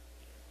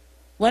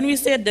 When we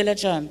say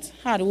diligent,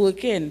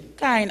 hardworking,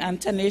 kind,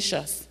 and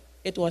tenacious,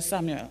 it was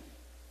Samuel.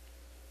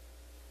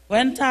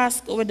 When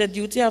tasked with the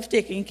duty of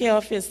taking care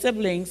of his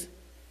siblings,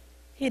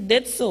 he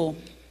did so,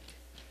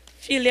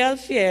 filial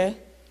fear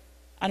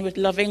and with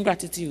loving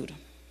gratitude.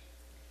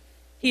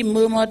 He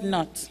murmured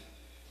not.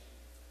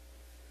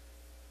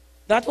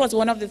 That was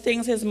one of the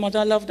things his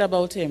mother loved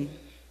about him.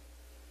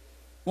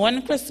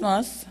 One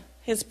Christmas,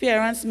 his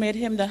parents made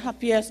him the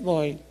happiest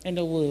boy in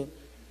the world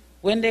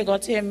when they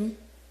got him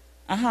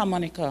a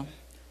harmonica,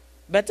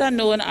 better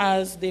known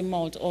as the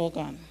mouth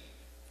organ.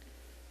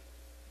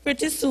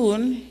 Pretty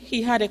soon,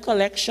 he had a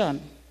collection,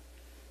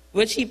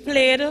 which he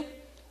played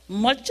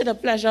much to the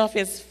pleasure of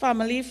his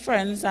family,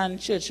 friends, and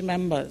church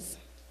members.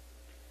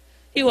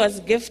 He was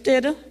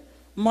gifted,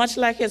 much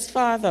like his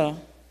father,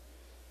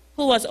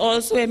 who was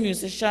also a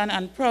musician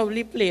and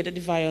probably played the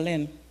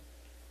violin.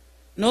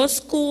 No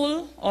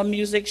school or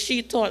music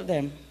she taught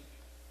them.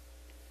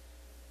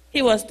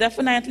 He was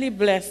definitely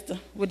blessed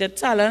with the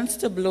talents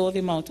to blow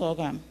the mouth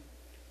organ.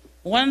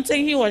 One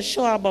thing he was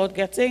sure about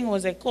getting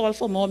was a call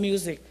for more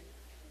music.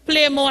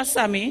 Play more,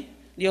 Sammy,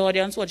 the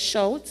audience would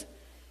shout,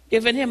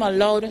 giving him a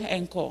loud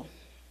encore.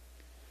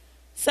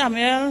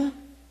 Samuel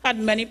had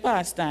many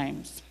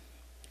pastimes.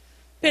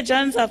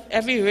 Pigeons of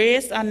every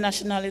race and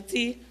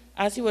nationality,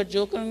 as he would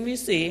jokingly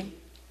say,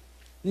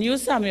 knew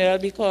Samuel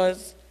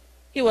because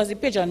he was a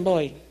pigeon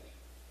boy.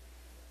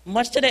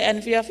 Much to the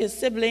envy of his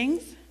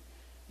siblings,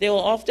 they were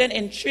often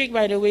intrigued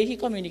by the way he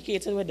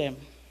communicated with them.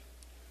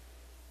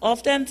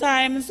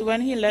 Oftentimes,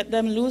 when he let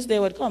them loose, they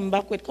would come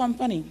back with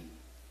company.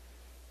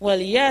 Well,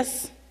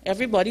 yes,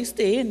 everybody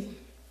stay in,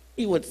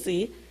 he would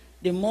say,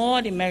 the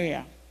more the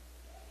merrier.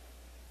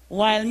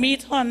 While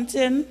meat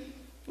hunting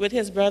with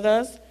his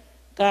brothers,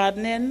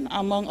 gardening,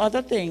 among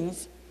other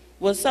things,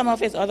 was some of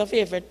his other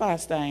favorite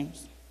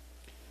pastimes.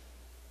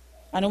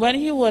 And when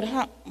he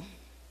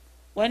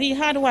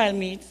had wild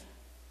meat,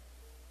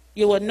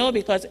 you would know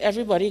because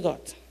everybody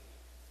got.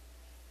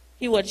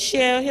 He would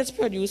share his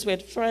produce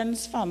with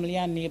friends, family,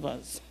 and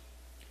neighbors.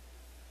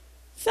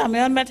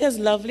 Samuel met his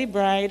lovely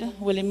bride,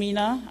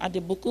 Wilhelmina, at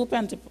the Buku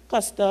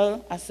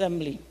Pentecostal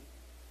Assembly.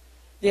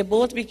 They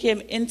both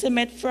became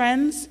intimate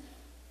friends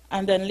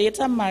and then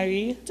later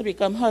married to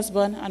become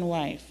husband and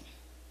wife.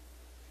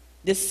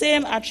 The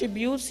same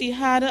attributes he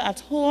had at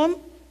home,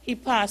 he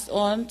passed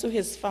on to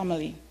his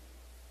family.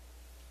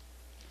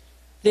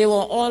 They were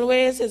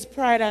always his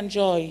pride and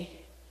joy.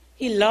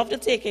 He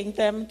loved taking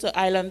them to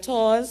island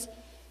tours,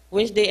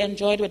 which they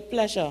enjoyed with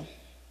pleasure.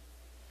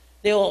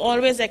 They were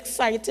always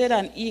excited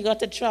and eager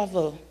to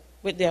travel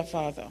with their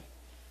father.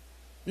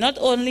 Not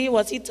only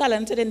was he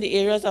talented in the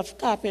areas of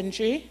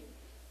carpentry,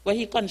 where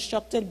he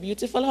constructed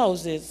beautiful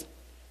houses,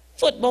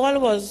 football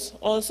was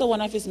also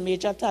one of his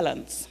major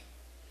talents.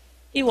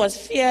 He was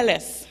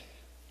fearless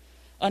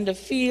on the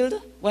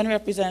field when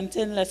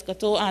representing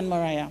Lescotho and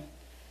Mariah.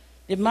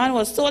 The man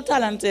was so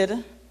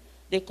talented,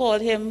 they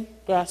called him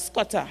grass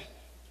cutter.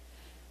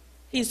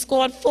 He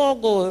scored 4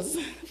 goals,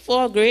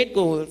 4 great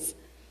goals.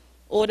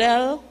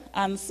 Odell,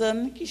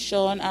 Anson,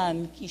 Kishon,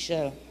 and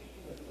Kishel.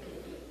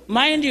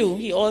 Mind you,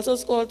 he also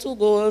scored 2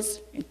 goals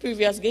in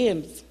previous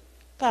games,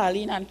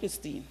 Carlene and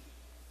Christine.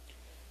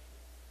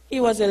 He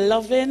was a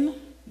loving,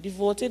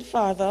 devoted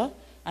father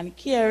and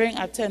caring,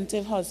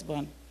 attentive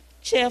husband,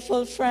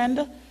 cheerful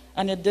friend,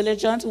 and a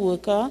diligent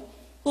worker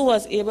who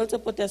was able to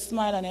put a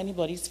smile on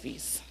anybody's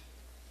face.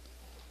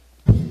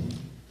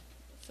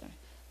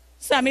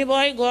 Sammy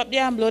boy, go up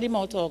there and blow the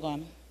mouth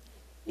organ.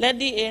 Let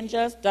the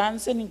angels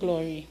dance in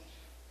glory.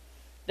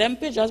 Them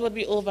pigeons would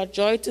be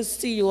overjoyed to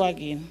see you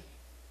again.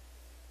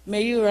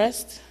 May you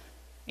rest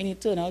in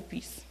eternal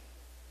peace.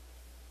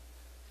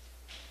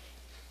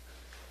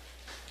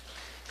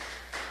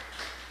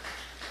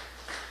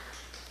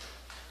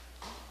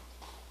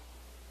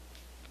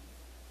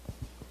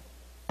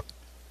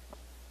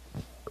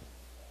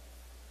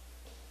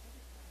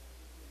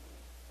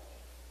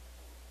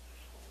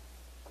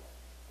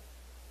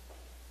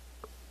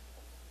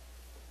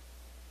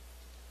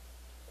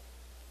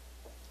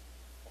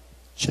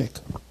 Check.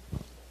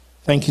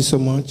 Thank you so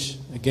much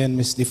again,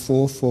 Ms.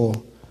 Defoe, for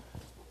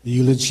the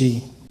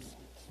eulogy.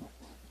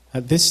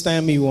 At this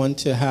time, we want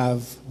to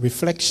have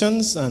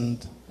reflections,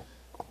 and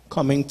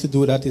coming to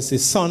do that is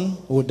his son,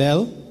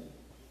 Odell.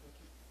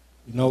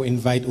 We now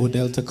invite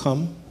Odell to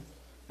come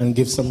and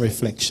give some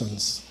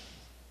reflections.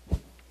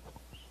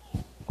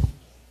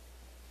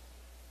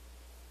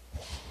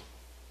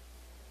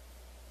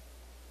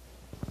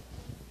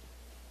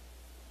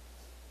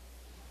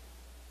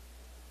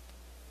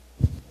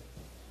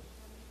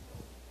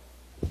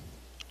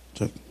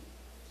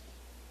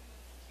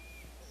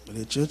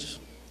 Church.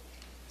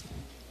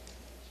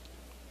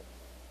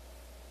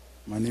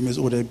 My name is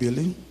Odell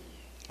Bailey.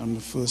 I'm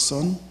the first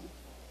son.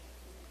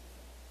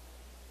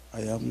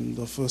 I am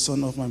the first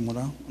son of my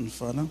mother and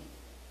father.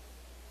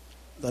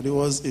 Daddy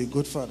was a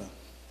good father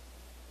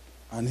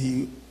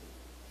and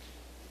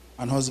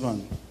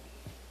husband.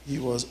 He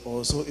was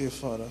also a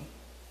father,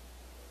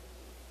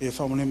 a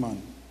family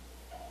man.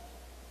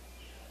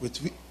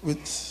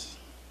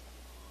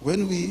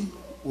 When we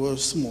were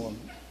small,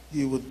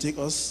 he would take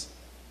us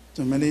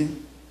to many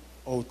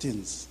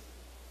outings.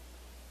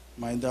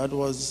 My dad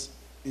was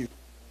a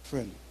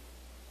friend,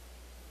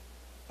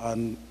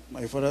 and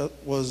my father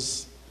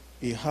was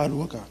a hard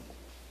worker.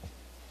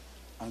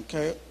 And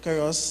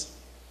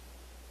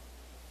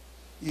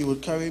he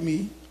would carry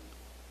me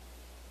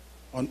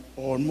on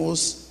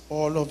almost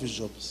all of his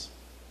jobs.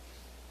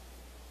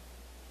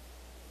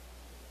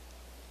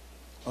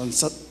 On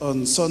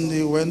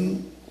Sunday,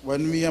 when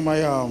me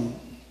and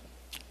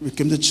we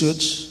came to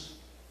church,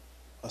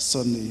 a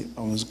Sunday,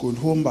 I was going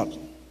home back.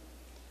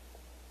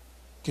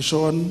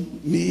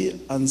 Kishon,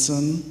 me,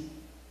 Anson,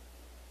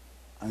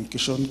 and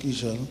Kishon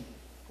Kishel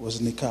was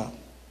in the car.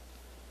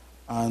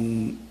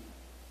 And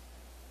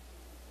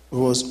we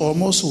was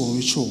almost home,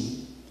 reached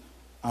home.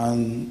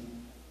 And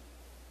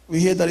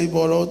we heard that he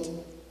brought out,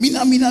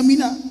 Mina, Mina,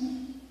 Mina.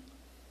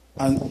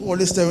 And all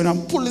the steering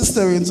and pull the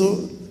steering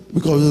so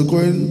because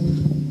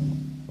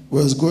we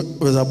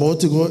was about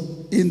to go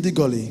in the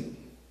gully.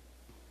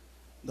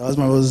 That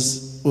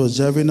was was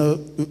driving a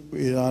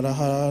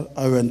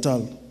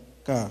rental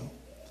car,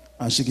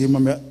 and she gave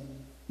mommy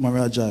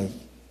a drive.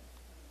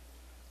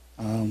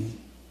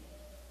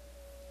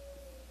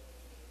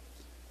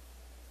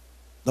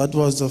 That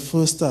was the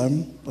first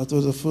time. That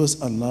was the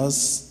first and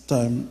last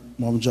time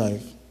mom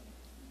drive.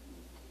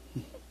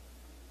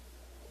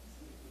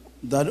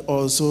 Dad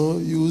also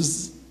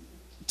used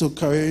to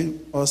carry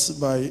us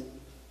by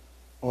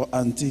our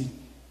auntie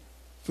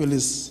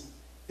Phyllis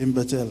in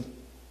Bethel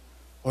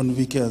on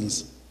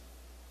weekends,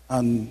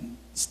 and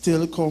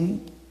still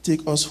come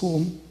take us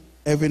home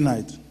every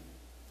night.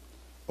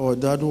 Our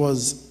dad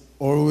was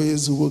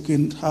always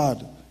working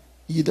hard,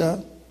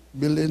 either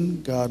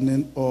building,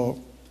 gardening, or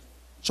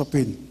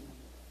chopping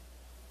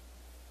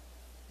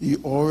He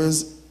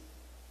always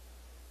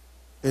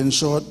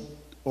ensured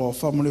our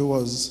family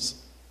was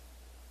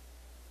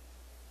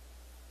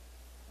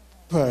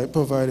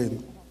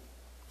providing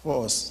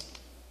for us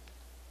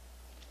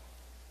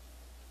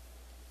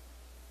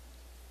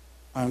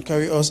and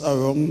carry us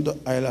around the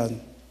island.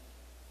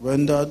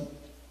 When that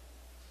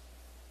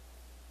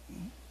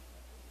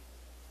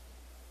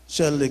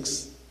shell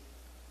licks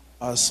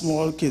as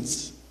small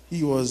kids,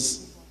 he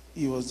was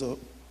a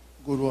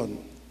good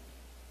one.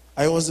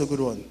 I was a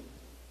good one.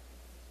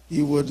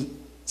 He would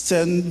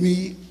send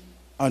me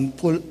and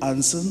pull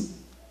Anson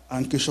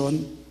and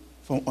Kishon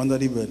from under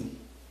the bed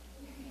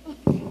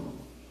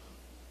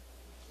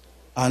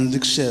and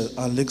lick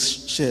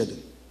shed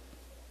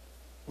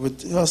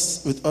with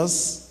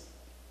us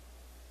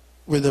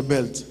with a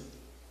belt.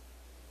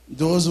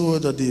 Those were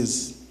the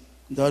days.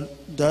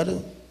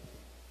 Dad,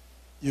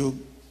 you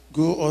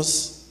grew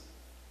us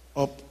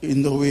up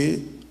in the way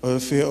of the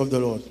fear of the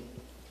Lord.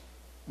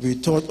 We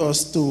taught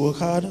us to work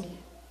hard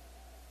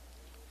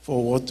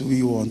for what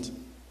we want.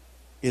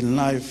 In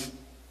life,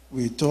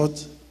 we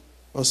taught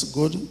us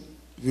good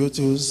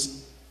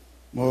virtues,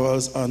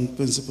 morals, and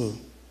principles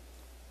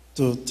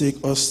to take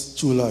us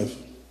through life.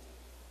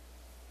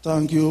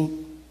 Thank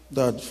you,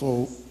 Dad,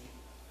 for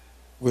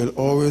will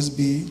always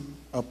be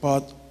a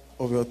part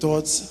of your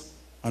thoughts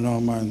and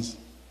our minds.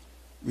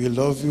 We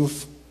love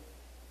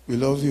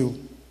you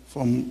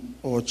from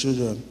our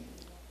children,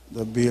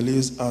 the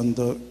Baileys and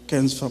the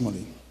Ken's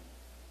family.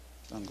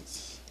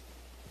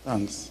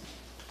 Thanks.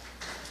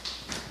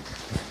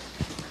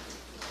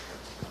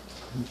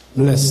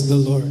 Bless the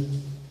Lord.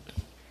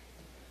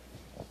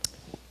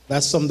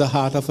 That's from the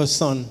heart of a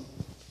son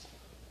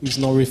who's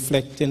now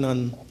reflecting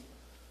on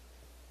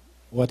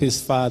what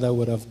his father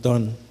would have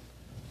done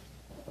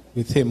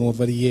with him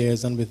over the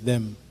years and with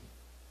them.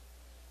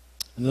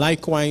 And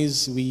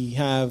likewise, we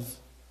have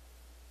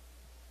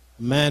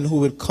a man who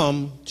will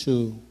come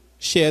to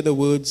share the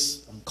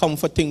words,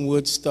 comforting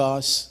words to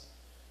us.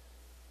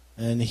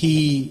 And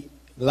he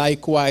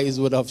likewise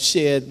would have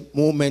shared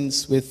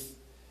moments with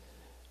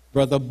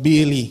Brother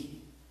Bailey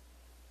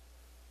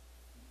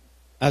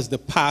as the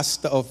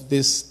pastor of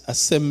this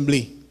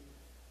assembly.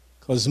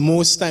 Because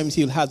most times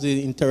he'll have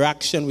the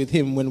interaction with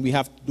him when we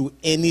have to do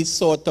any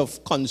sort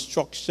of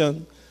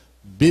construction,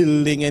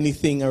 building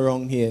anything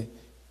around here.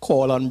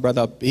 Call on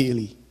Brother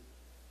Bailey.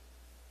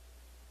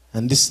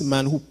 And this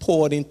man who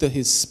poured into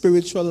his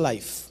spiritual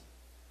life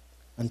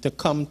and to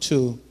come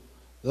to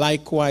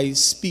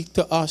likewise speak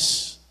to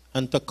us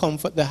and to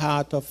comfort the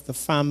heart of the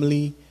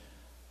family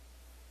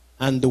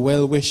and the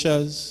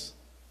well-wishers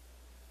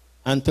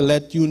and to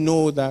let you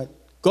know that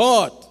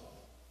God,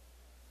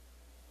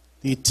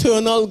 the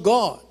eternal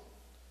God,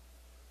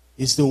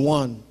 is the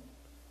one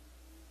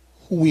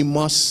who we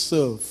must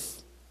serve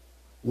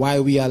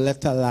while we are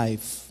left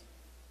alive.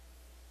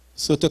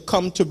 So to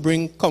come to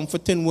bring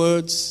comforting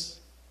words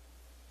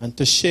and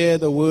to share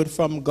the word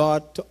from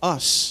God to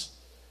us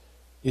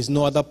is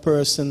no other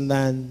person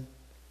than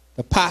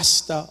the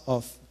pastor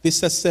of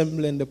this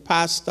assembly and the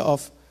pastor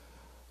of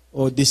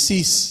our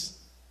deceased,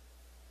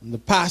 and the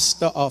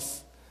pastor of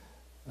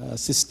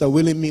Sister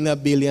Wilhelmina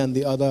Bailey and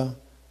the other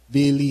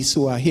Baileys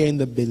who are here in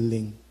the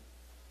building.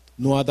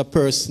 No other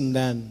person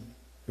than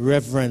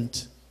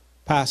Reverend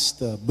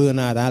Pastor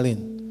Bernard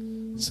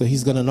Allen. So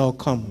he's going to now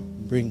come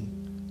and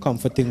bring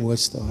comforting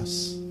words to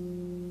us.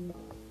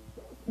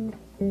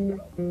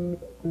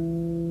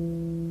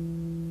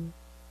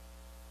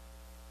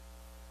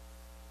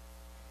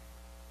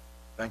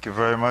 Thank you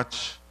very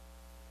much,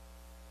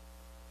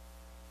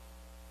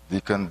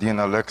 Deacon Dean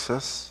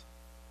Alexis.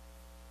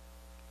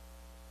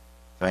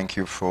 Thank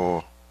you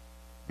for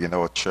being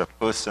our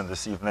chairperson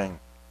this evening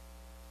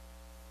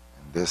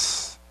in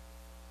this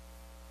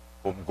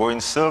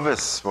homegoing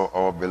service for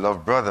our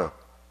beloved brother,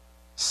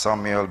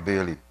 Samuel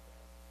Bailey.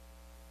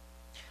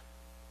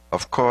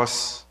 Of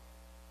course,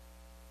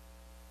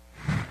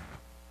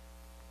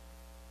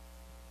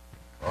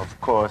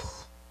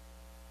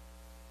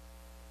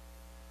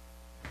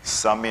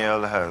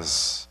 Samuel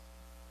has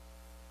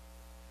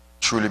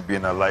truly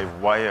been a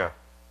live wire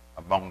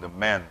among the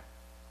men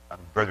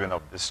and brethren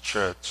of this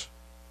church.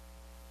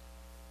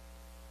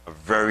 A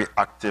very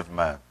active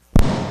man.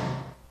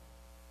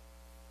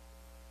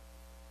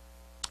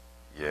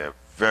 Yeah,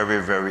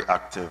 very, very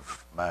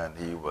active man.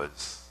 He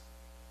was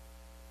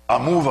a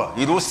mover.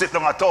 He don't sit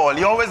down at all.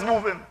 He always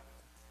moving.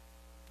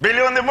 Billy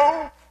on the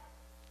move.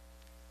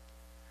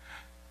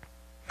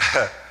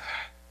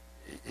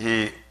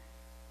 He,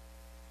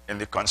 in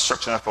the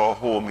construction of our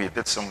home, he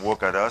did some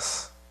work at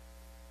us,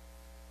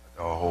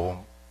 at our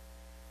home.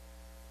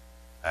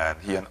 And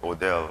he and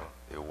Odell,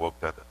 they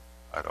worked at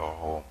our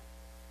home.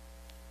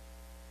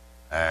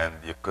 And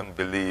you couldn't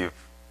believe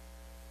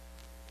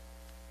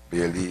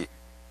Bailey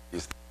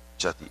is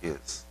what he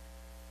is,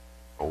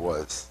 or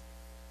was.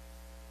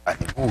 And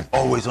he moved,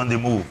 always on the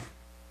move.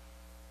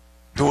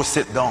 Don't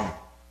sit down.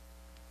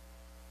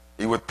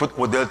 He would put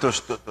Odell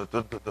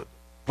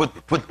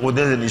put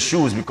Odell in his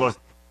shoes because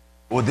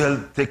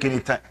Odell take any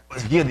time.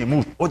 Here they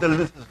move.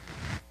 Odell,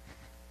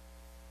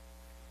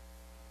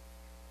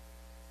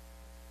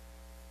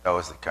 That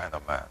was the kind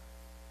of man.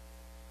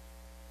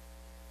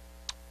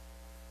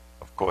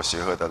 Of course, you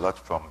heard a lot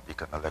from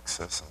Deacon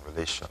Alexis in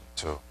relation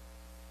to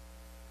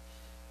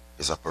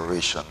his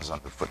operations on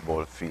the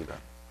football field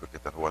and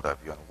cricket and what have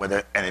you. And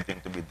whether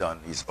anything to be done,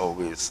 he's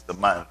always the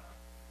man.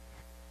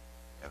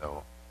 You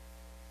know,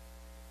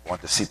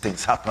 want to see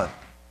things happen.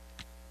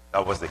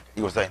 He was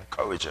the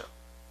encourager.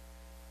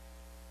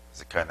 He's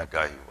the kind of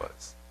guy he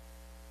was.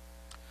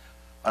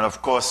 And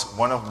of course,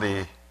 one of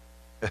the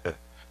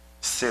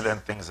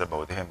salient things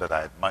about him that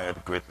I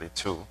admired greatly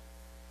too,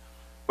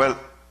 well,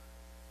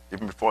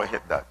 even before I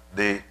hit that,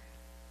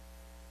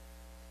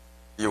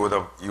 you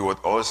would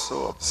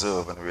also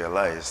observe and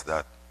realize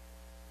that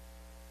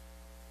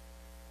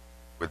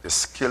with the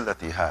skill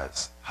that he had,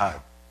 he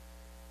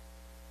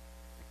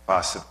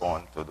passed it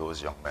on to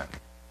those young men.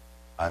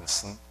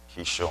 Anson,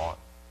 Keyshawn,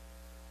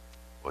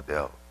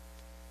 Odell.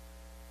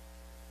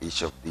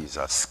 Each of these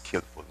are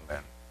skillful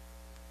men,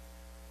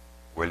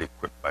 well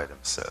equipped by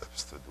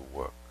themselves to do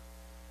work.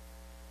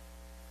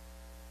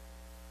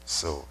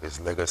 So his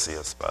legacy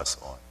has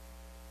passed on.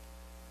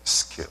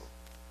 Skill.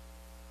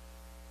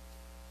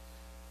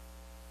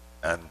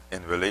 And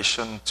in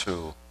relation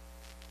to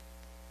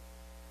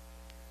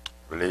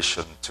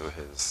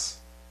his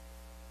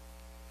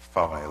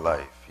family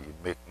life, he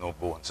make no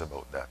bones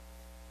about that.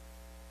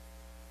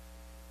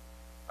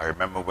 I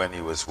remember when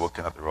he was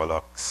working at the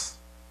Rolex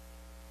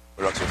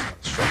was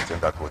constructing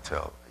that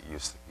hotel. He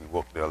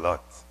worked there a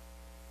lot.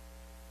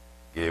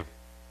 Gave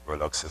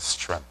Rolex his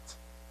strength.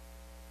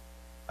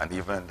 And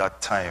even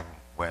that time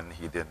when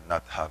he did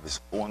not have his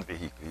own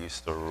vehicle, he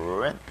used to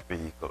rent a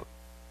vehicle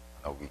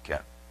on a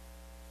weekend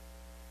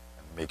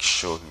and make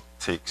sure he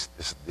takes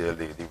this dear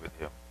lady with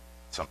him.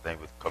 Sometimes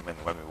he would come in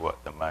when we were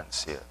at the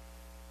man's here.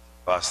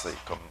 Pastor,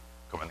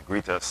 come and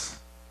greet us.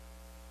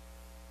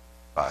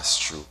 Pass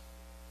through.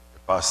 The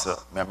pastor,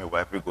 me and my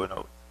wife, we going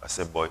out. I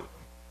said, boy,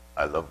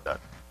 I love that.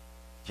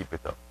 Keep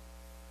it up.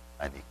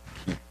 And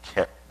he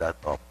kept that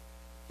up.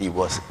 He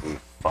was a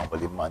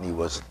family man. He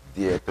was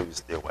dear to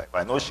his dear wife.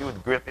 I know she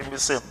would greatly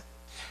miss him,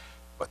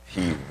 but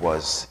he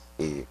was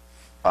a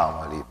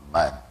family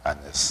man. And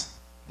as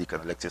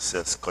Deacon Alexis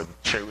says,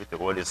 contrary to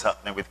what is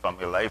happening with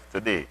family life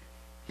today,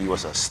 he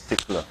was a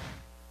stickler.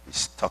 He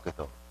stuck it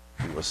up.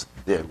 He was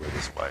there with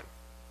his wife.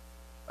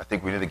 I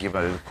think we need to give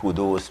him a little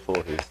kudos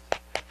for his.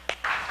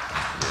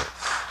 Yes.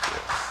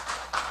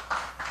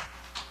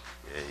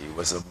 Yeah, he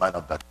was a man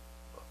of that.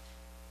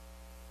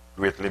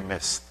 Greatly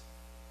missed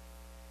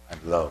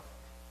and loved.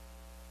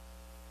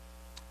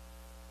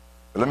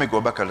 But let me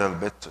go back a little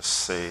bit to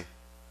say,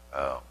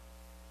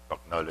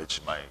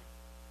 acknowledge my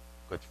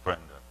good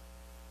friend,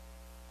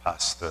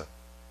 pastor,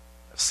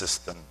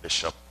 assistant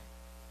bishop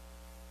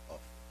of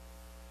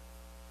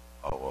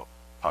our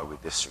Power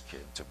District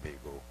here in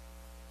Tobago,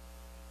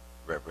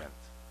 Reverend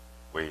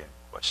Wayne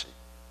Kwashi.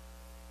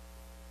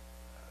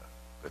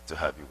 Good to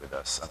have you with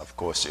us. And of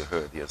course, you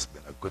heard he has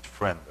been a good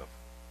friend of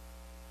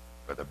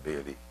Brother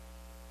Bailey.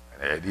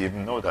 And I didn't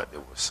even know that they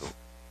were so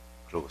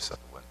close at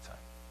one time.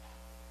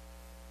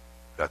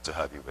 Glad to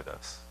have you with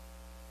us.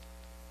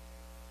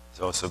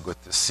 It's also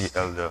good to see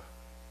Elder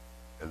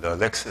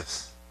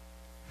Alexis.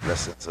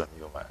 Blessings on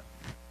you, man.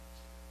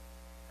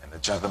 And the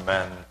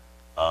gentleman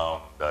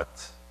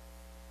that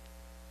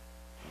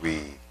we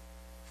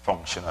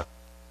function at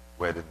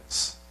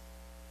weddings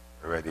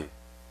already.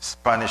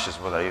 Spanish is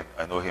what I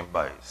know him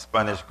by.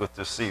 Spanish, good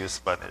to see you,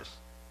 Spanish.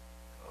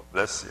 Oh,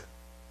 bless you.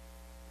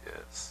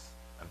 Yes.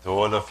 And to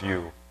all of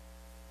you,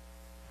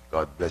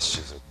 God bless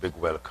you. It's a big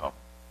welcome.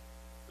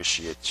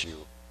 Appreciate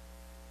you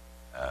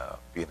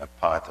being a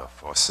part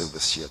of our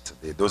service here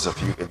today. Those of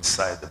you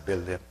inside the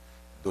building,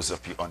 those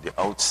of you on the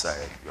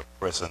outside, your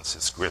presence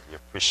is greatly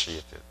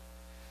appreciated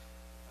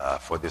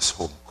for this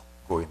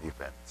homegoing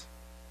event.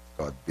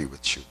 God be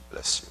with you.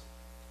 Bless you.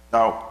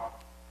 Now,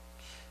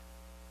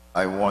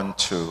 I want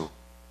to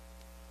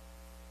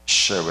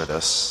share with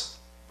us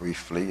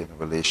briefly in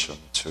relation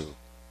to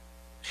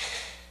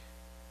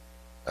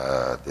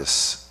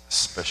this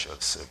special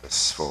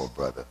service for our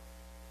brother.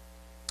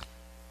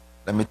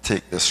 Let me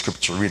take the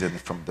scripture reading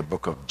from the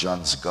book of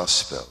John's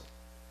Gospel,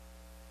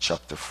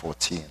 chapter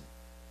 14.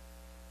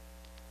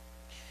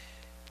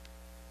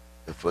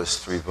 The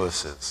first 3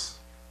 verses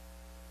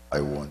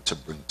I want to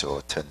bring to our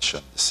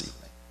attention this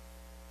evening.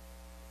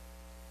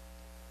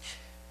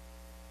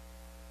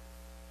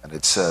 And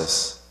it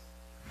says,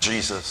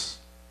 Jesus,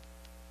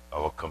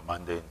 our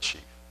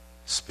commander-in-chief,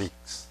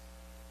 speaks.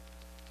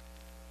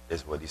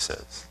 Is what he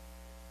says.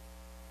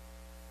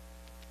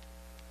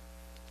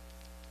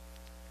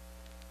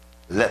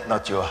 Let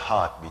not your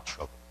heart be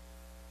troubled.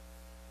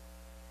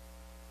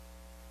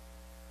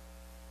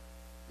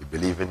 You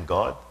believe in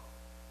God,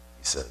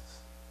 he says.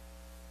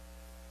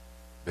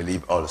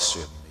 Believe also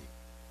in me.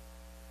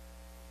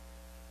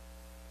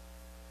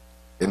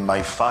 In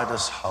my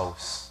Father's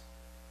house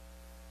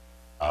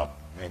are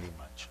many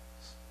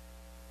mansions.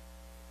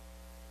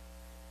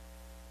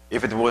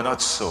 If it were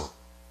not so,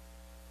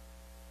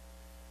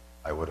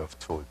 I would have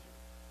told you.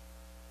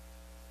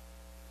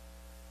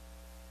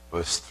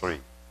 Verse 3.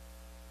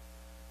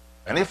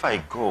 And if I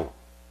go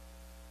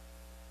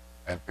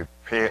and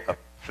prepare a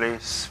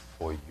place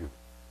for you,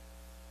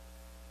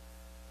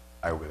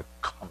 I will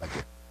come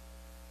again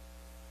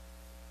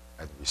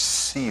and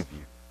receive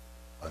you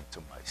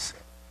unto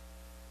myself,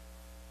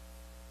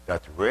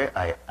 that where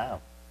I am,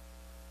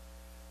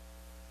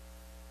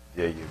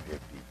 there you may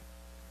be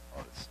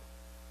also.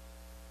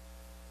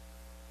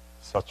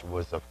 Such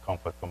words of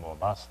comfort from our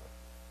Master.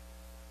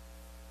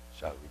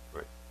 Shall we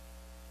pray?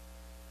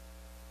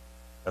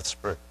 Let's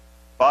pray.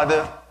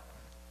 Father,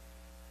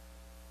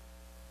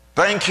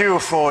 thank you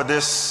for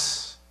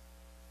this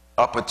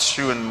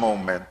opportune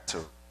moment to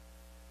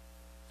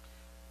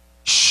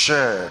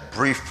share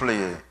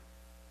briefly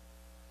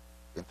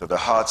into the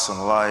hearts and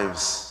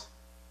lives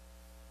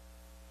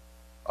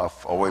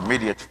of our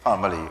immediate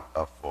family,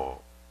 of our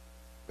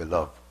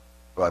beloved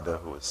brother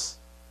who is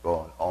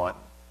gone on,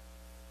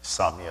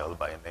 Samuel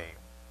by name.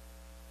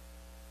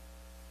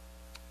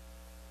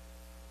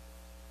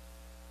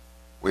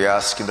 We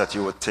ask you that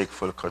you would take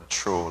full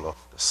control of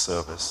the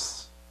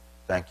service.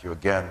 Thank you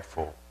again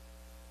for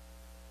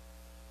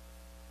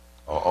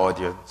our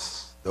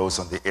audience, those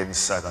on the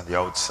inside and the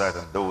outside,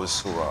 and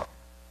those who are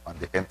on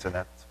the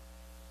internet,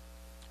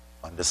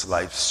 on this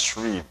live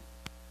stream.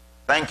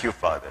 Thank you,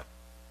 Father.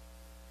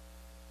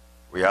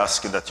 We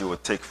ask you that you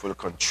would take full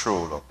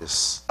control of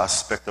this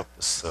aspect of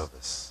the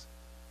service.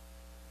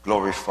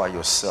 Glorify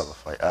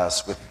yourself, I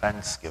ask with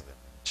thanksgiving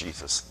in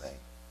Jesus' name.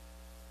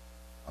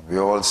 And we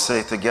all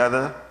say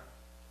together,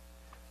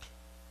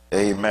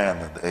 amen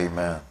and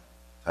amen.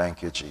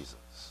 Thank you, Jesus.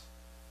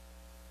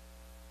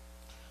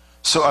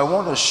 So I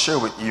want to share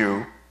with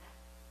you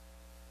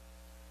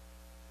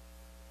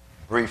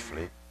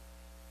briefly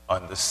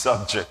on the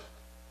subject,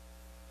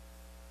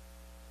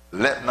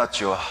 let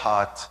not your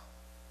heart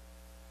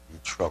be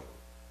troubled.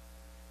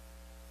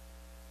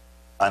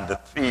 And the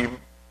theme,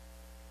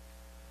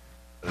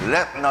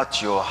 let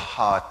not your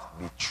heart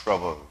be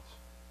troubled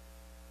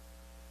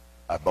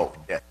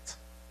about death.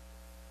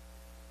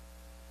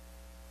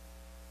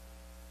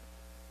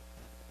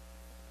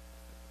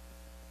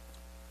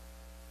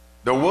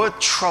 The word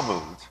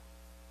troubled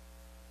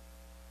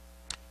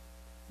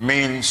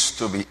means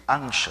to be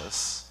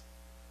anxious,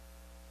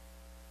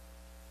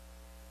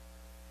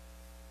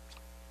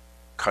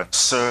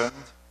 concerned,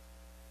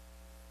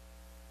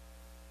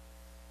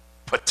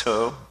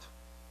 perturbed,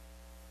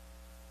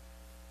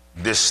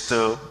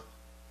 disturbed,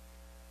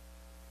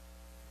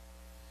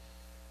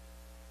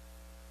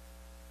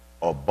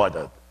 or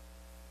bothered.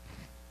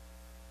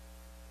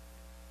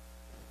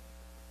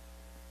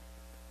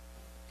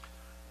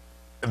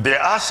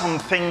 There are some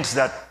things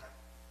that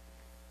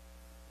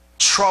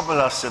trouble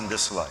us in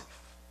this life,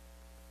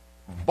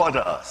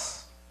 bother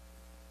us,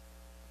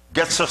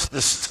 gets us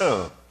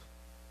disturbed,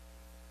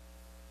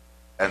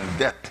 and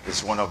death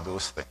is one of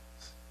those things.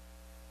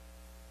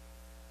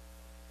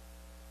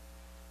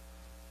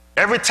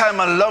 Every time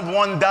a loved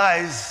one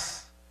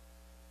dies,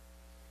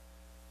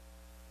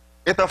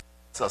 it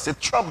affects us,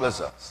 it troubles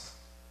us.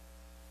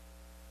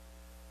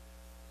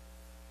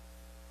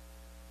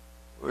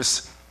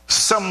 It's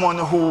someone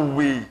who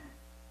we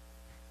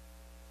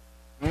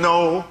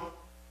know,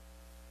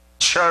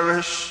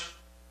 cherish,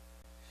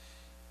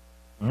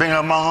 been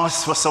among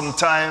us for some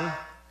time,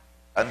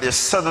 and they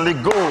suddenly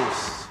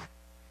goes.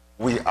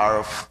 We are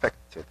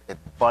affected. It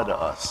bothers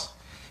us.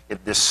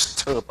 It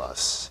disturbs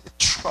us. It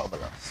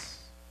troubles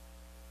us.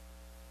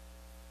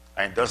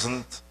 And it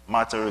doesn't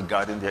matter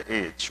regarding their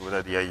age,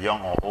 whether they are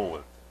young or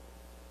old.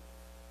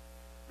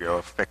 We are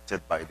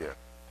affected by their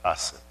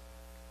passing,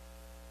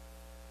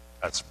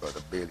 as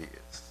Brother Bailey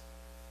is.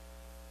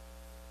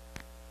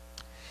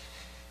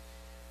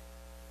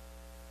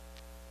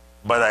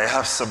 But I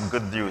have some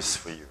good news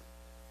for you.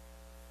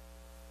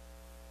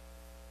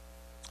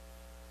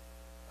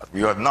 That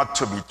we are not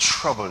to be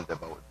troubled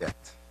about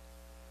death.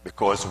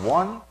 Because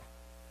one,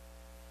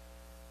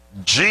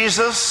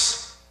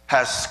 Jesus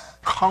has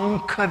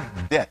conquered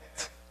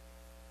death.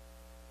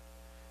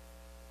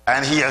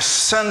 And he has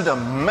sent a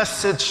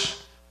message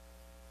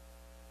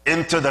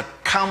into the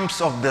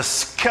camps of the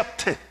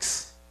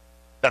skeptics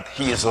that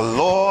he is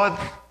Lord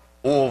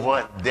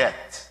over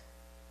death.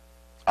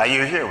 Are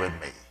you here with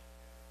me?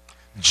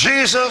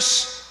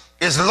 Jesus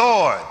is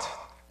Lord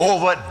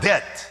over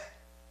death.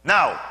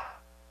 Now,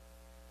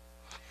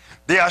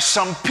 there are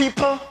some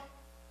people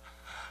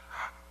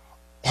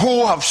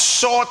who have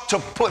sought to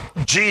put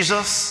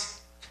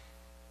Jesus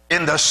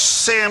in the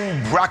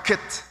same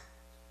bracket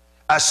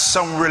as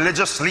some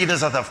religious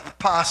leaders that have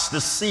passed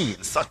the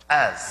scene, such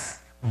as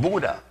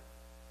Buddha,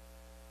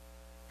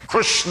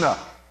 Krishna,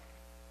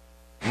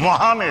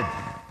 Muhammad,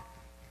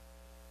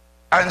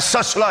 and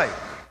such like.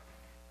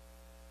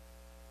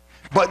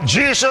 But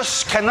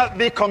Jesus cannot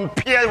be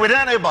compared with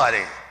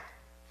anybody.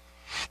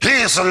 He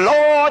is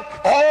Lord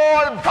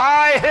all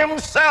by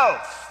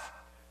himself.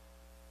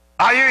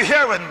 Are you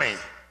hearing me?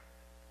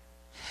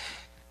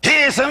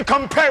 He is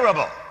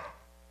incomparable.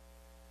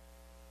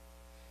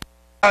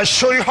 I'll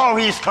show you how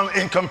he is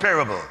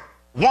incomparable.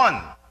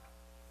 One,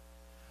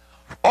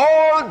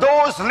 all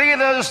those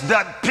leaders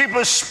that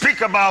people speak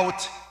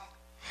about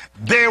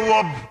They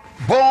were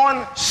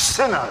born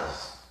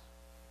sinners.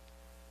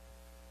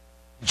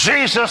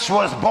 Jesus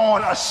was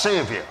born a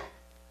Savior.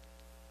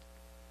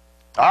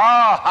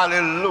 Ah,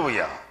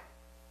 hallelujah.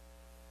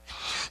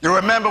 You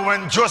remember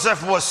when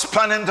Joseph was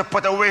planning to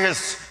put away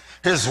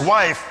his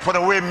wife, put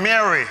away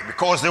Mary,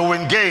 because they were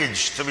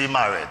engaged to be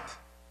married.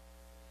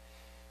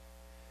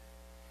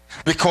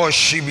 Because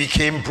she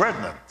became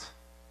pregnant.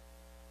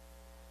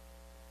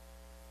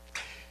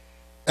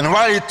 And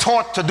while he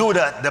thought to do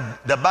that,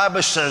 the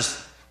Bible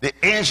says the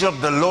angel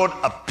of the Lord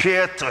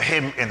appeared to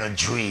him in a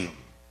dream.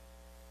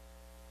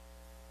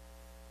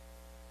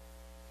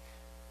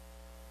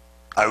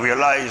 I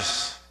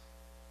realize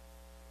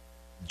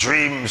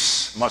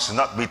dreams must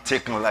not be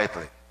taken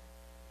lightly.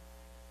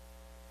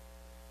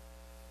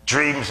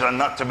 Dreams are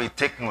not to be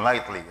taken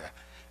lightly.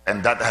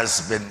 And that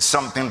has been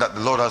something that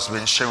the Lord has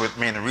been sharing with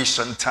me in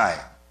recent time.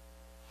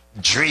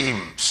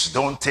 Dreams,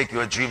 don't take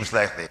your dreams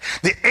lightly.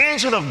 The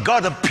angel of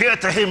God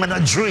appeared to him in a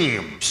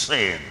dream,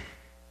 saying,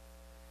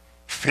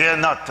 fear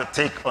not to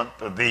take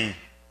unto thee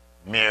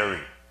Mary,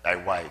 thy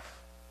wife.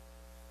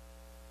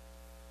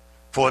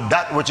 For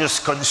that which is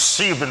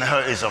conceived in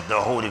her is of the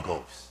Holy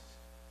Ghost.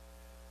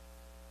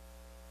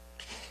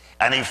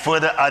 And he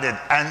further added,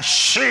 and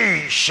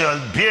she shall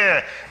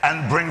bear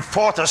and bring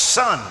forth a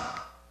son.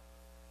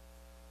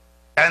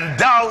 And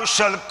thou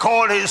shalt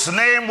call his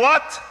name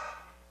what?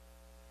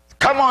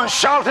 Come on,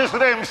 shout his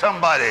name,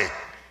 somebody.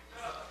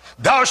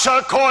 Thou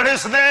shalt call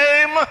his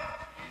name,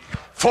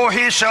 for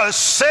he shall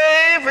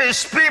save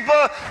his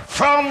people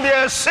from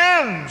their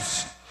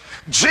sins.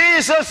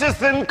 Jesus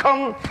is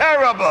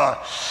incomparable.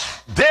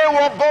 They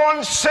were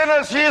born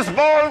sinners. He is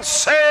born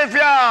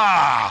Savior.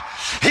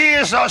 He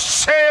is a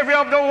Savior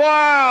of the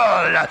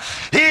world.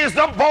 He is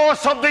the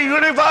boss of the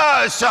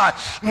universe.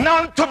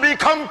 None to be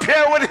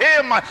compared with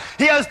him.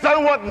 He has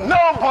done what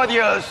nobody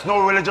else,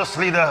 no religious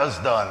leader has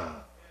done.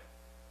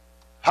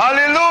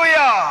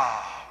 Hallelujah.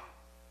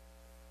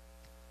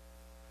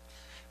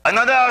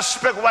 Another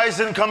aspect why it's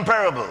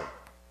incomparable.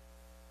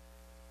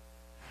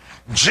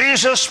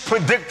 Jesus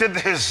predicted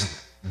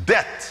his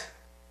death,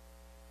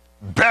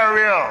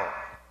 burial,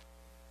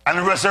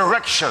 and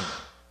resurrection.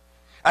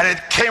 And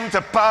it came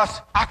to pass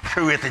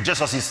accurately,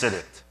 just as he said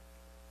it.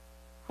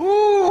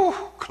 Ooh,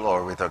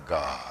 glory to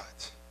God.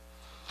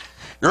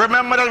 You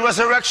remember that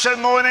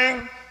resurrection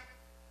morning?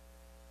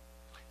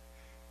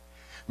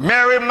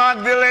 Mary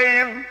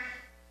Magdalene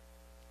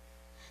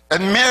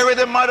and Mary,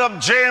 the mother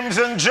of James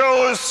and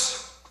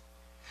Joseph,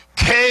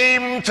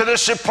 came to the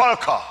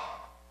sepulchre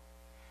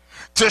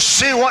to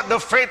see what the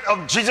fate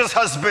of Jesus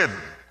has been.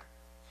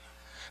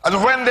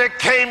 And when they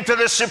came to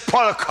the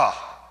sepulchre,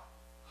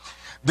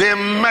 they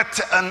met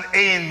an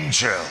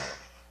angel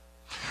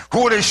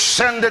who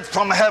descended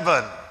from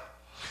heaven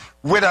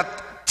with a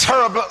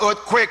terrible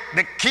earthquake.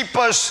 The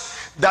keepers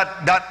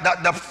that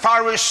the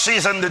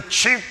Pharisees and the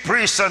chief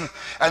priests and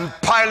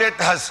Pilate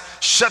has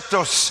set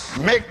to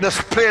make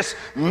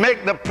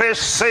the place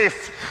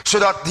safe so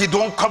that he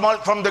don't come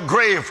out from the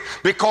grave,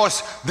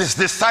 because the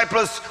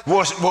disciples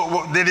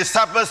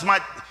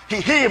might.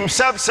 He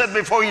himself said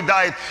before he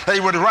died that he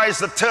would rise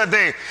the third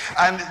day,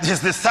 and his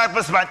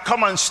disciples might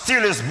come and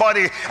steal his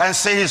body and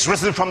say he's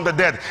risen from the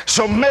dead.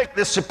 So make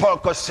the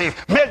sepulchre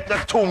safe, make the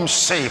tomb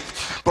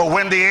safe. But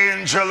when the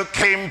angel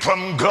came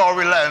from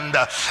glory land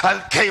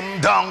and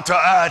came down to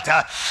earth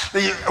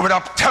with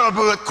a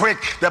terrible earthquake,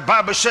 the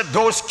Bible said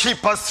those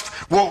keepers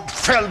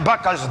fell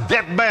back as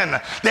dead men.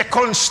 They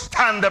couldn't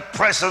stand the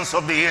presence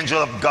of the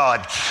angel of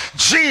God.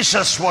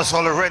 Jesus was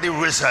already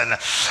risen,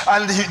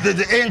 and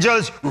the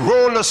angels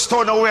rolled the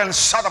stone away and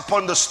sat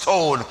upon the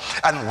stone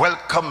and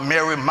welcomed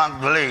Mary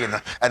Magdalene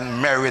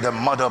and Mary, the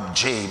mother of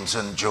James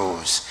and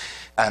Joseph,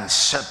 and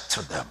said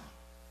to them,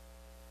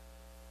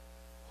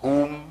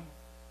 whom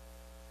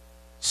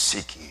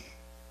seek ye?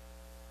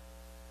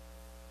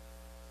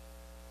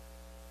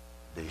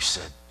 They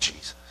said,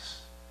 Jesus.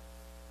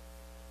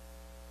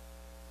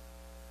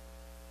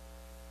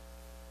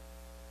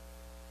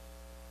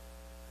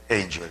 The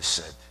angel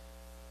said,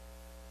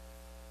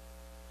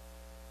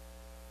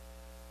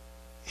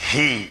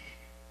 he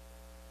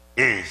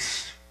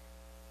is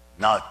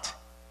not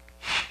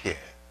here,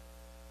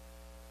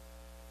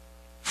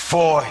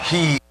 for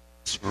he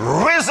is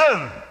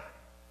risen,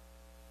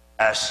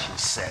 as he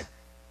said.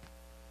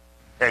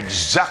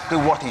 Exactly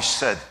what he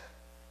said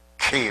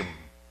came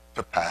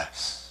to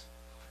pass.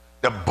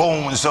 The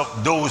bones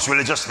of those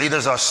religious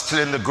leaders are still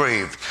in the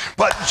grave,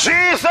 but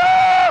Jesus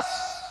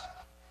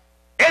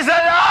is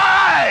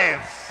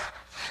alive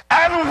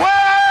and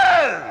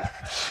well.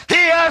 He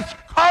has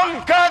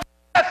conquered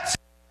death.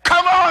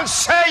 Come on,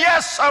 say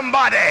yes,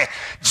 somebody.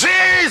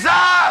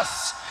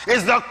 Jesus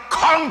is the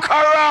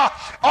conqueror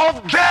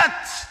of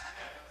death.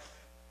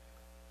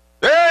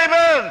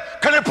 Amen.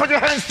 Can you put your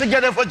hands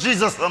together for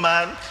Jesus, the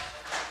man?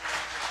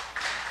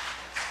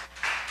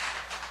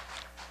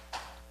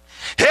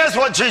 Here's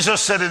what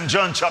Jesus said in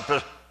John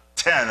chapter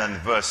 10 and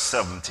verse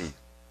 17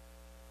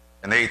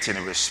 and 18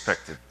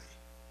 respectively.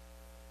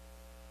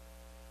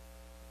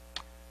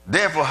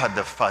 Therefore had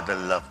the Father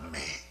loved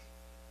me.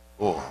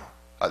 Oh,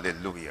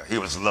 Hallelujah. He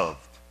was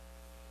loved.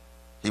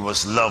 He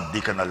was loved,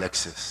 Deacon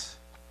Alexis.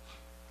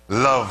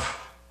 Love,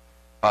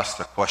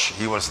 Pastor Kwasha.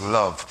 He was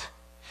loved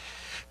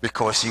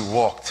because he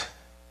walked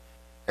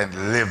and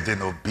lived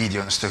in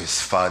obedience to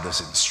his Father's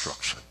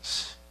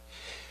instructions.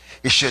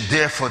 He said,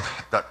 therefore,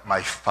 that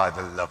my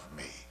Father loved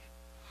me,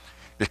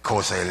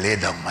 because I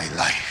laid down my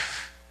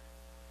life,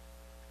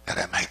 that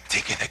I might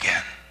take it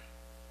again.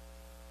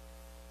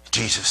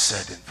 Jesus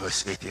said in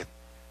verse 18,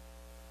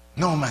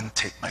 no man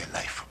take my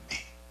life from me.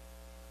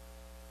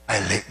 I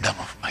lay it down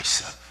of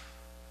myself,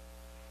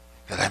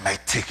 that I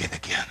might take it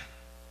again.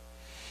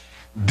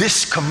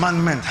 This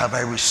commandment have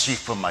I received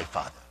from my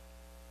Father,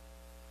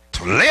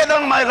 to lay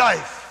down my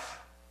life,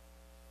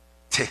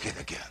 take it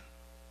again.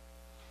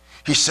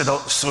 He said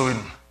also in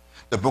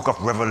the book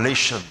of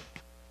Revelation,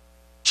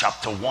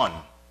 chapter 1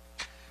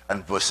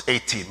 and verse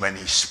 18, when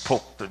he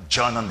spoke to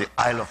John on the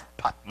Isle of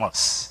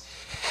Patmos,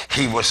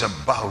 he was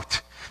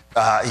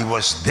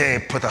there,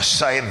 put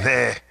aside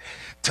there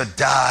to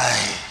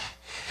die,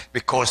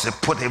 because they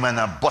put him in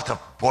a pot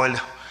of boiled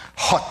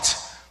hot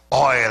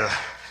oil,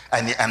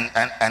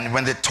 and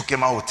when they took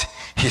him out,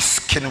 his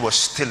skin was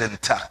still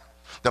intact.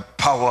 The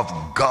power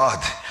of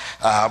God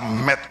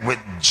met with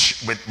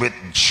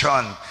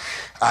John,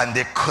 and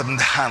they couldn't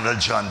handle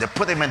John. They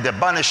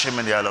banished him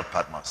in the Isle of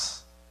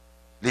Patmos,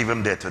 leave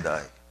him there to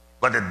die.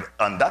 But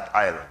on that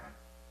island,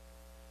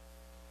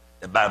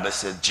 the Bible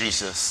said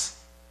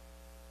Jesus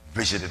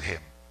visited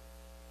him.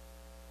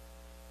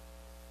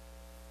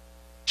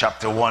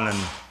 Chapter 1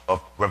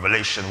 of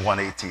Revelation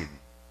 1:18.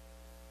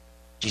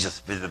 Jesus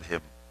visited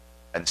him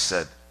and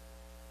said,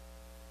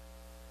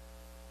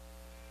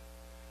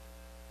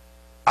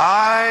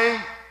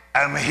 I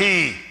am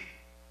he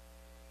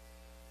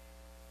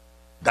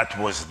that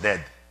was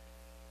dead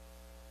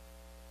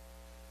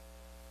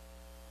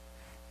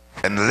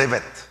and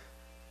liveth.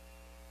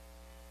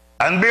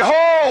 And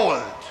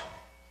behold,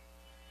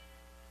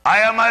 I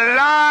am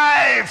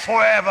alive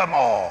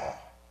forevermore,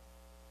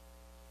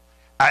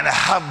 and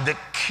have the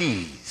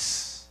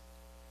keys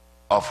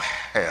of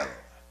hell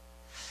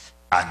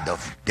and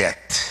of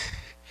death.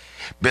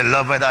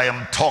 Beloved, I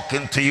am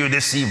talking to you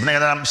this evening,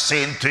 and I'm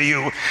saying to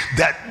you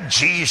that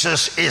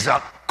Jesus is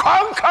a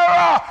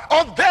conqueror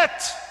of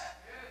death.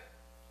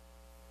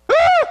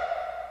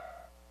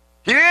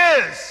 He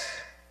is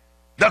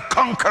the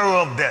conqueror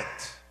of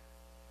death.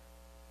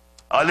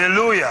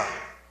 Hallelujah.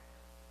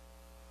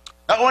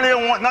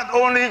 Not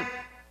only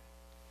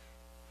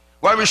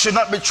why we should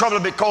not be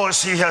troubled,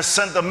 because he has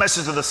sent a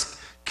message to the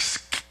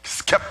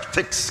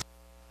skeptics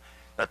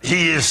that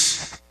he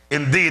is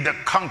indeed the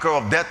conqueror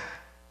of death,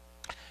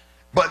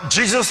 but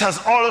Jesus has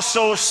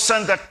also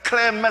sent a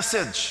clear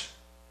message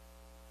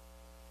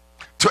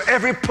to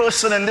every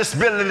person in this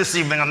building this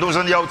evening, and those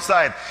on the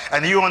outside,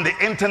 and you on the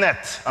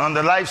internet and on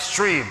the live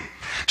stream.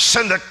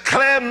 Send a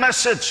clear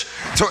message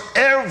to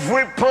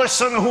every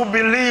person who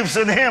believes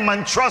in him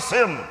and trusts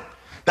him,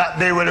 that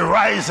they will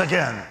rise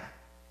again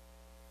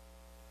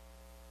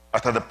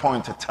at the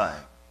point of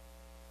time.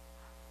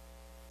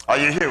 Are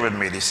you here with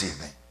me this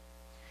evening?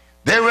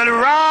 They will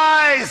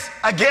rise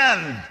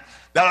again.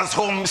 That is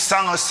whom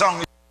sang a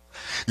song.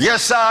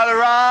 Yes, I'll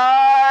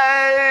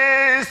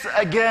rise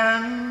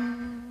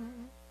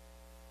again,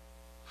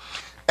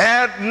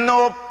 and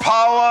no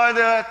power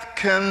that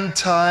can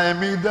tie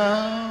me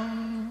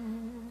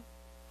down.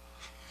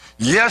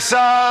 Yes,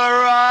 I'll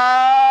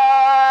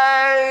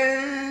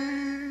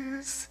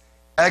rise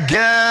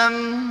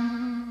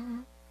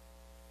again.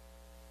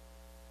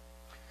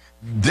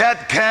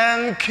 That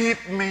can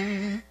keep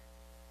me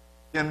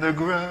in the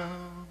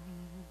ground.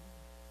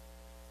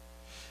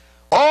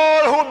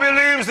 All who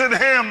believes in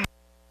him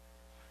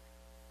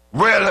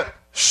will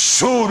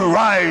soon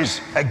rise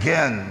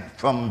again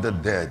from the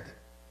dead.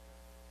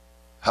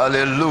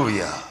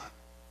 Hallelujah.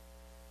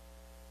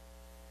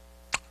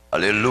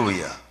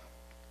 Hallelujah.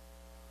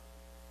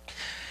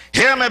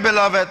 Hear me,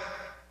 beloved.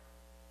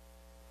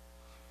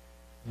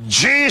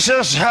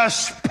 Jesus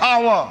has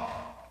power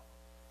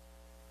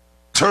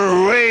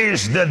to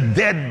raise the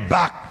dead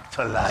back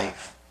to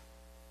life.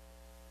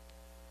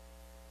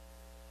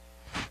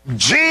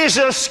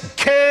 Jesus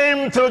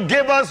came to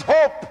give us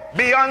hope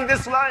beyond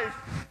this life.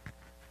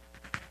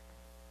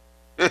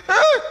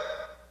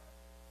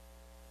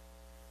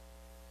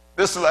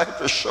 This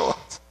life is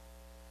short.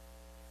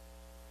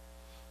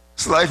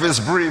 This life is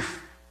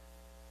brief.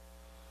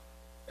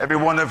 Every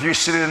one of you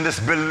sitting in this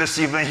building this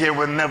evening here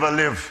will never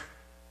live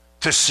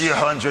to see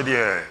 100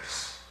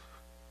 years.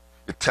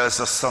 It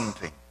tells us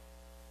something.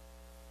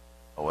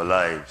 Our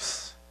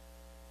lives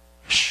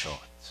are short,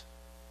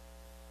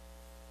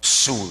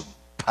 soon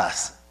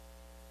passing.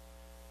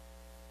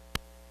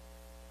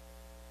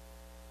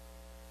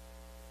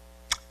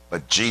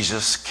 But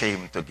Jesus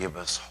came to give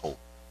us hope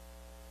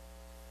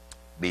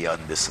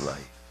beyond this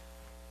life.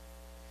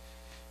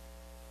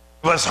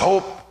 Give us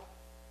hope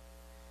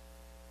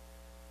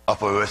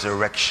of a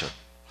resurrection.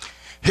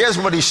 Here's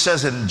what he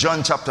says in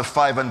John chapter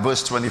 5 and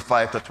verse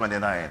 25 to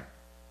 29.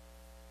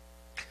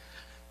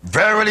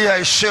 Verily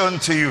I say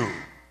unto you,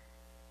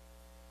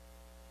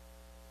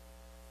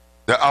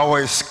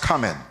 hour is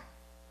coming,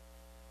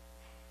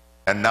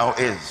 and now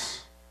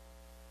is,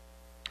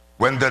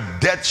 when the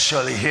dead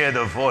shall hear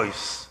the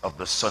voice of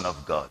the Son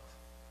of God.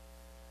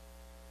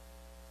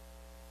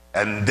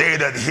 And they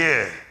that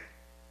hear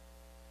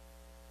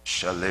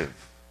shall live.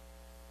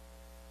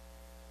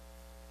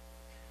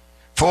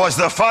 For as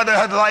the Father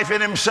had life in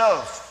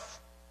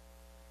himself,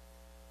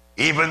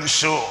 even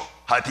so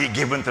hath he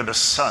given to the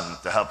Son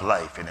to have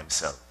life in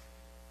himself.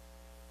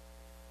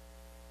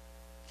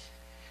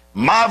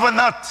 Marvel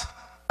not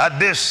at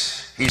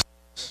this, he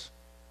says.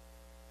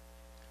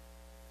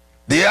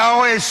 The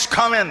hour is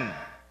coming,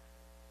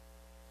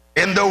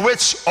 in the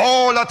which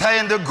all that are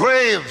in the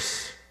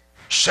graves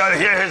shall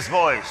hear his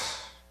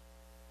voice.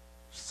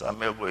 Some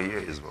will hear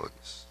his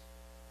voice.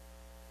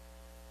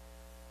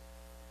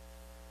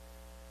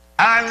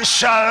 And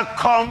shall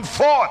come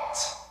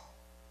forth.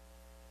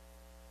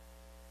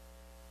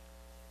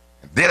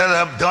 They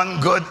that have done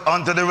good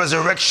unto the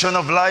resurrection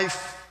of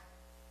life,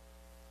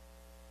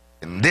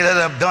 and they that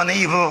have done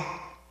evil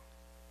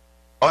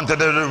unto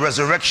the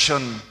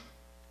resurrection,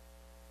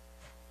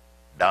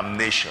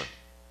 damnation.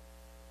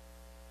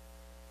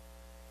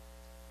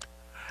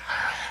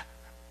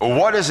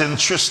 What is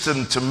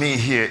interesting to me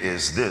here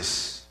is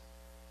this.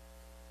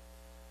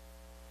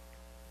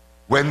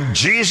 When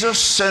Jesus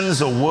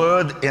sends a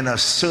word in a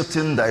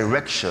certain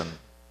direction,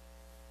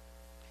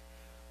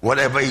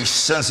 whatever he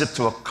sends it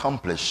to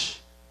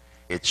accomplish,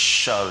 it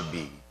shall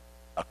be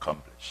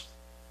accomplished.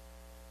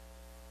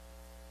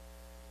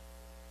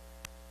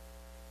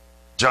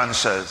 John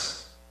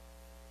says,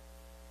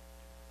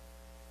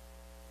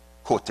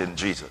 quoting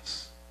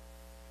Jesus,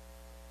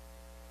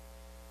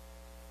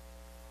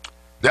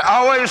 the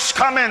hour is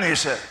coming, he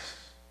says.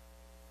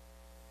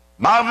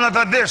 Marvel not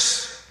at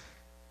this.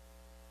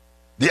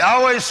 The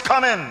hour is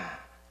coming,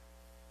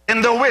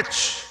 in the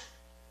which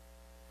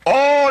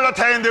all that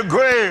are in the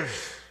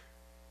grave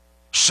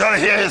shall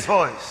hear his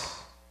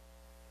voice,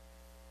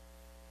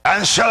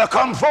 and shall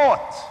come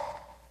forth.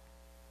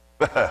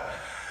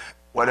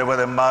 Whatever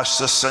the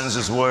master sends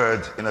his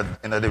word in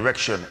a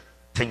direction,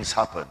 things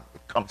happen.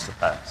 It comes to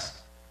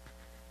pass.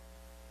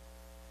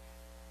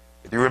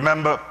 Do you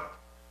remember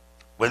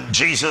when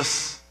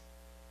Jesus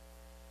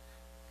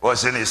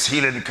was in his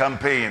healing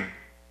campaign,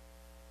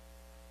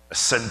 a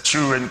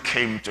centurion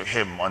came to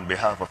him on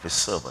behalf of his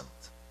servant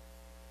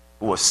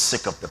who was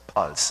sick of the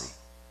palsy.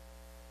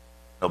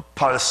 Now,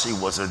 palsy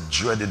was a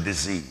dreaded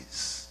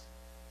disease.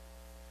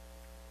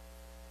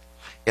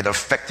 It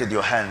affected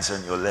your hands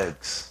and your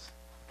legs,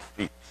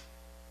 feet.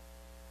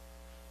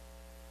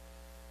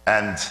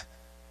 And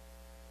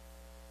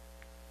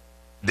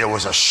there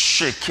was a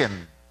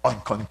shaking,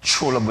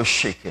 uncontrollable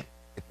shaking.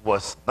 It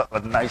was not a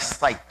nice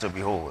sight to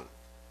behold.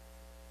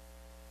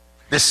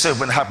 This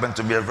servant happened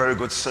to be a very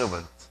good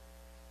servant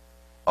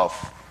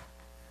of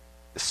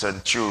the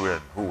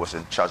centurion who was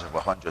in charge of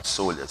 100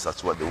 soldiers.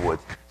 That's what the word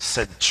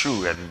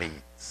centurion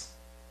means.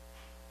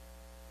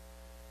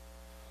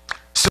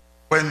 So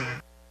when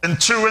the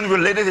centurion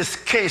related his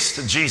case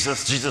to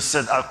Jesus, Jesus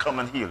said, I'll come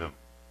and heal him.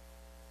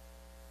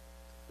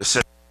 The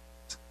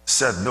servant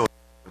said, no, you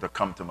have to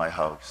come to my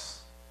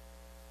house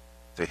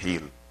to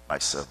heal my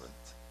servant.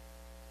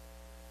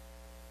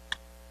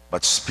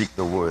 But speak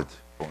the word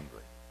only.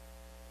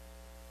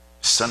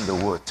 Send the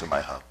word to my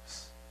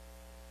house,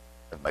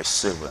 and my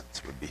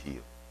servant will be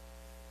healed.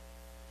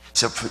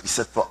 He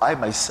said, for I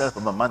myself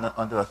am a man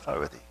under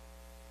authority.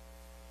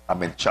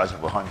 I'm in charge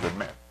of 100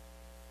 men.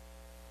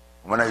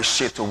 When I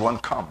say to one,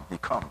 come, he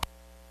comes.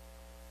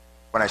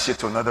 When I say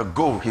to another,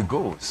 go, he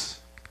goes.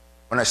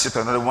 When I say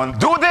to another one,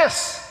 do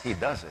this, he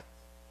does it.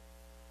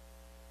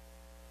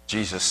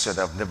 Jesus said,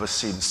 I've never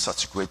seen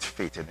such great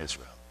faith in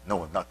Israel.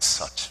 No, not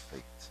such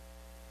faith.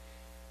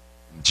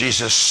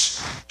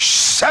 Jesus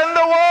sent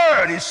the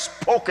word. He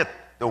spoke it.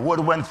 The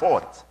word went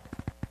forth.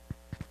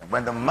 And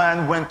when the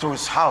man went to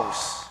his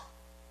house,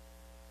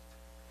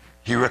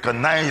 he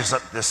recognized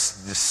that his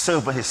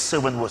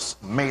servant was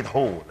made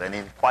whole. And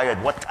he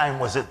inquired, what time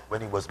was it when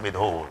he was made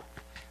whole?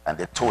 And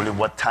they told him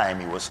what time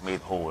he was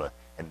made whole.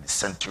 And the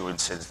centurion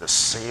says, the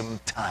same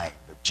time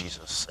that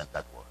Jesus sent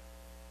that word.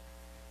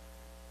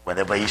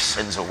 Whenever he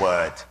sends a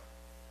word, it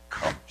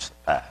comes to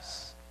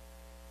pass.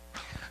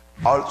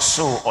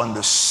 Also on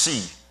the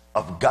Sea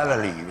of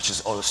Galilee, which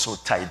is also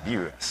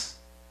Tiberias,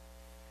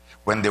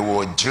 when they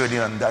were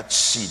journeying on that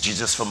sea,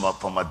 Jesus from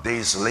a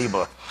day's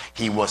labor,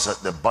 he was at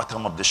the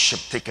bottom of the ship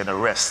taking a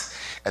rest.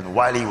 And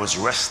while he was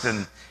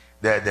resting,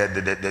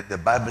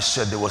 the Bible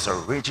said there was a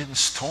raging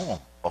storm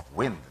of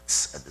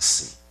winds at the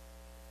sea.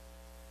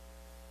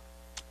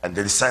 And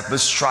the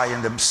disciples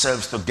trying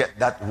themselves to get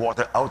that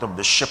water out of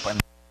the ship and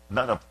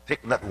not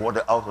take that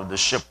water out of the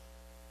ship.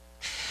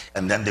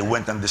 And then they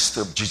went and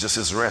disturbed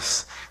Jesus'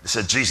 rest. They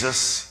said,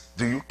 Jesus,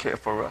 do you care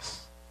for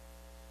us?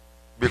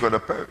 We're going to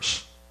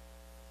perish.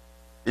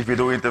 If you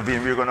don't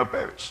intervene, we're going to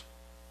perish.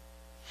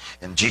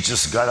 And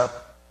Jesus got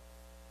up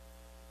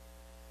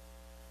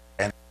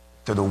and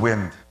to the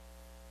wind,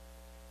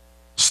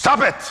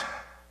 stop it!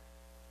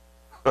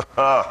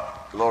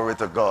 Glory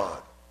to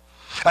God.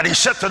 And he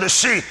said to the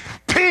sea,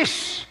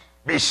 peace,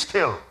 be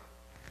still.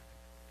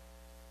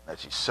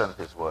 As he sent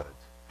his word,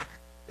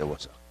 there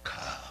was a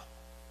calm.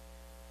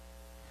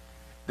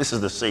 This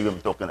is the Savior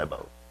I'm talking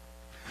about.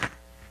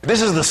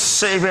 This is the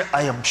Savior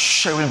I am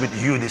sharing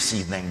with you this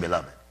evening,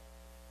 beloved.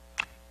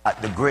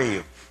 At the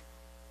grave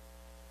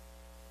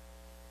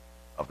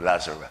of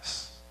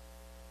Lazarus,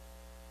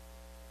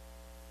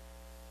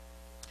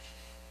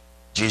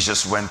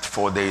 Jesus went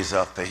 4 days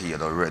after he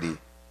had already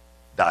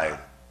died,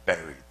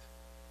 buried.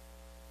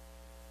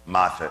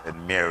 Martha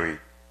and Mary,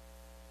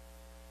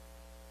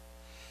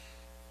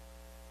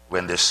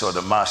 when they saw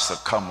the master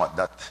come at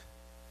that,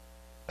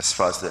 as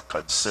far as they're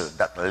concerned,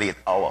 that late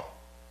hour.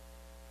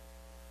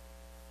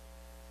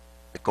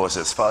 Because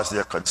as far as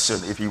they're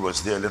concerned, if he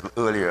was there a little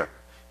earlier,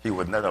 he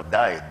would not have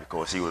died,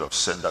 because he would have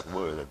sent that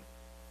word and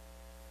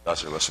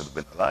Lazarus would have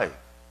been alive.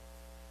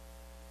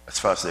 As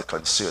far as they're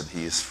concerned,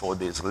 he is 4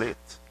 days late.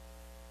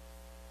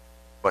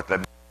 But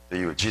let me tell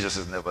you, Jesus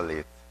is never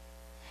late.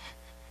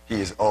 He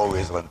is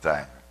always on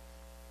time.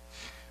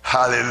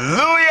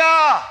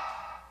 Hallelujah!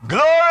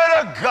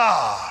 Glory to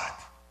God!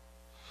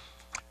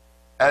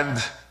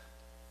 And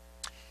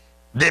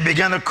they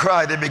began to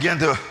cry. They began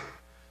to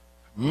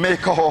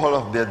make all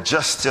of their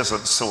gestures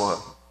and so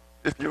on.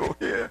 If you're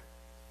here,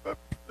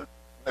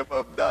 never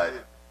have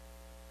died.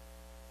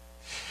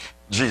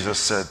 Jesus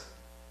said,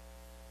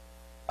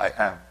 I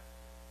am.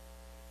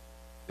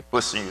 The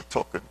person you're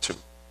talking to,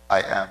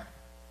 I am.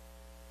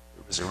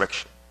 The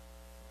resurrection,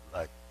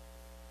 life.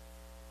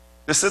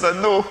 They said,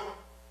 I know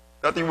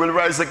that he will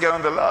rise again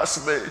on the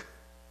last day.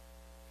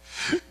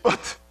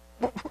 But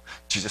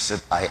Jesus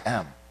said, I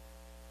am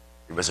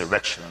the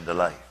resurrection and the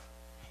life.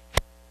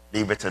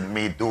 Leave it in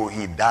me, though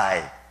he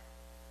die,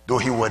 though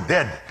he were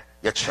dead,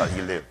 yet shall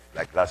he live,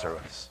 like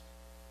Lazarus.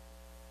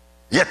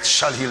 Yet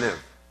shall he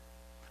live.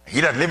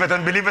 He that liveth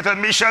and believeth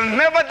in me shall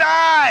never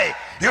die.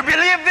 You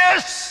believe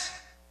this?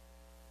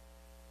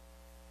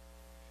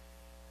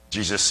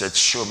 Jesus said,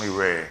 show me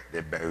where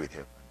they buried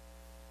him.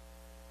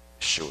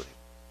 They showed him.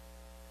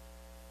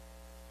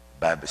 The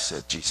Bible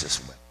said Jesus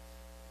went.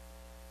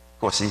 Of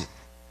course,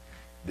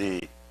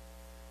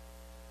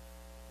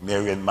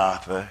 Mary and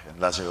Martha and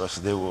Lazarus,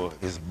 they were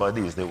his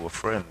buddies, they were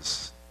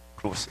friends,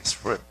 closest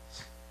friends.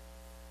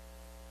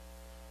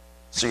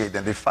 So he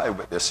identified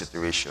with their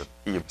situation.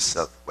 He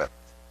himself wept.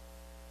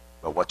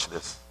 But watch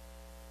this.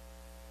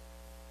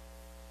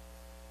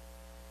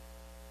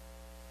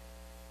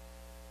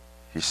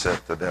 He said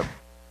to them,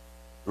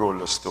 roll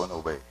the stone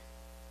away.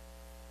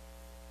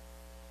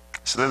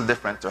 It's a little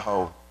different to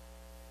how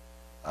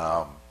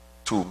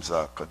tombs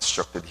are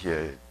constructed here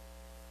in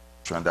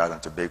Trinidad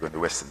and Tobago in the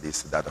West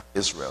Indies, to that of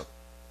Israel.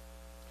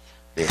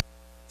 They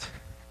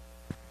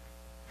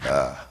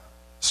had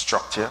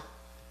structure,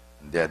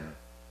 and then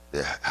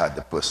they had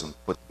the person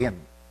put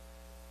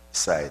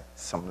inside,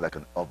 something like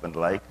an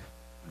oven-like,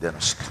 then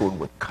a stone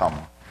would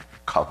come,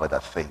 cover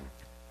that thing,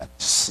 and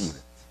seal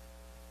it.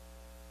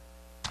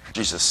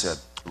 Jesus said,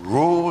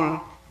 roll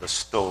the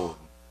stone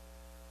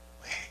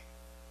away.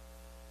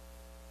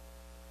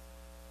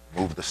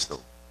 Move the stone.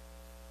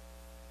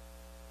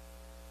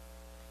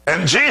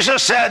 And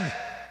Jesus said,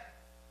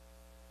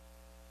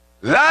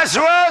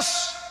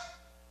 Lazarus,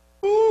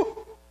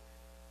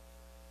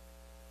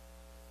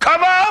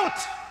 come out.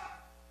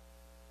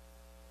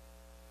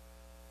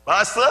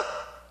 Pastor?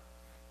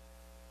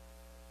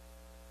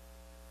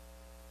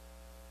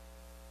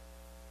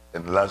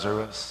 And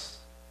Lazarus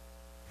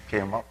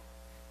came up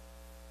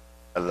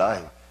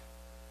alive.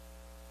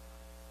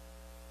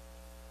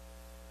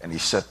 And he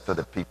said to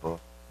the people,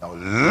 now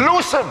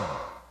loose him.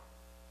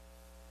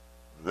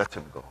 Let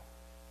him go.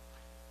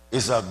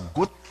 It's a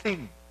good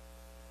thing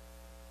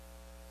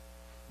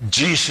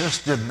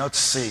Jesus did not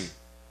say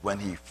when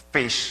he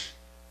faced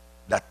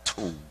that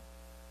tomb.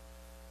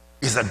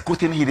 It's a good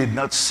thing he did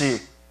not say,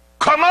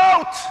 come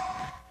out.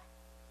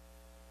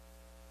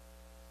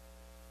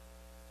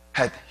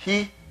 Had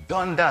he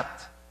done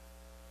that,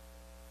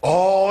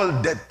 all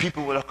dead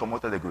people would have come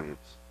out of the graves.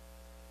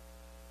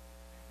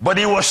 But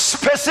he was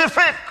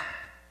specific.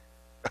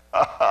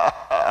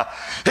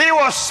 He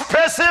was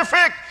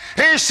specific.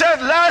 He said,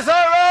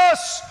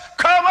 Lazarus,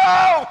 come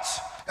out.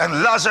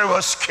 And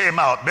Lazarus came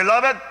out.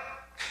 Beloved,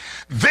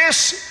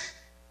 this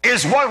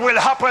is what will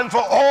happen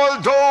for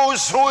all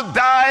those who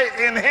die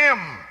in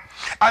him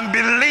and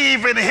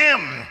believe in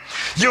him.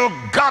 You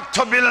got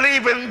to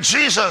believe in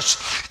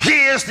Jesus.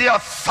 He is the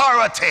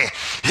authority.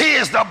 He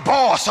is the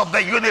boss of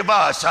the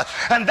universe.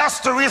 And that's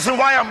the reason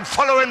why I'm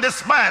following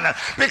this man.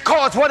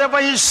 Because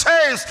whatever he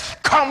says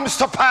comes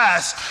to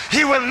pass.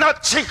 He will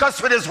not cheat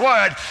us with his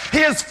word. He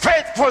is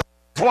faithful to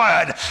his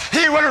word.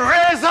 He will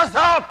raise us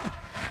up.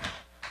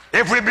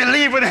 If we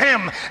believe in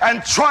him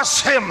and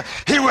trust him,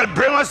 he will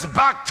bring us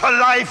back to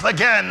life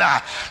again.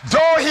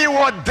 Though he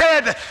were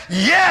dead,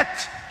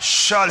 yet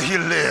shall he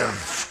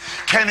live.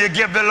 Can you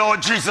give the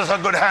Lord Jesus a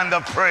good hand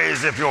of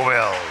praise, if you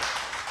will?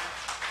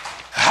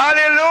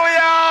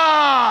 Hallelujah!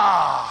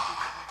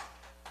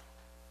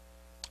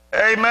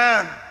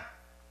 Amen.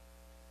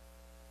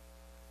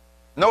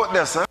 Note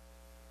this,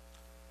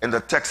 in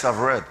the text I've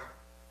read.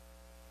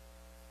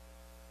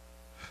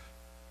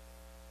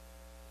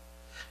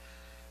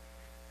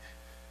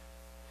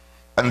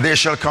 And they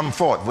shall come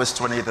forth. Verse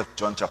 28 of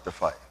John chapter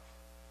 5.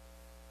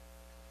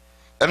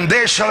 And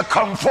they shall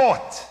come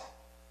forth.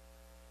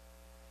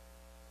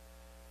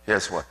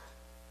 Here's what.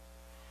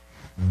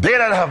 They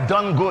that have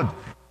done good.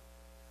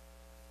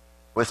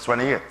 Verse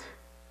 28.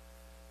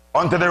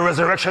 Unto the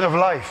resurrection of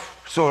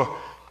life. So,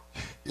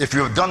 if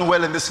you've done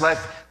well in this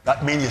life,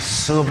 that means you're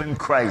serving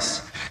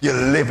Christ.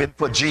 You're living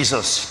for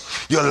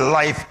Jesus. Your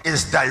life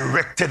is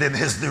directed in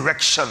his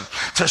direction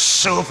to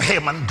serve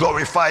him and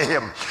glorify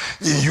him.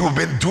 You've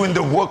been doing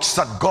the works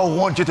that God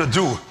wants you to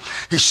do.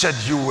 He said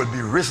you will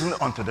be risen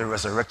unto the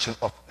resurrection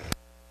of life.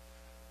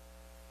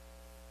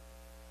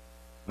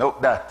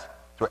 Note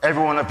that. To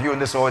every one of you in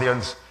this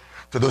audience,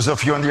 to those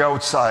of you on the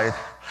outside,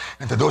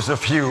 and to those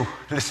of you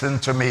listening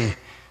to me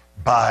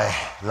by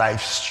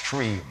live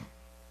stream.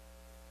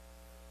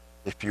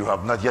 If you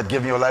have not yet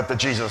given your life to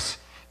Jesus,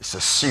 it's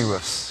a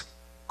serious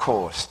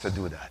cause to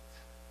do that.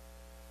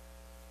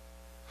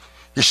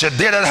 He said,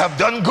 they that have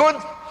done good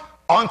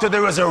unto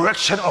the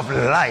resurrection of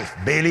life.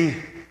 Bailey,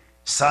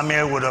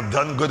 Samuel would have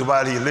done good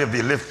while he lived.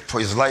 He lived for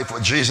his life for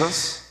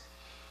Jesus.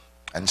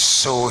 And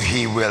so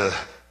he will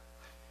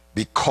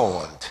be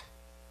called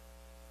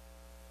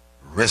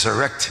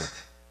resurrected.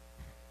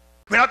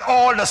 We're not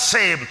all the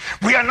same.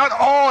 We are not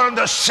all in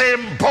the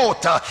same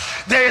boat.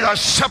 There is a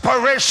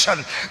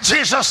separation.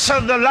 Jesus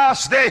said the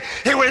last day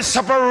he will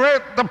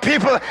separate the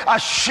people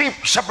as sheep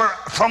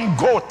from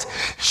goat.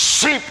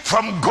 Sheep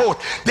from goat.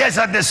 There's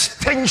a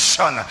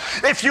distinction.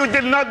 If you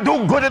did not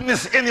do good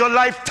in your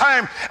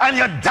lifetime and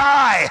you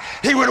die,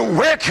 he will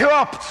wake you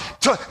up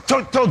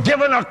to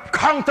give an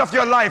account of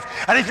your life.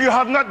 And if you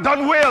have not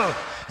done well,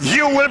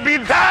 you will be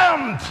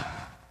damned.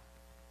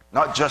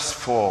 Not just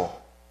for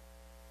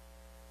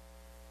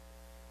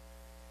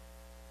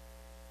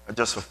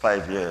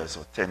 5 years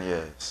or 10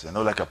 years. You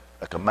know, like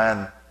a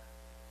man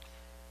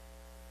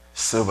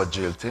serve a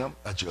jail term.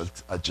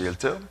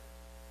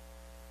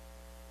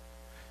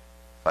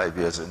 5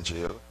 years in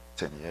jail,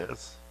 10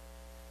 years.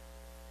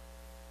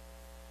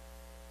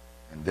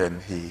 And then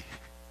he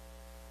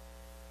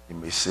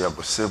may say, I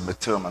will serve my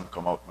term and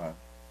come out, man.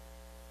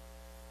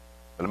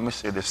 But let me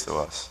say this to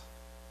us.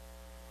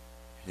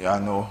 You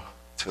have no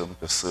term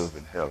to serve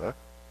in hell,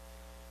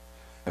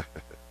 eh?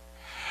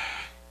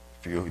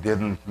 If you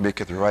didn't make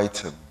it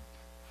right and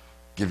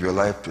give your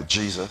life to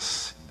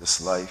Jesus in this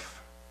life,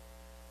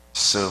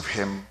 serve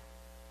him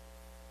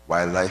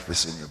while life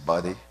is in your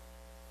body,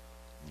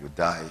 you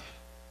die,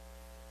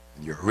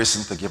 and you're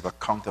risen to give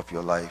account of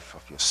your life,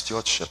 of your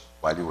stewardship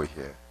while you were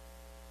here,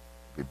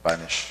 you'll be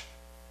banished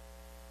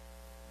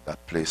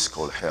that place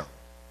called hell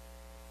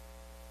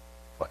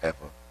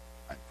forever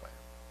and forever.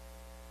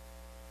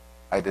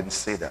 I didn't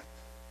say that.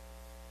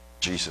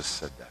 Jesus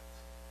said that.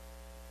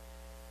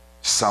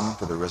 Some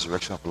to the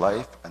resurrection of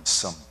life, and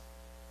some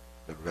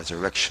the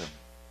resurrection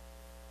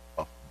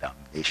of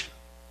damnation.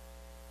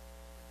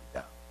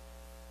 Down.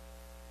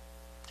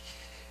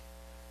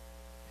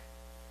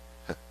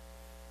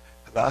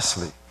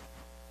 Lastly,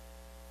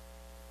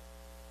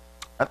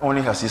 not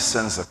only has he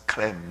sent a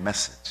clear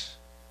message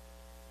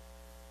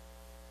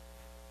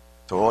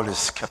to all his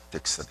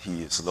skeptics that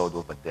he is Lord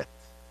over death,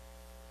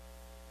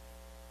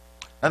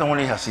 not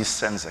only has he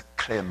sent a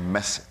clear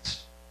message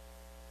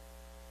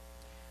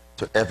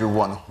to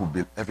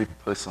every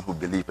person who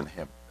believes in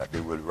him, that they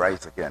will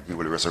rise again. He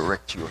will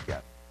resurrect you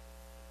again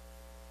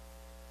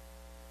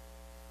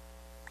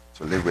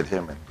to live with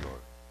him in glory.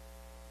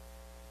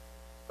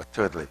 But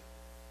thirdly,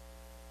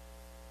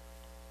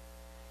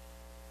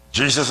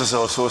 Jesus has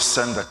also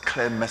sent a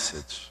clear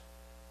message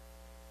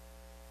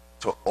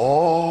to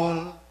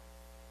all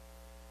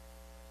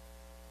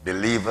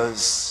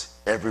believers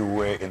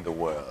everywhere in the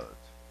world.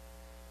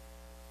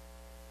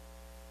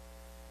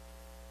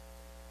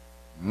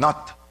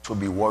 Not to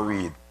be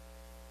worried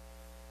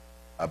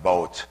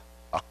about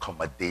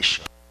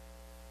accommodation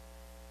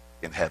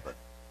in heaven.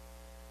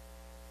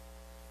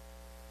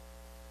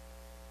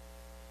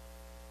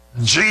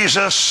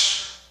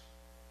 Jesus,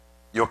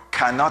 you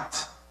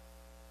cannot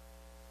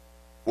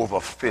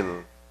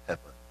overfill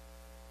heaven.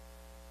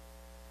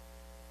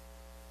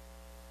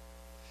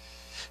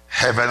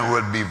 Heaven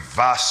will be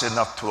vast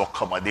enough to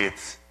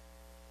accommodate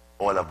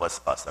all of us,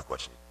 Pastor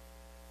Koshi.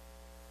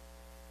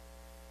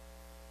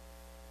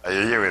 Are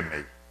you hearing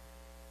me?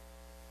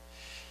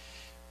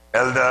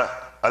 Elder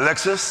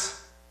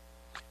Alexis,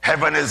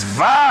 heaven is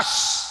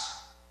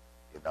vast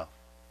enough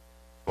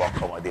to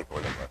accommodate all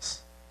of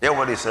us. Hear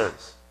what he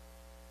says.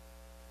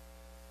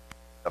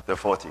 Chapter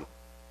 40.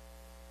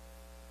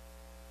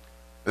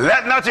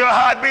 Let not your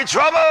heart be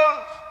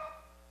troubled.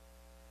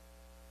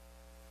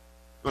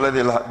 Don't let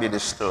your heart be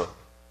disturbed.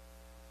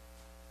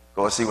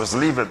 Because he was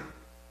leaving,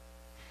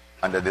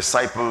 and the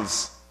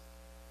disciples,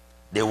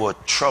 they were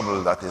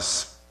troubled at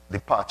his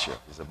departure.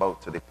 He's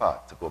about to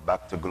depart, to go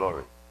back to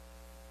glory,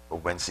 from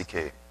whence he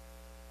came.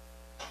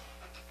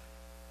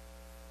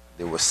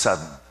 They were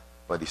saddened,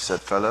 but he said,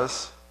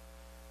 fellas,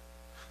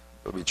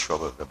 don't be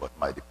troubled about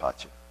my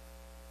departure.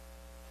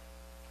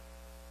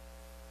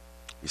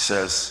 He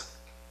says,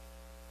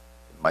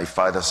 in my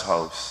Father's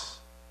house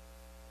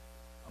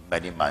are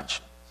many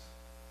mansions.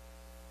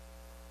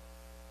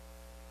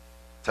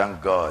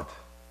 Thank God,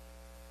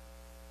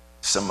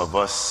 some of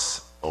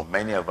us, or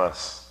many of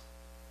us,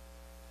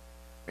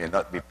 may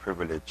not be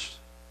privileged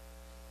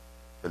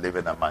to live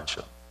in a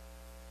mansion.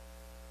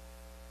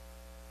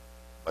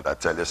 But I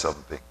tell you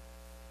something,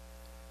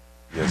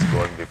 He has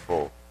gone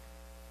before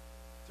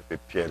to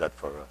prepare that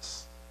for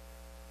us,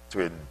 to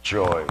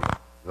enjoy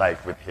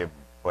life with Him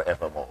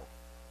forevermore.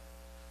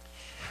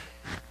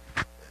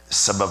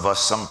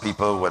 Some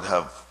people would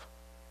have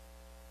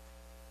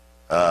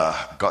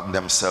gotten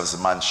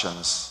themselves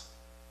mansions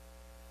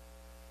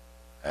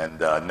and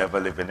never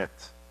live in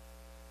it,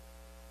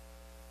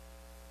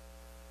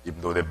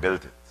 even though they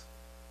built it.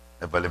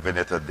 Never live in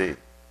it a day,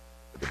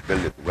 but they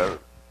built it well,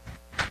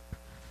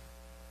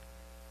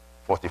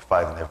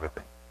 fortified and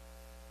everything.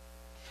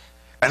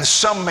 And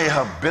some may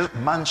have built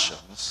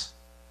mansions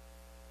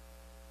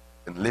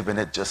and live in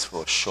it just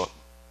for a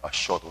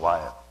short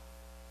while.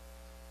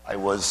 I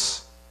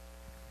was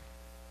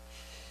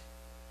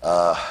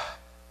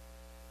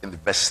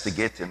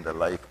investigating the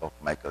life of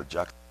Michael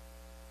Jackson.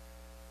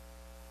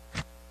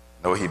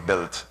 Now he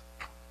built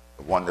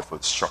a wonderful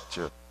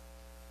structure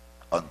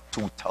on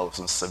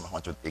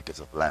 2,700 acres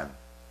of land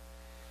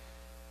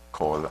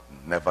called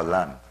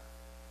Neverland.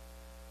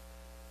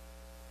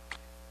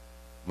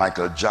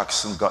 Michael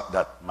Jackson got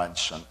that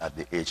mansion at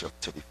the age of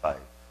 35.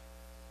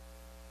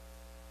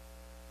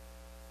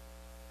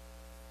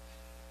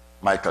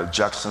 Michael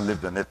Jackson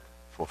lived in it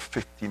for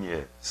 15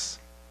 years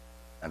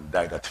and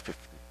died at 50.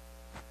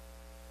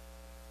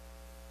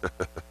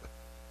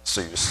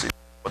 So you see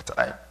what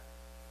time.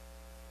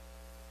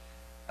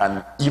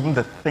 And even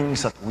the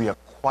things that we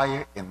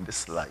acquire in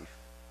this life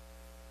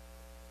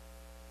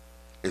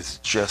is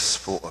just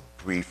for a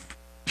brief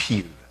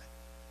period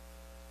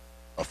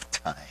of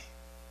time.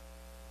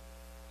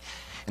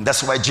 And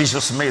that's why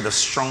Jesus made a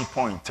strong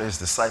point to his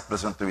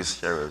disciples and to his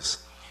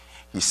hearers.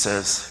 He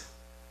says,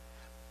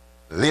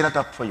 lay not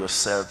up for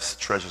yourselves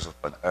treasures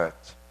upon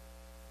earth,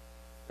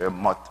 where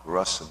moth,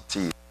 rust, and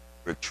thieves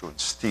break through and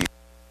steal,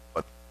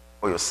 but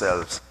for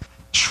yourselves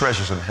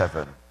treasures in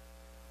heaven,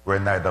 where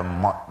neither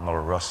moth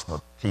nor rust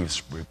nor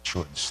thieves break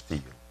through and steal.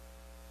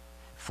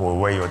 For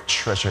where your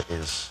treasure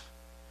is,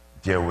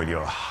 there will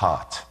your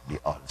heart be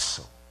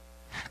also.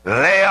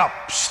 Lay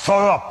up,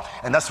 store up.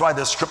 And that's why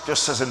the scripture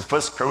says in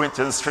 1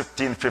 Corinthians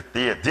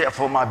 15:58,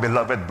 therefore, my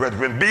beloved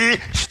brethren, be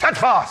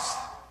steadfast,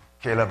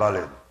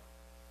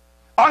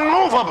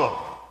 unmovable,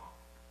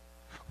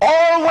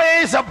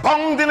 always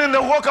abounding in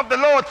the work of the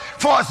Lord,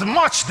 for as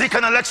much,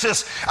 Deacon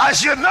Alexis,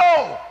 as you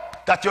know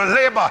that your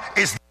labor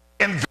is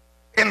in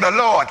the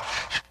Lord.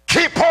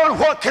 Keep on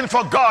working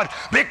for God,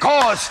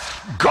 because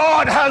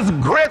God has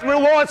great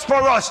rewards for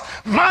us,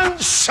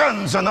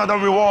 mansions and other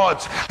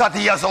rewards that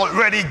he has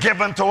already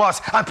given to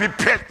us and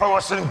prepared for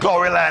us in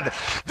glory land.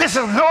 This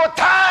is no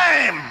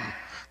time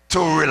to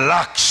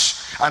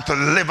relax and to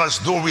live as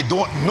though we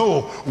don't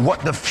know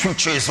what the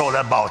future is all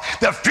about.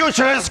 The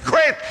future is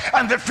great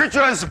and the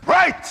future is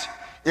bright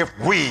if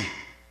we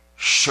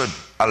should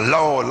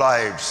allow our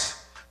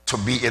lives to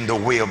be in the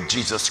way of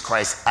Jesus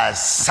Christ,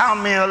 as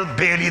Samuel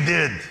Bailey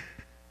did.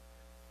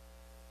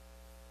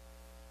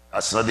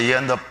 As at the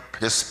end of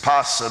his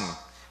passing,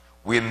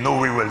 we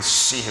know we will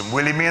see him.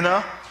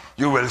 Wilhelmina,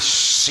 you will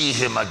see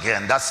him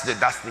again. That's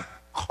the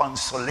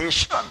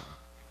consolation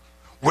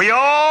we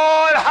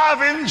all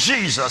have in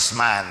Jesus,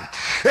 man.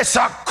 It's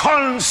a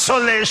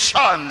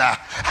consolation,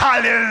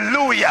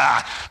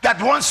 hallelujah,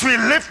 that once we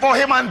live for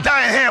him and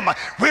die in him,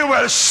 we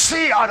will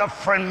see other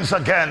friends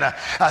again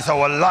as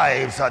our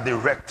lives are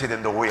directed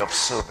in the way of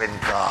serving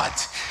God.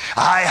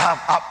 I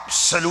have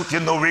absolutely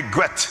no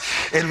regret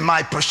in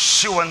my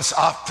pursuance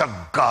after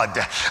God,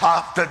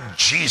 after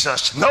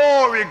Jesus.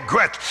 No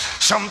regret.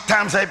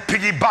 Sometimes I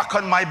piggyback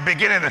on my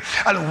beginning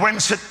and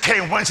whence it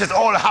came, whence it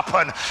all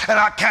happened, and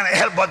I can't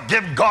help but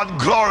give God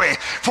glory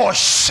for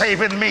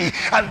saving me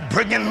and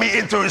bringing me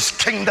into his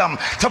kingdom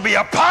to be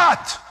a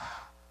part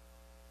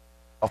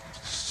of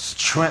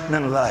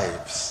strengthening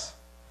lives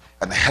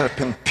and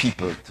helping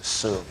people to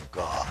serve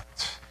God.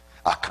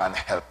 I can't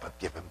help but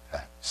give him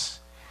thanks.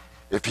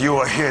 If you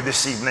are here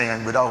this evening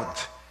and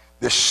without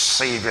this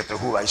Savior to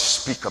who I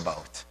speak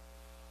about,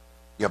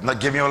 you have not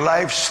given your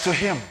lives to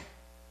him,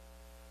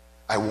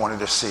 I wanted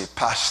to say,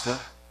 Pastor,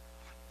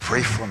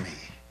 pray for me.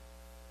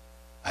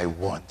 I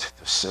want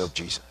to serve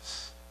Jesus.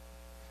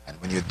 And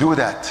when you do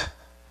that,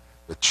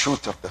 the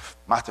truth of the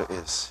matter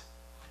is,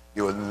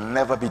 you will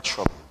never be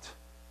troubled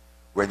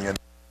when you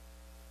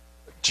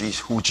know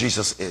who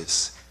Jesus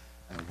is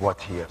and what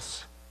he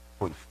has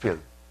fulfilled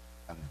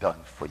and done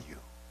for you.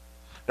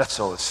 Let's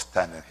all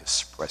stand in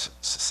his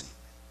presence this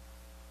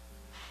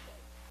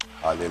evening.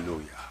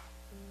 Hallelujah.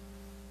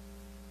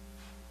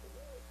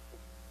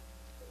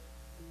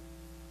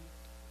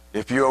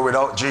 If you are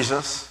without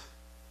Jesus,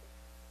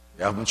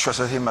 you haven't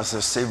trusted him as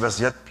a Savior as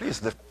yet,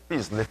 please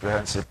lift your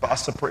hand and say,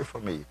 Pastor, pray for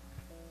me.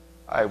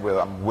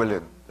 I'm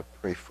willing to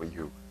pray for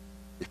you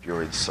if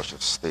you're in such a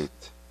state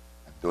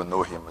and don't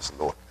know him as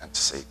Lord and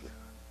Savior.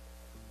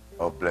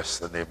 Oh, bless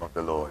the name of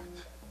the Lord.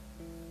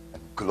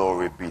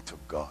 Glory be to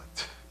God.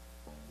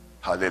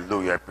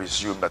 Hallelujah. I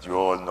presume that you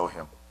all know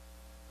him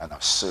and are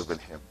serving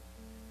him.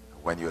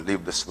 When you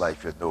live this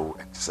life, you know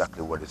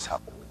exactly what is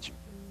happening with you.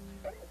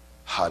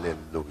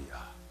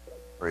 Hallelujah.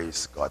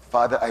 Praise God.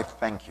 Father, I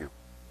thank you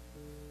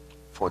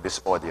for this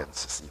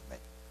audience this evening.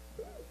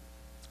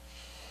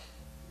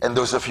 And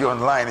those of you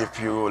online,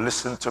 if you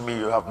listen to me,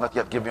 you have not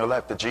yet given your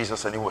life to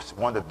Jesus and you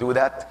want to do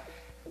that,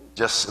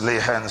 just lay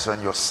hands on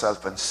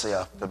yourself and say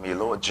after me,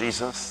 Lord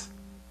Jesus,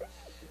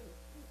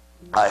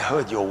 I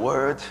heard your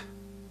word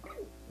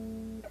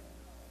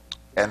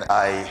and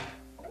I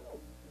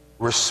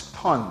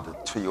respond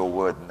to your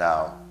word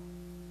now.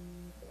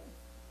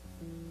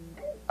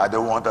 I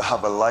don't want to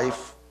have a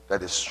life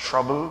that is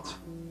troubled,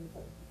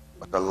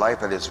 but a life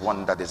that is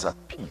one that is at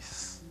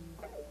peace.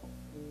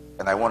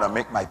 And I want to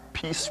make my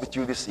peace with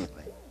you this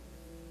evening,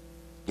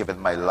 giving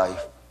my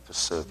life to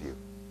serve you.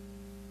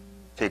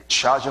 Take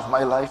charge of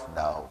my life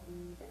now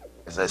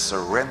as I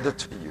surrender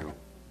to you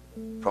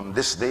from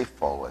this day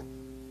forward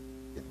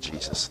in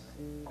Jesus'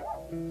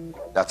 name.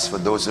 That's for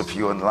those of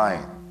you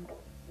online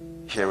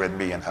hearing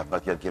me and have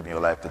not yet given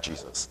your life to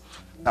Jesus.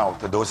 Now,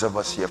 to those of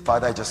us here,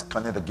 Father, I just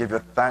continue to give you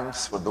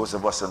thanks for those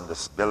of us in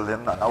this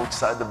building and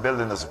outside the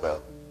building as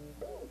well.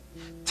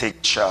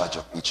 Take charge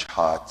of each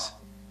heart,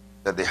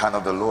 that the hand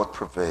of the Lord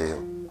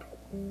prevail,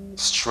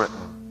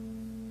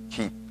 strengthen,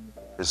 keep,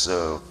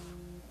 preserve,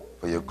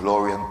 for your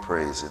glory and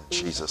praise in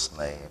Jesus'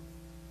 name.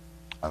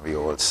 And we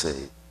all say,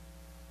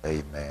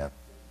 amen.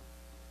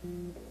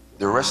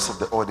 The rest of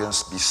the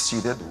audience be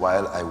seated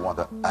while I want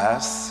to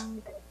ask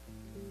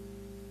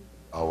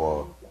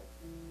our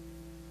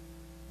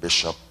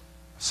Bishop,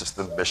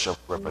 Assistant Bishop,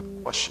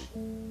 Reverend Kwashi,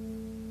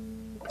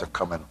 to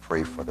come and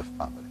pray for the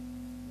family.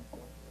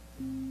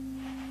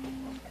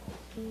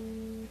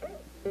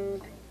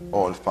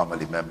 All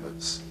family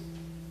members,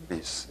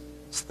 please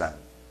stand.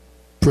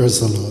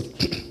 Praise the Lord.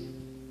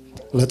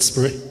 Let's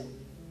pray.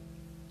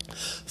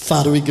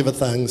 Father, we give a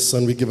thanks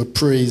and we give a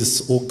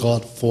praise, oh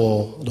God,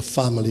 for the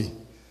family,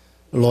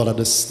 Lord, at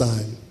this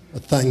time. I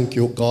thank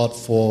you, God,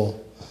 for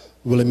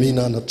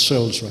Wilhelmina and her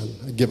children.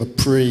 I give a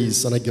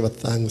praise and I give a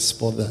thanks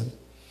for them.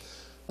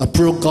 I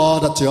pray, oh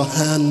God, that your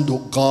hand, oh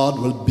God,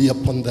 will be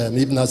upon them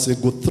even as they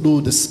go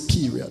through this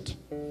period.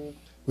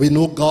 We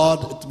know,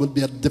 God, it will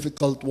be a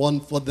difficult one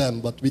for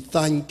them, but we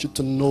thank you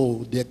to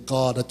know, dear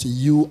God, that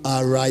you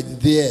are right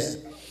there.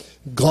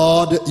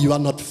 God, you are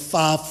not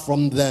far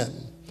from them.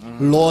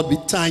 Lord, we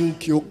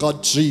thank you,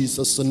 God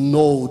Jesus, to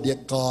know, dear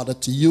God,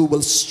 that you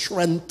will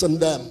strengthen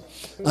them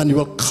and you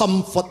will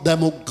comfort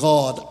them, oh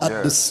God,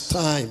 at this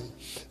time.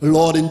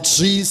 Lord, in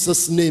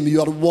Jesus' name, you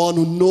are the one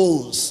who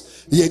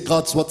knows, dear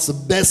God, what's the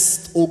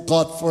best, oh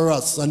God, for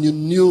us. And you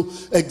knew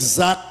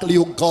exactly,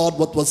 oh God,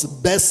 what was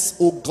the best,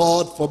 oh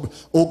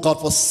God,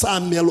 for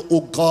Samuel,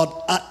 oh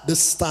God, at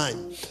this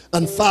time.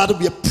 And Father,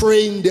 we are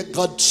praying, dear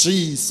God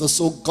Jesus,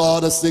 oh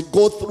God, as they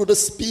go through the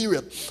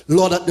Spirit,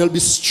 Lord, that they'll be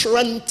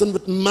strengthened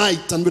with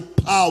might and with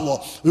power,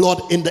 Lord,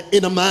 in the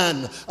inner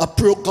man. I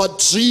pray, oh God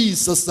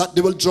Jesus, that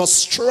they will draw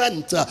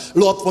strength,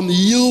 Lord, from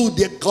you,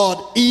 dear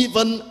God,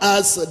 even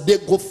as they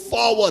go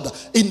forward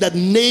in the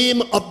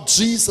name of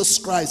Jesus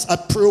Christ. I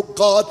pray, oh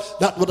God,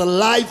 that with a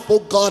life, oh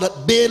God,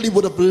 that Bailey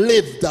would have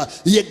lived,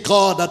 dear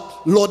God, that,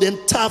 Lord, the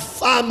entire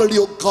family,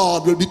 oh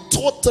God, will be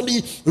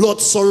totally, Lord,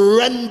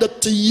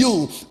 surrendered to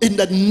you in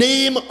the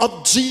name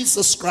of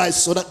Jesus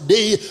Christ, so that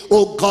they,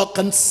 oh God,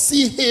 can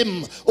see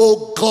him,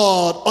 oh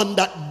God, on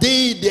that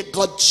day, dear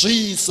God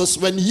Jesus,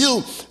 when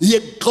you,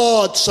 dear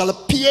God, shall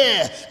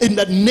appear in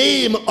the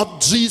name of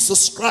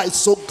Jesus Christ.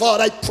 So God,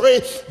 I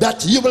pray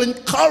that you will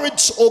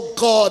encourage, oh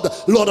God,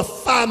 Lord, a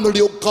family,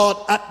 oh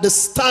God, at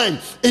this time,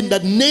 in the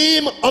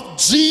name of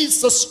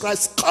Jesus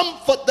Christ.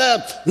 Comfort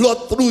them,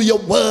 Lord, through your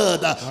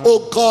word.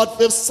 Oh God,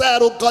 we've said,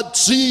 oh God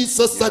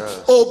Jesus,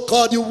 that, oh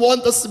God, you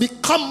want us to be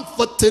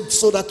comforted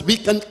so that we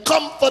can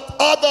comfort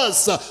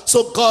others.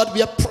 So God,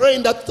 we are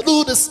praying that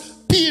through this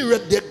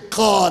period, dear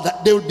God,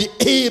 that they will be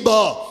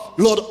able,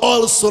 Lord,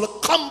 also to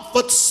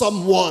comfort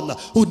someone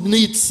who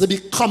needs to be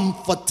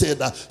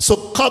comforted. So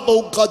cover,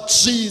 oh God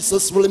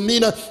Jesus,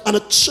 Wilhelmina and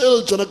her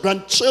children, her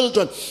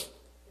grandchildren.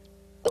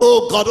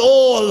 Oh God,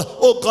 all,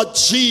 oh God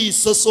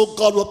Jesus, oh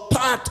God, were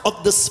part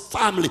of this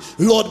family.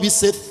 Lord, we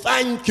say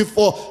thank you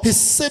for his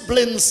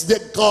siblings, dear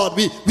God.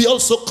 We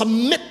also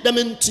commit them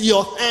into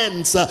your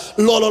hands.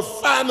 Lord, our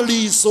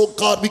families, oh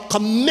God, we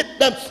commit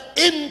them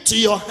into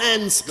your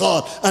hands,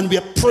 God. And we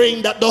are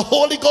praying that the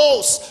Holy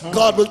Ghost,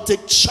 God, will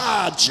take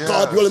charge.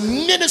 God will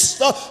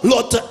minister,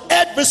 Lord, to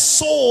every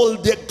soul,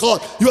 dear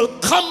God. You will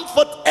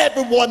comfort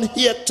everyone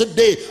here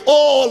today.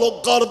 All,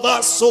 oh God, of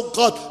us, oh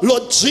God,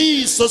 Lord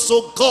Jesus,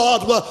 oh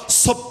God, were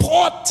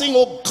supporting,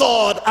 oh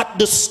God, at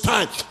this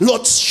time.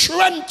 Lord,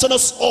 strengthen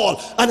us all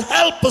and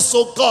help us,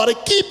 oh God, and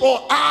keep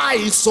our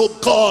eyes, oh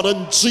God,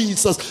 on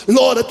Jesus.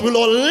 Lord, that we'll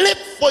all live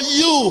for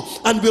you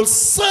and we'll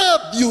serve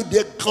you,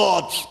 dear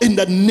God, in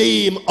the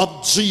name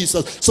of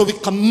Jesus. So we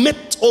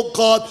commit, oh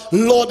God,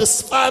 Lord,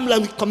 this family,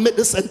 and we commit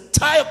this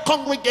entire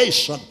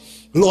congregation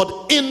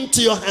Lord,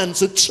 into your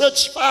hands. The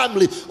church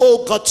family,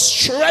 oh God,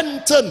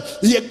 strengthen,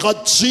 dear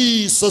God,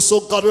 Jesus,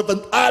 oh God,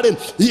 Reverend Allen,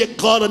 dear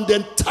God, and the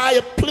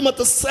entire Plymouth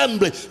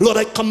Assembly. Lord,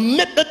 I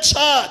commit the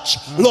church,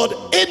 Lord,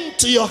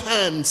 into your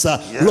hands.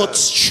 Lord,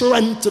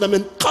 strengthen them,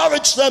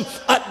 encourage them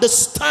at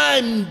this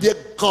time, dear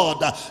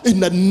God, in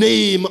the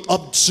name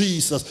of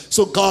Jesus.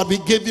 So God, we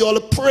give you all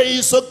the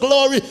praise, the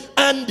glory,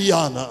 and the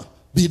honor.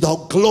 Be thou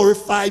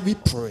glorified, we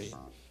pray.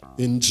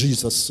 In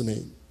Jesus'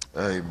 name.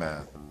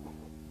 Amen.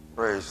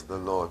 Praise the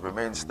Lord.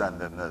 Remain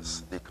standing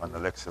as Deacon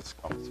Alexis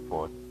comes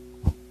forward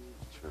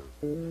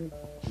to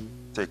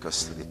take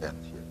us to the end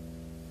here.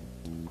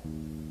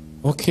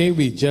 Okay,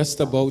 we're just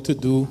about to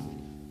do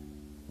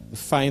the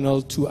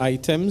final 2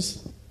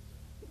 items.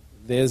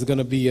 There's going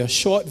to be a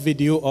short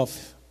video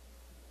of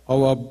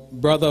our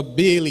brother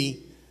Bailey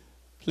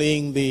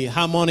playing the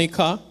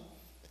harmonica.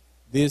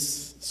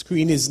 This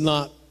screen is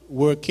not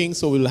working,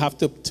 so we'll have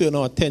to turn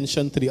our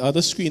attention to the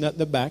other screen at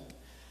the back.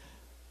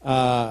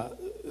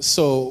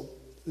 So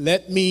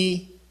let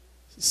me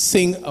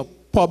sing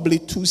probably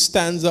 2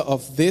 stanzas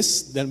of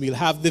this, then we'll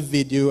have the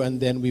video, and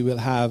then we will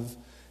have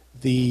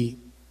the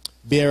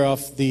bearer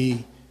of the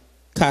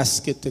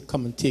casket to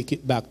come and take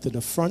it back to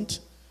the front.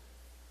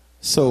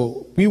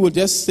 So we will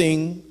just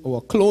sing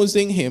our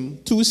closing hymn,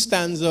 2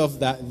 stanzas of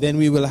that, then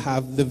we will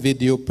have the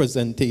video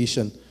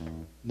presentation.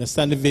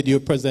 Understand the video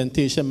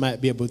presentation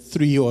might be about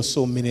 3 or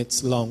so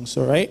minutes long,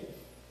 so right?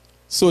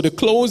 So the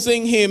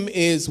closing hymn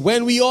is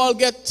When We All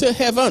Get to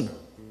Heaven.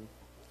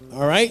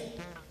 All right?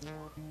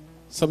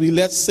 So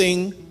let's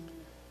sing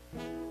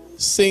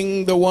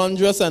the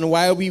wondrous and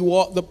while we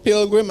walk the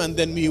pilgrim, and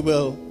then we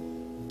will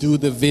do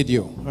the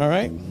video. All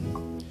right?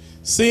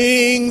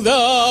 Sing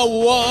the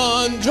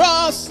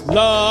wondrous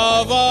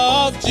love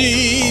of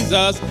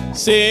Jesus.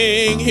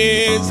 Sing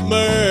his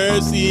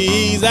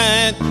mercies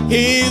and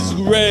his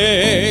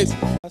grace.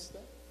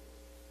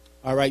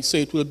 All right, so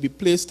it will be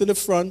placed to the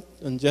front,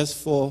 and just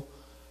for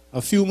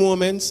a few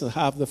moments, I'll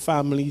have the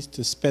families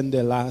to spend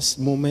their last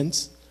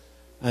moments,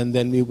 and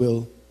then we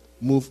will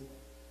move.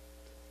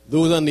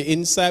 Those on the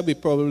inside, we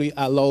probably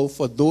allow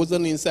for those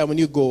on the inside when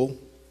you go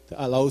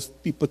to allow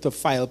people to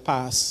file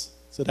pass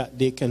so that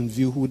they can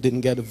view who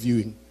didn't get a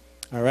viewing.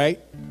 All right?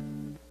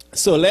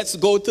 So let's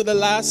go to the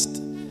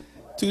last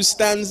 2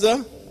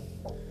 stanzas.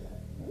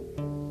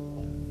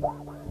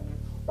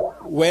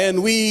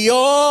 When we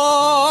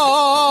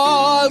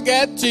all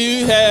get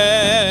to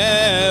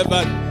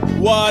heaven,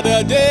 what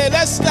a day,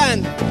 let's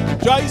stand,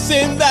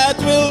 rejoicing that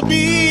will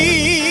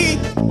be.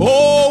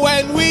 Oh,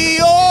 when we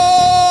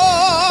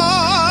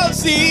all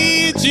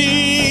see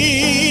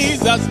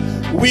Jesus,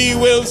 we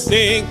will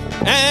sing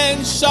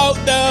and shout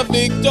the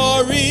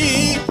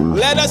victory.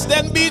 Let us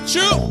then be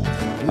true.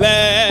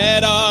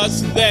 Let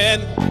us then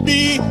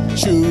be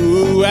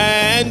true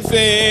and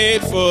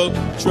faithful,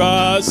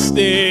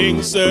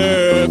 trusting,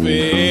 serve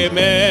him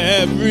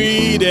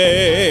every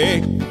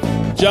day.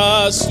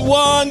 Just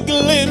one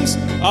glimpse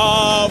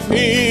of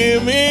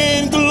him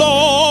in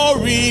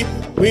glory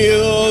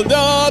will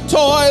the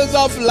toils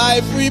of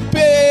life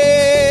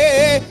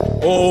repay.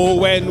 Oh,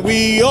 when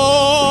we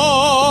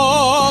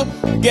all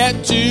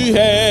get to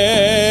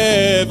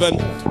heaven,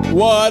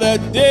 what a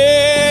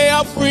day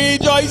of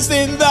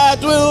rejoicing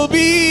that will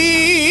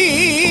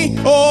be.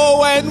 Oh,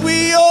 when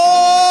we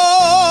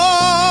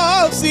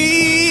all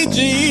see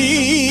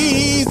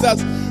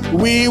Jesus,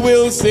 we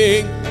will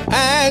sing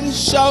and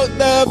shout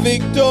the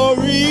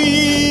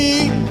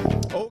victory.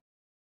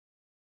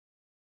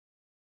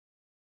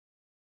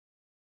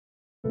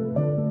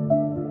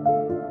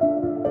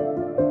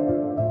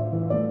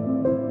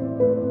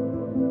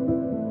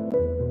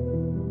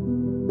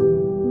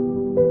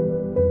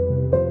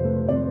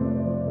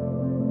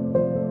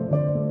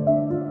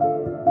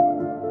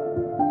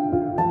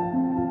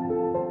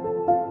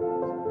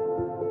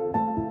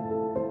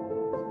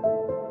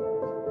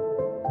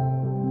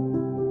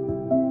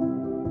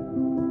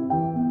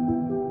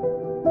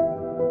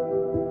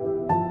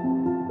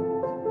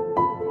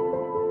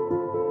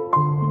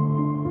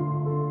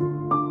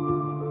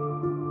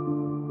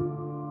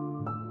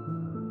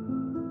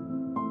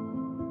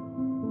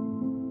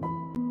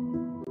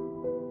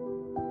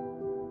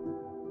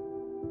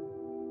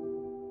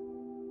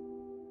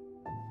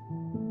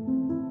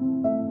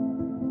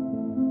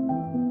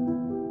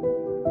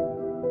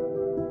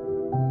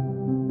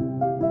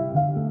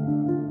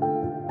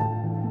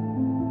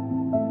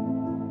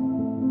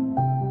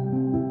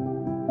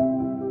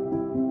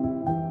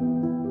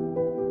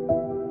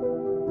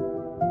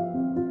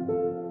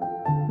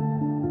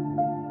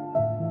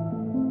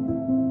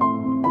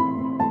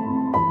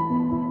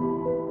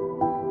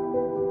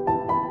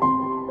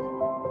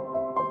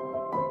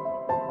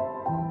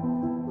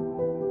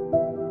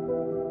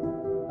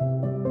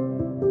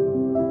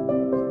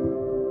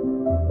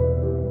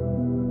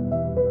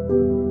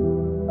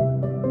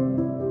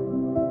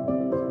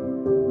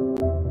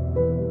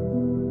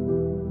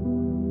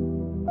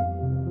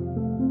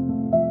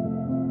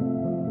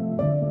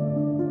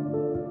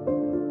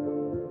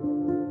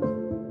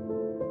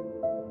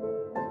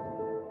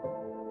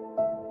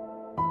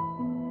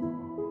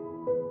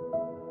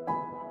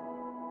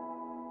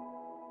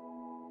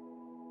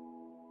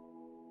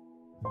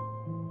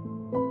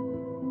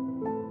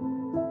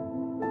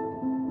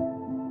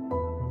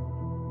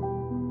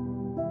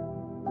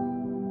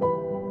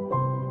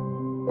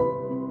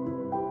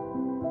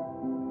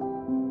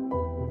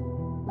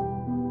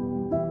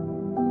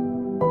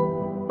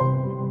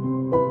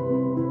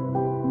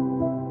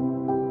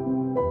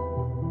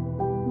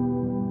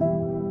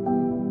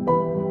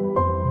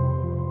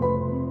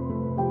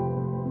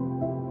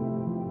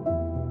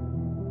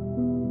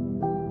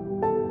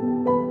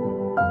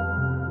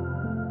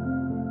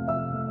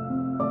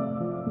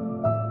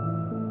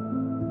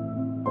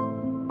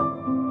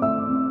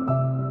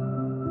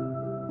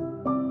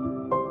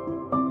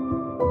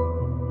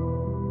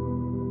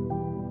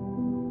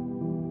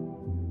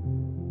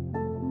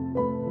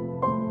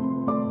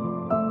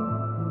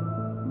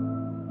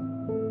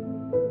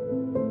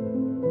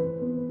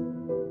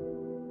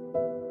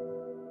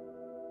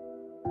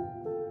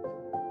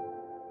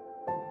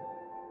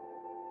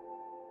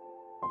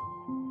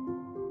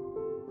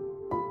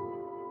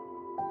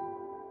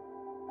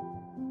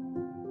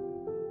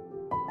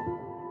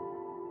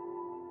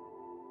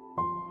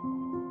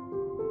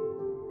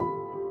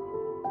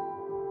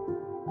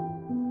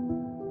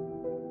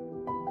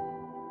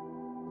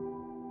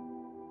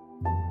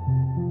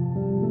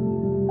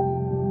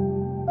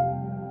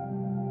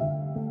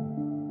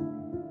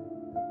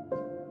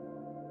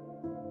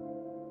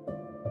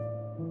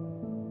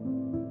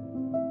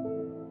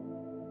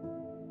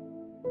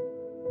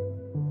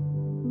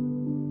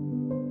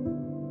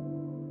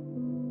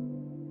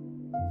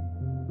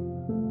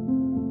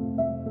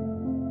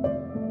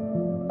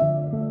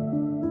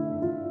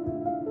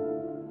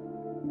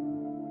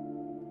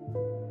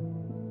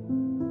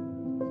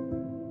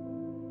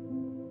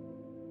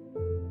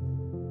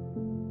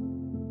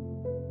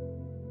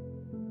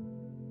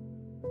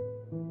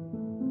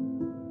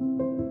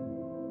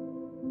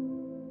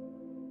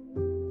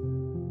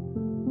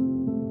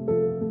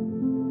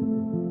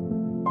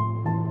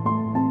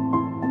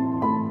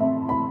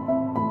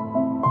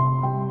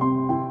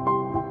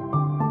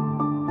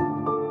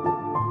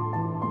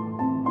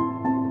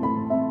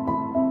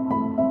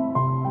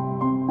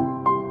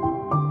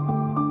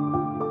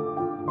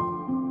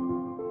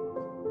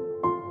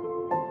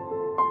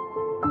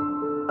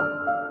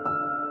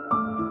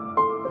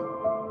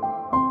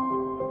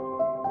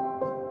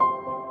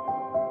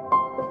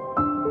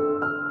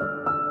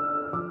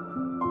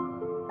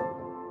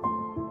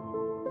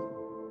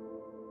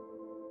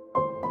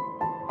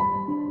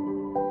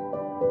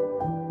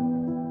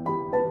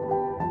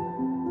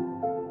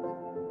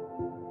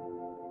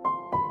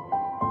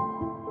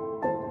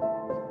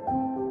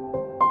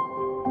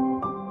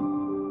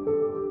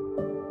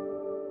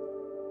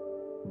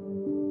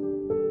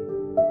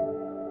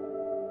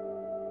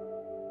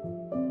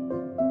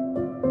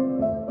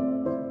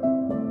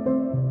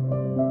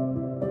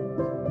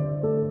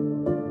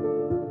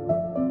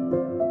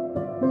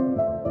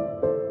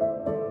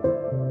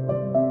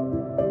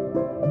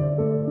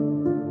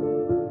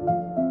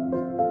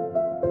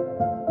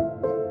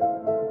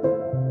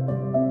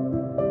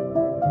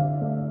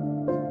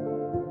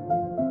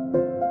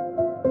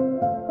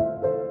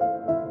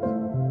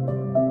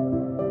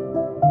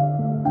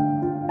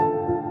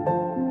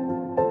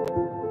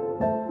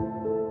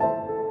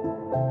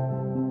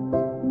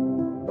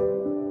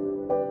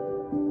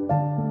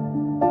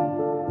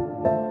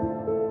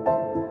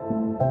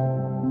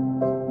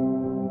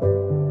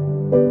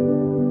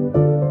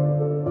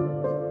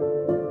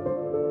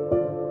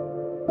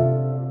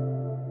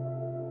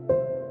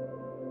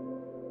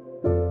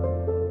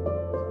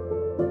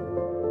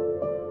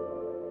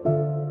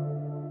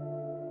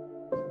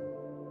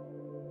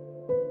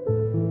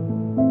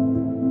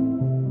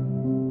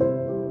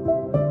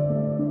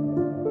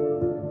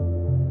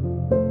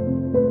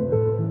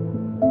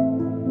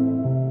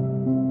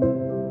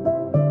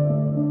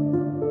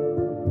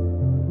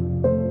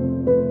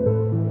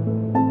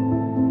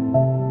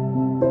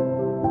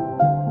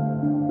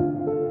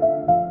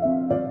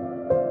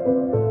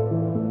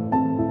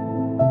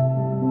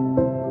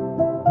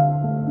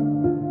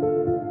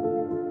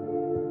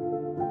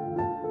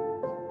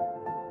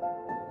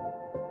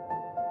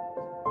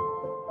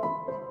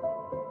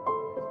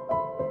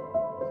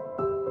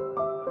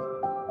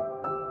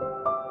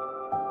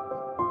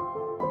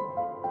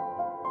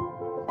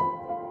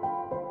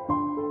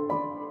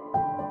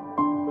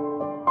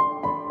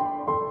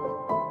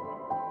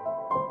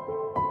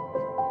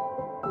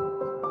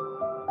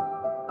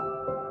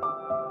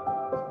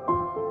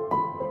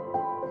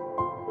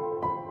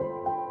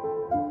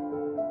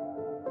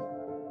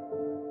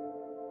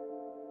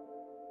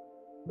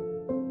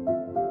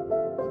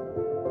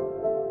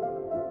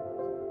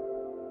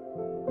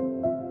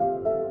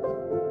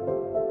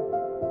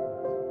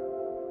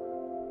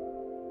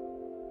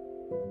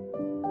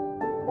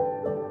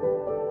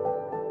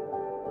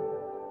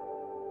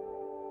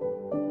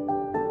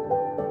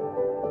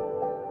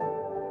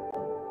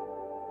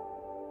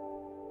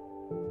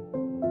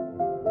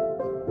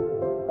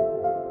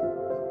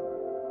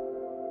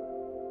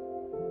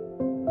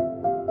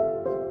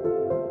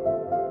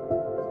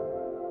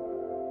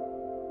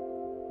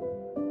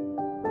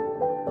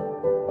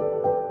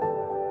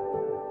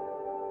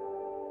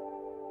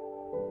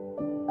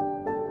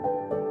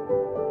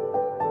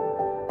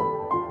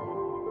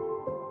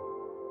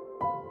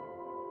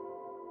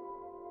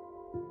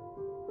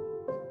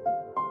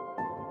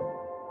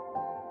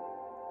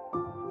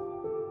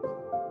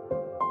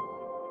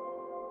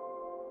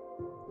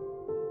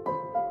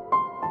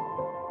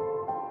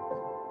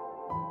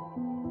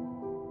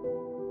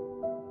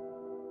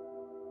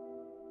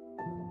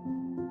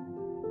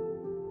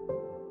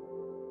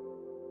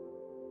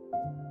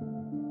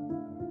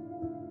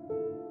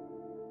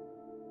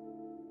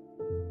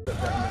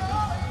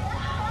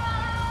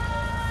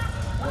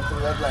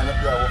 That line up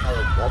there,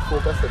 that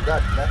focus on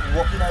that. That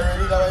walking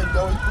already, that way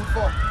down too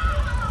far.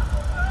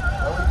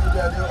 That way you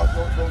there, don't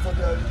for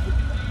there.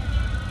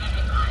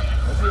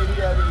 That's where you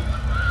there.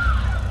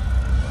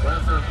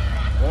 Don't so.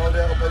 Now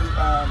they're up at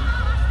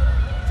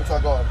the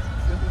Tutagod.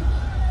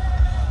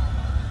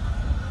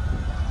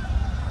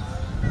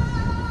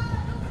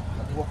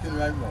 I'm walking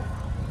right now.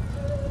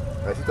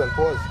 I sit on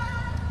pause.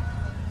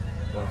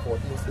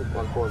 114 still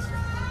on pause.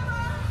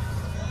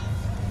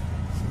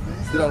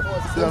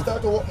 Still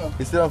start to walk now.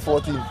 He's still on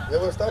 14. Yeah,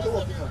 we'll start to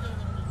walk now.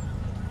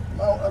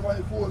 Now I'm on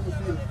the pole, you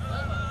feel.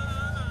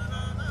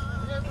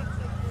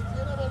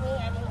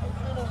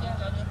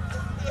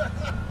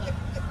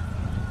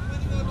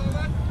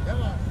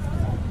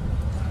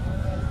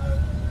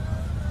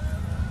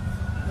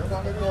 You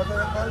can't get water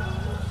in that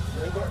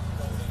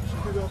she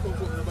could go for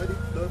everybody.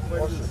 Don't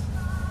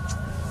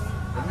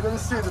you don't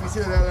see it, let me see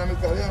it in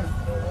Italian.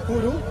 Who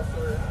do?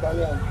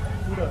 Italian.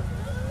 Who does?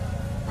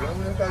 You don't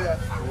know Italian?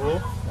 No.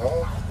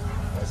 Oh,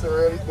 that's a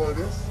really good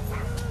this.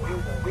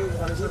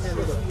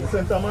 The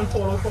Sentaman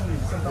follow from me.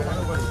 Sentaman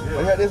over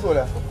here. Where this one?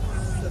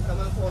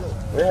 Sentaman follow.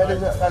 Where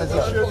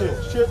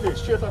this?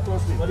 Straight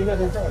across me. What do you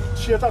have?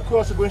 Straight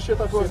across, going straight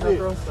across me.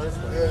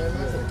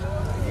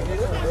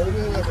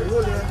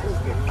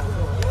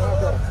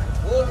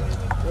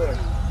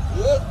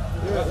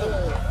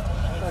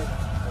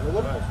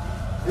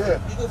 Yeah.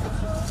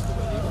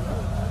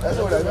 That's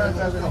all right. No,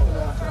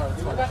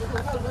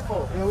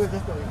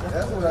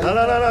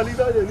 leave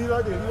out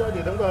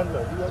there. Don't go on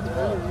there. Leave out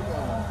there.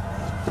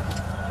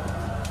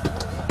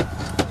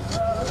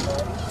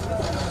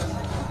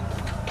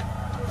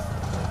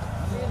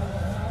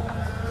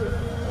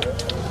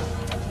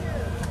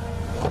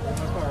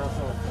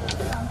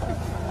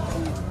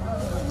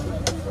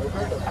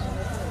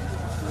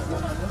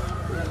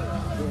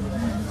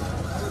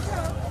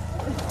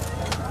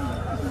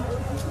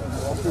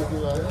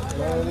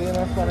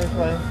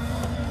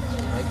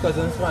 My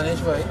cousin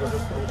Spanish, right?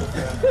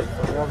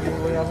 What you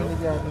have in the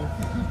garden?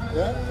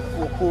 Yeah?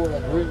 Cool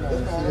and green.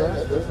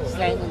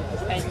 Slimy.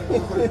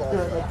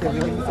 Can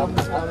you give me some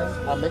Spanish?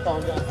 I'll make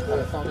out that.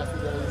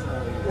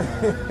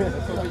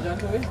 So we jump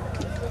to it?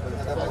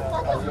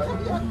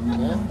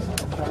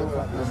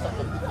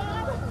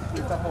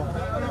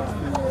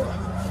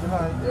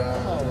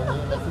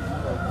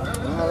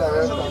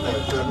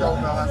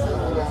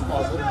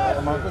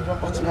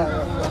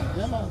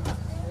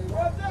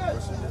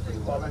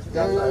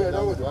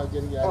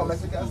 Oh,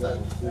 Mexican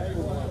style.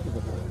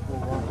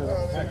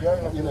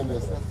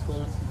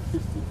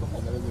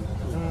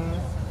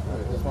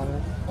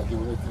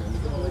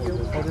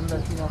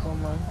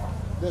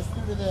 They're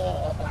still there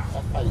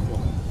a fight.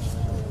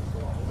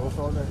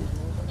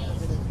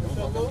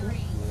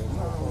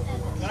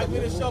 I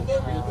need a shovel.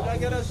 Could I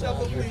get a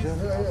shovel, please?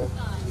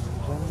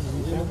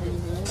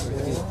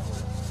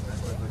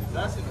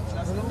 That's it.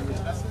 That's it.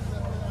 That's it.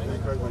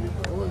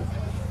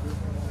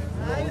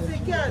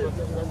 Ezekiel,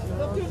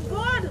 looking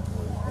good.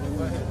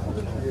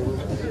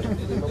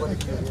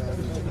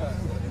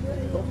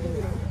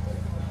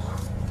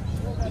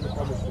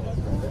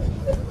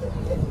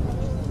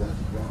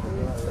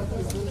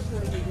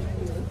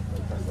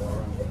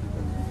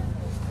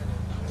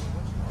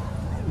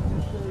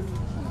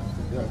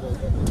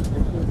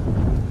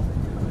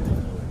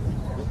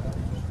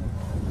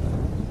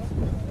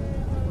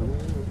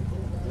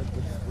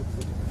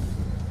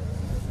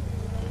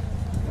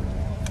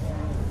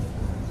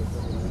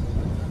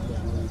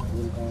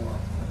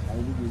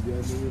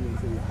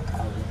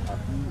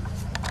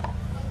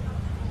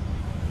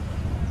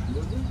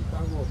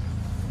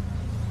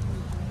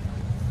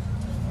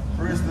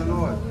 Praise the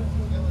Lord.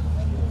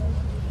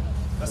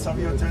 Let's have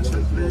your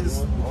attention, please.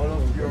 All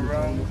of you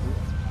around.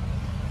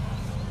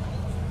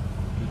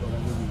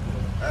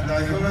 And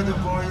I heard a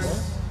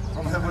voice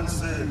from heaven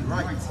saying,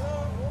 right,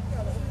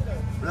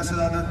 blessed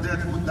are the dead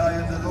who die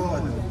in the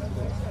Lord.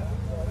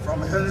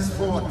 From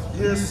henceforth,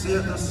 here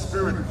saith the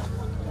Spirit,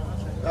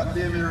 that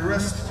they may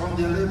rest from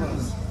their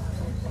labors,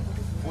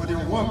 for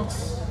their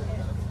works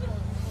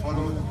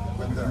followed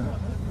with them.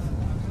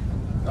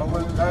 Thou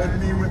wilt guide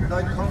me with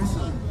thy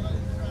counsel,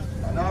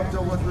 and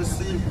afterward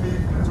receive me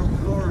to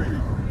glory.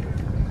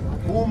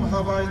 Whom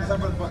have I in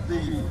heaven but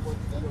thee?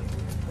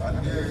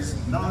 And there is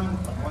none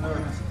on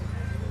earth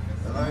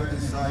that I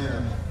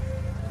desire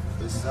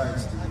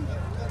besides thee.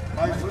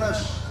 My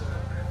flesh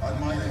and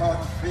my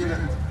heart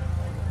faileth,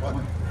 but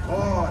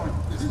God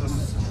is the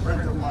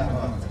strength of my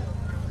heart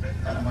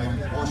and my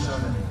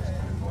portion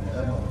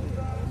forever.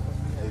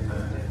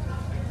 Amen.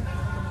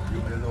 You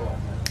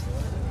belong.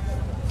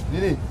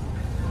 Nini.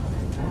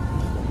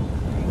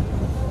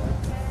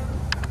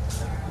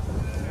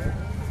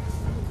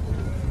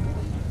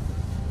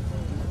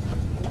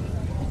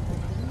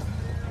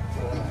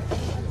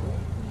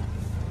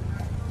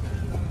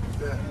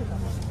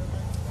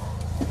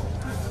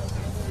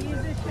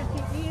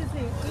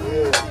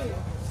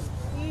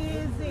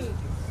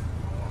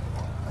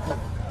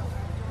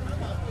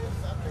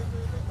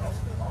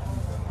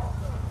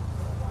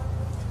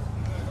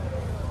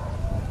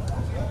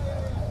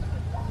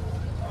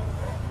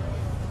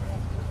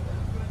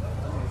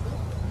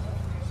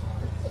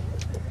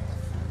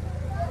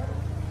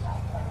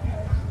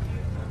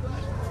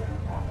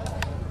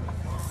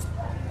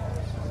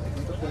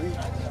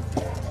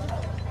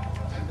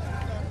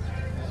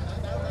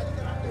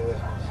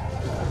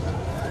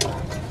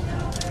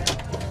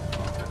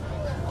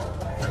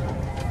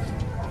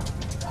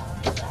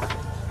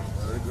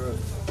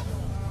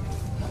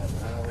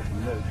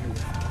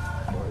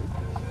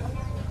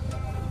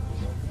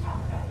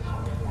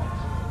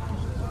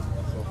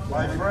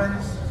 My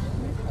friends,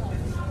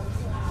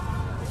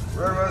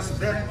 whereas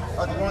death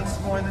had once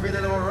more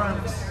invaded our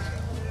ranks,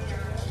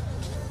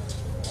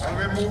 and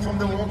removed from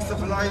the walks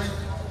of life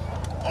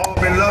our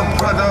beloved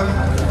brother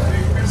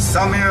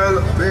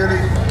Samuel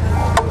Bailey,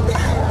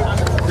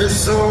 his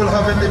soul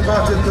having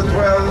departed to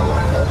dwell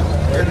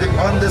in the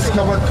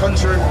undiscovered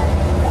country,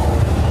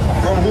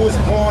 from whose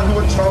bourne no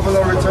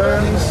traveler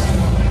returns,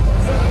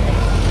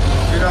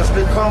 it has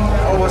become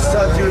our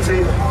sad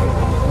duty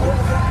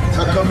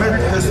to commit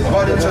his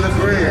body to the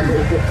grave,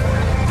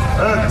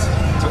 earth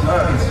to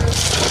earth,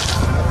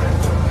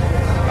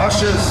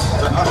 ashes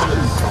to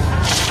ashes,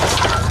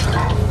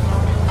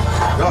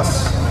 dust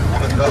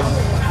to dust.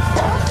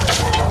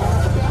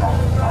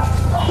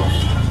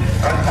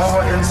 And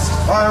our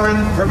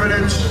inspiring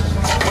privilege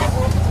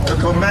to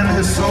commend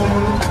his soul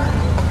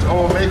to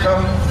our Maker,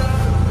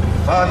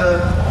 Father,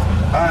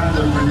 and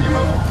the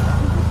Redeemer,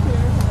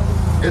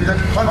 in the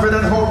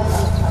confident hope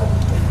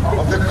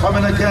of the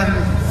coming again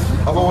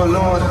of our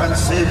Lord and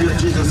Savior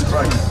Jesus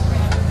Christ,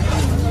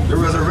 the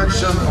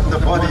resurrection of the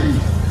body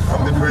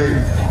from the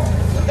grave,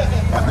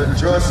 and the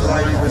just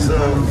life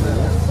reserved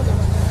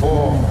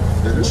for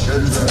the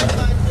children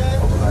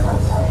of light.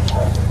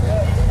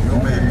 You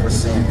may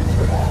proceed.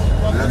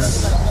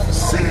 Let's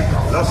sing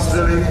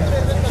lustily,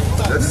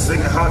 let's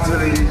sing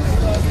heartily,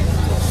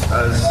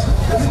 as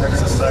this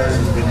exercise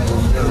has been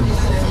fulfilled.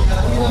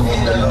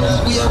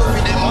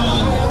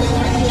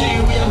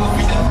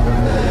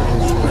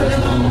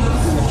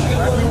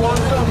 Everyone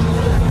come.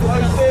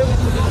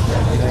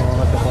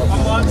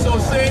 Come on, so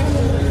sing.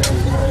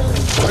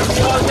 When we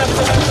all get to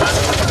the back,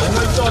 when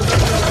we start the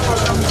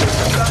program,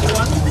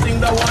 sing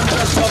that one,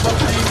 just love of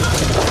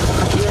Jesus.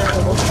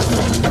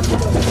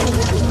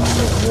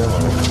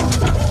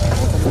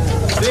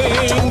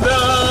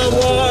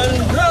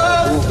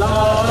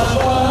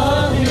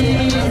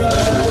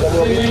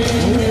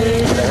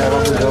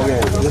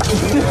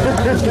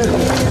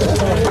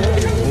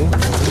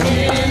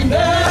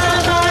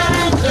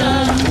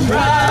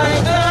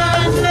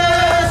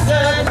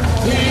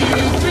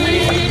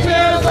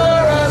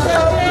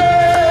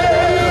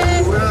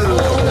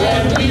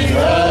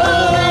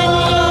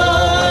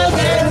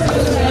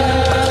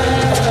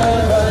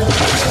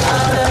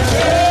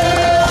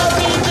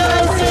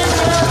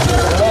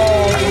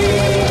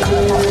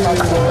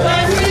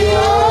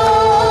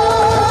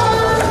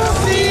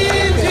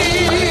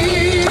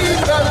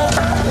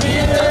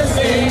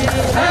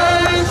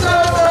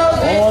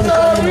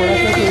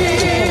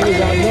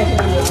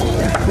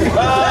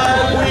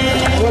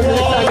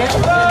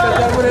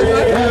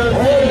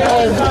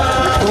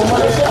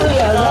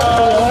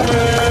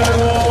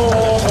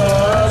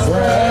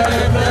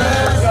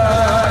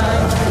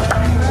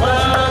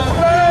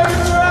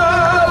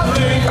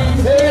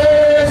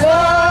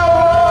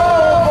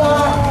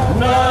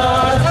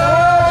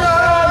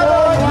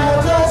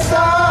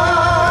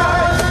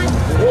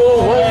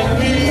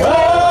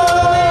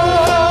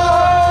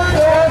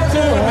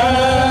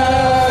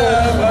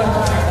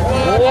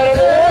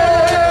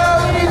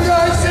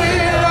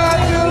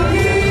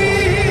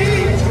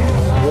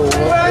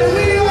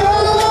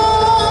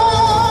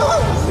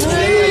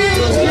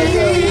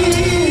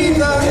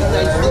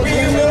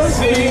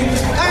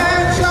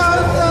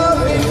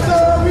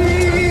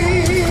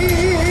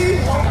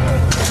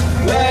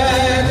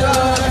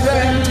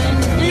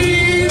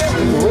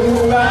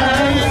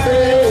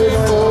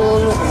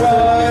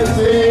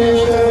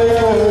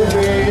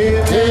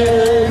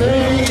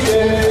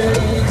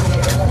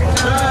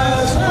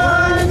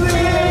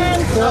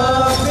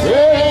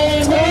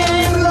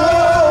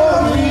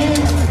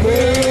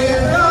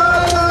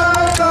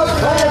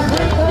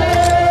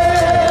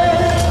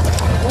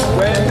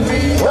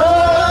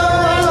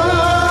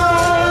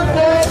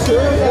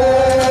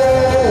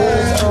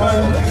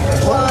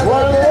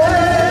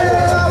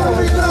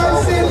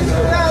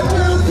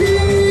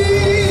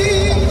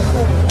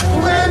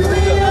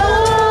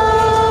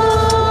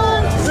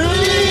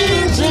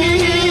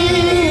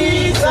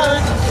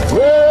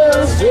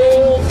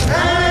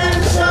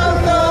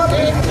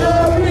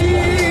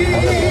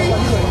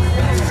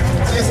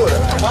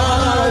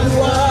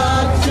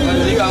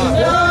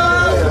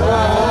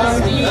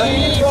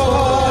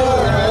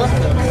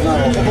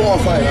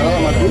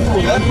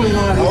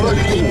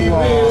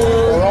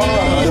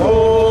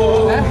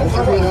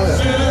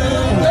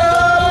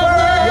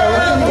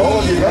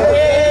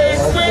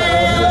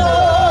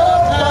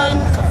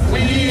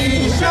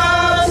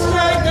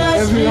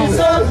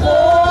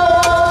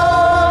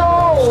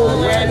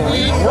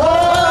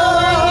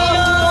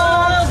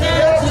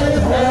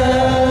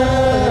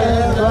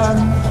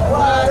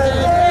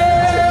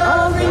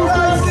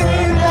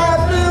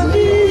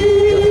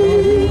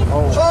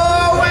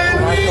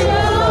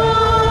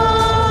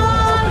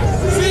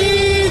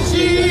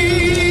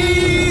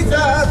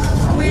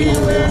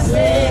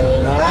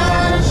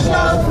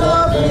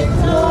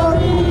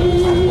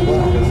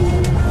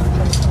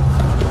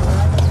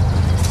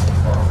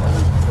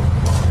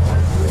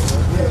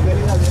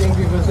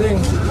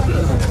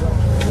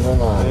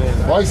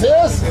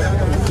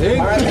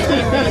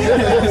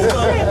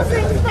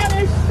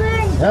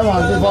 Yeah,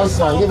 man, give us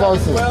one, give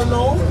us one. Well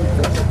known,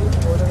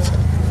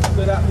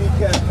 so that we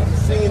can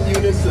sing in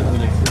unison.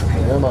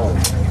 Yeah, man.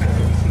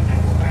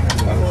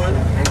 Come on.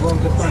 I'm going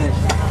to punish.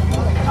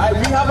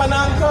 We have an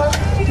anchor.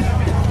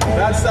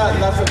 That's a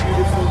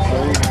beautiful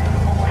song.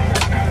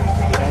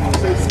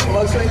 So it's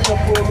also in the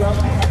program.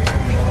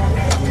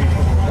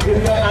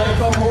 Give your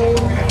anchor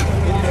home.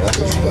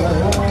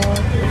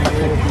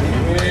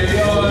 With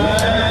your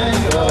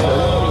anchor.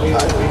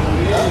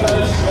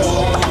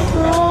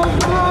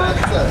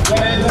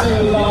 When the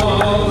love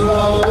of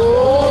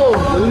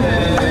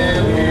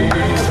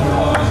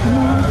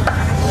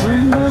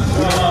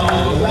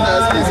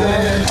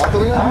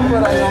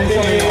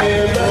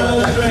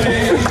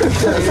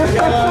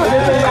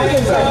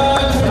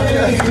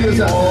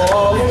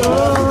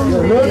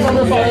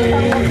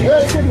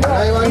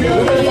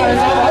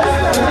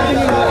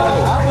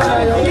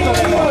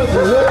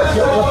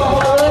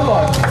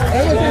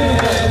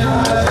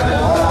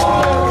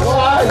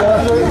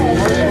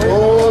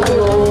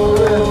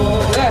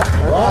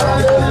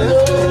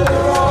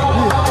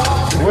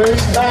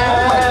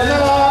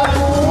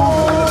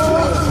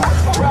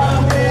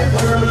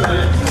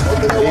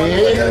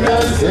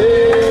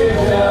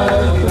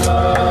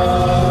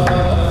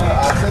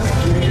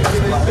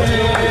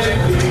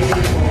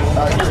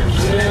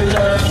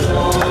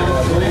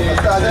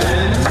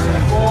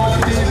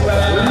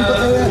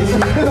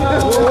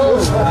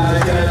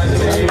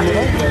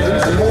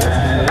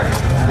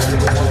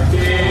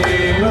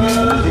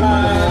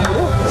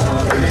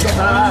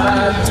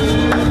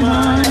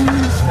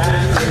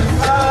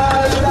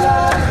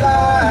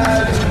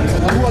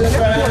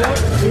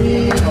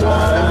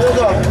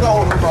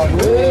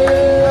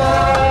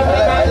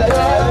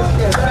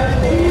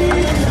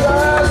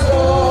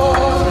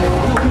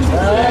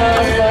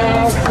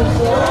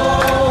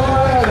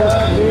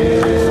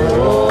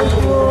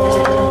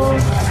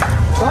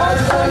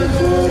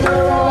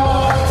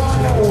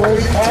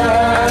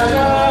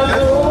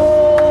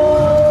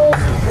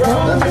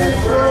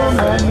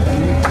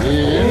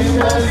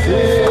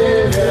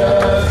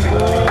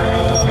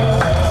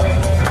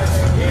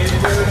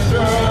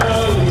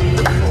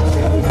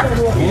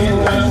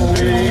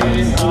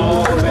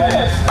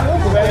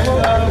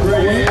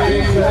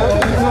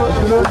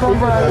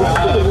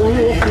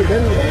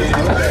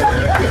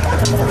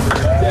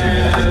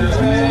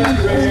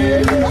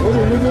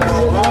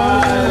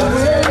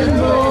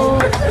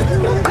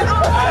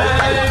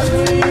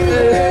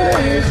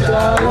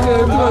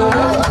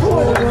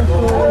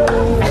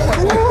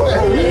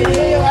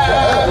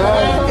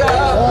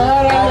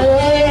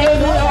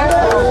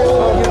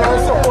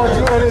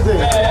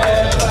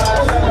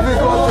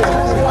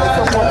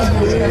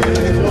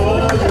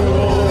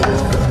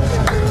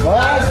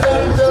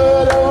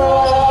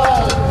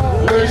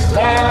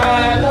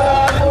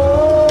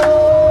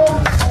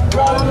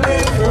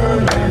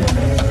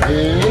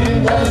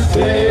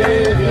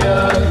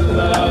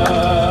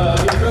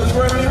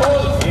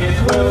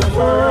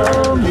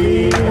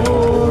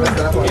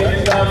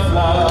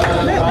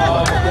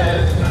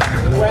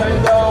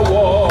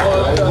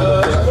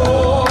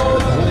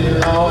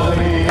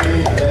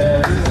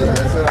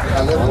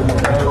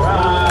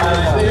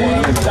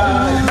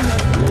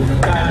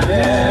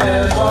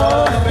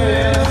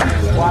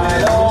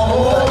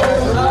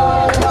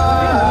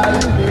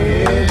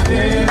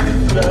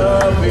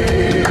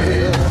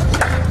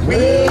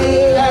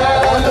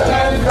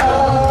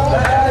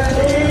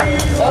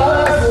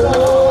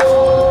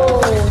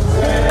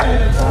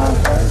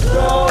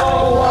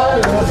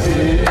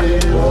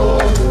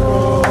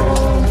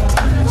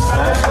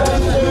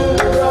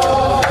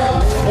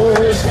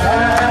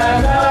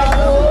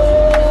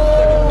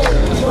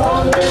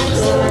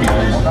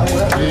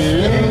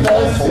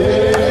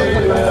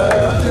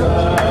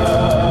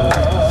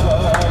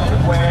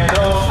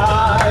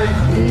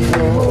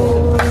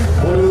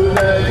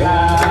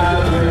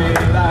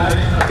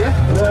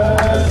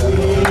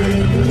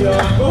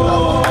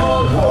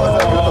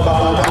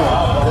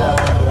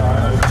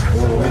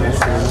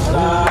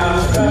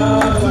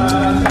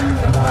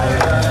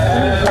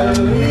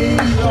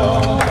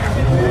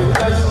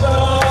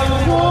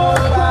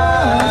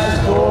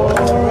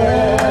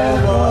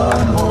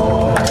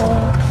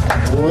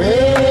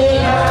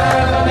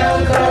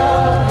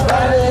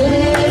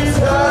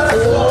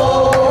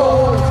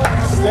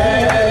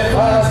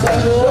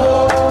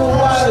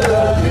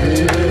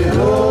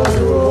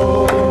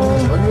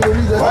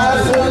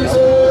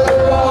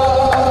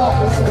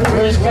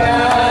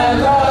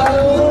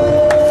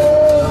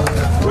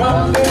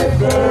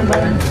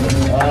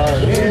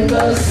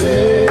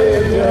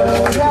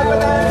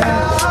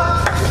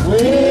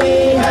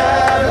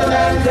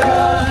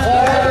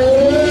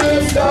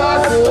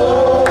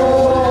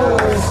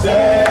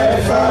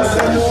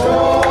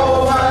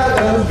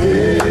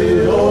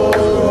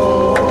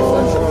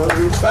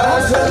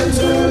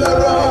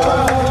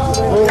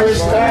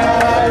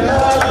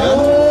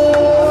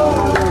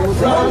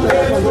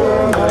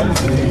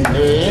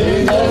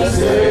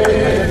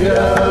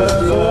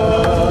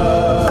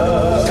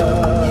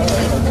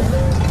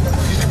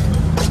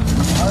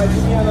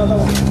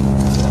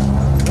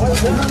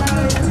What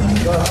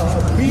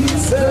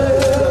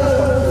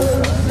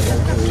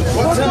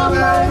a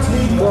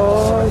mighty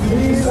God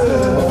we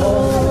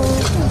serve.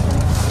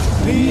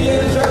 The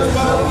angels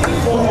bow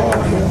before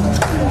him,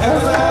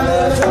 heaven and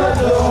earth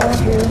adore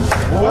him.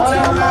 What a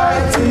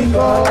mighty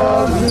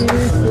God we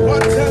serve.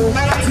 What a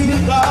mighty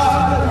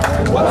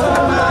God. What a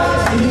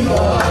mighty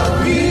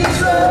God we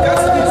serve.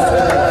 Yes, we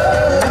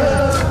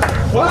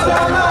serve. What a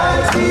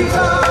mighty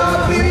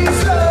God we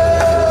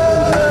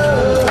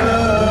serve.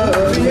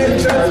 The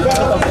angels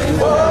bow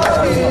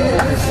before him,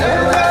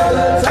 heaven and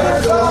earth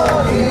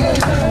adore him.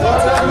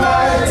 What a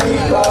mighty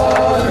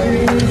God we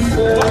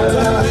serve. What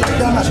a mighty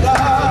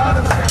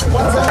God.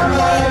 What a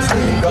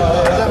mighty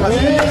God we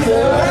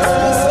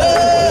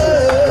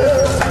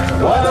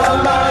serve. What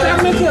a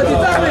mighty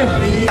God we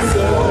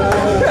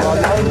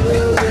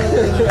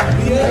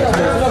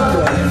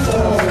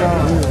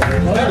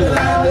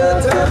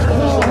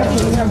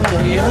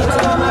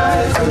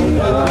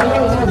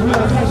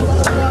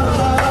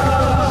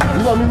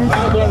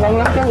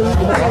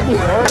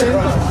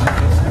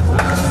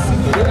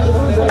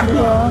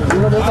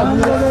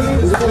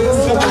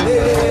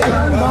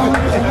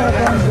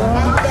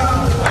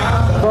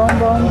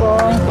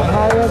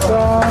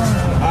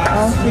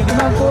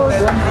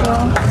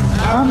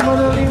I'm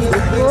gonna leave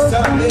this world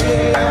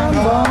someday. I'm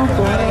born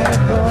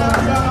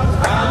forever.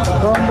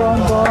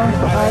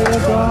 Higher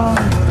ground.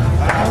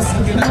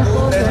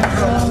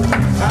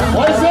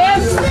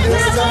 Voices!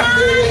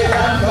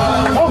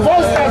 Oh,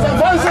 voices!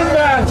 Voices,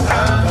 man!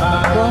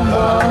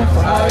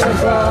 Higher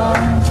ground.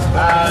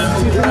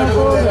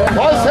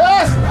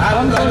 Voices!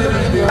 I'm gonna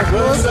leave this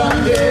world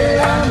someday.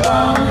 I'm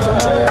born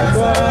for higher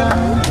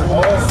ground.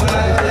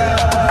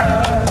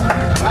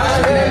 My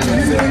head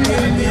is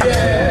in the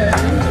air.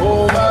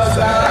 Oh,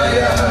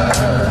 Messiah.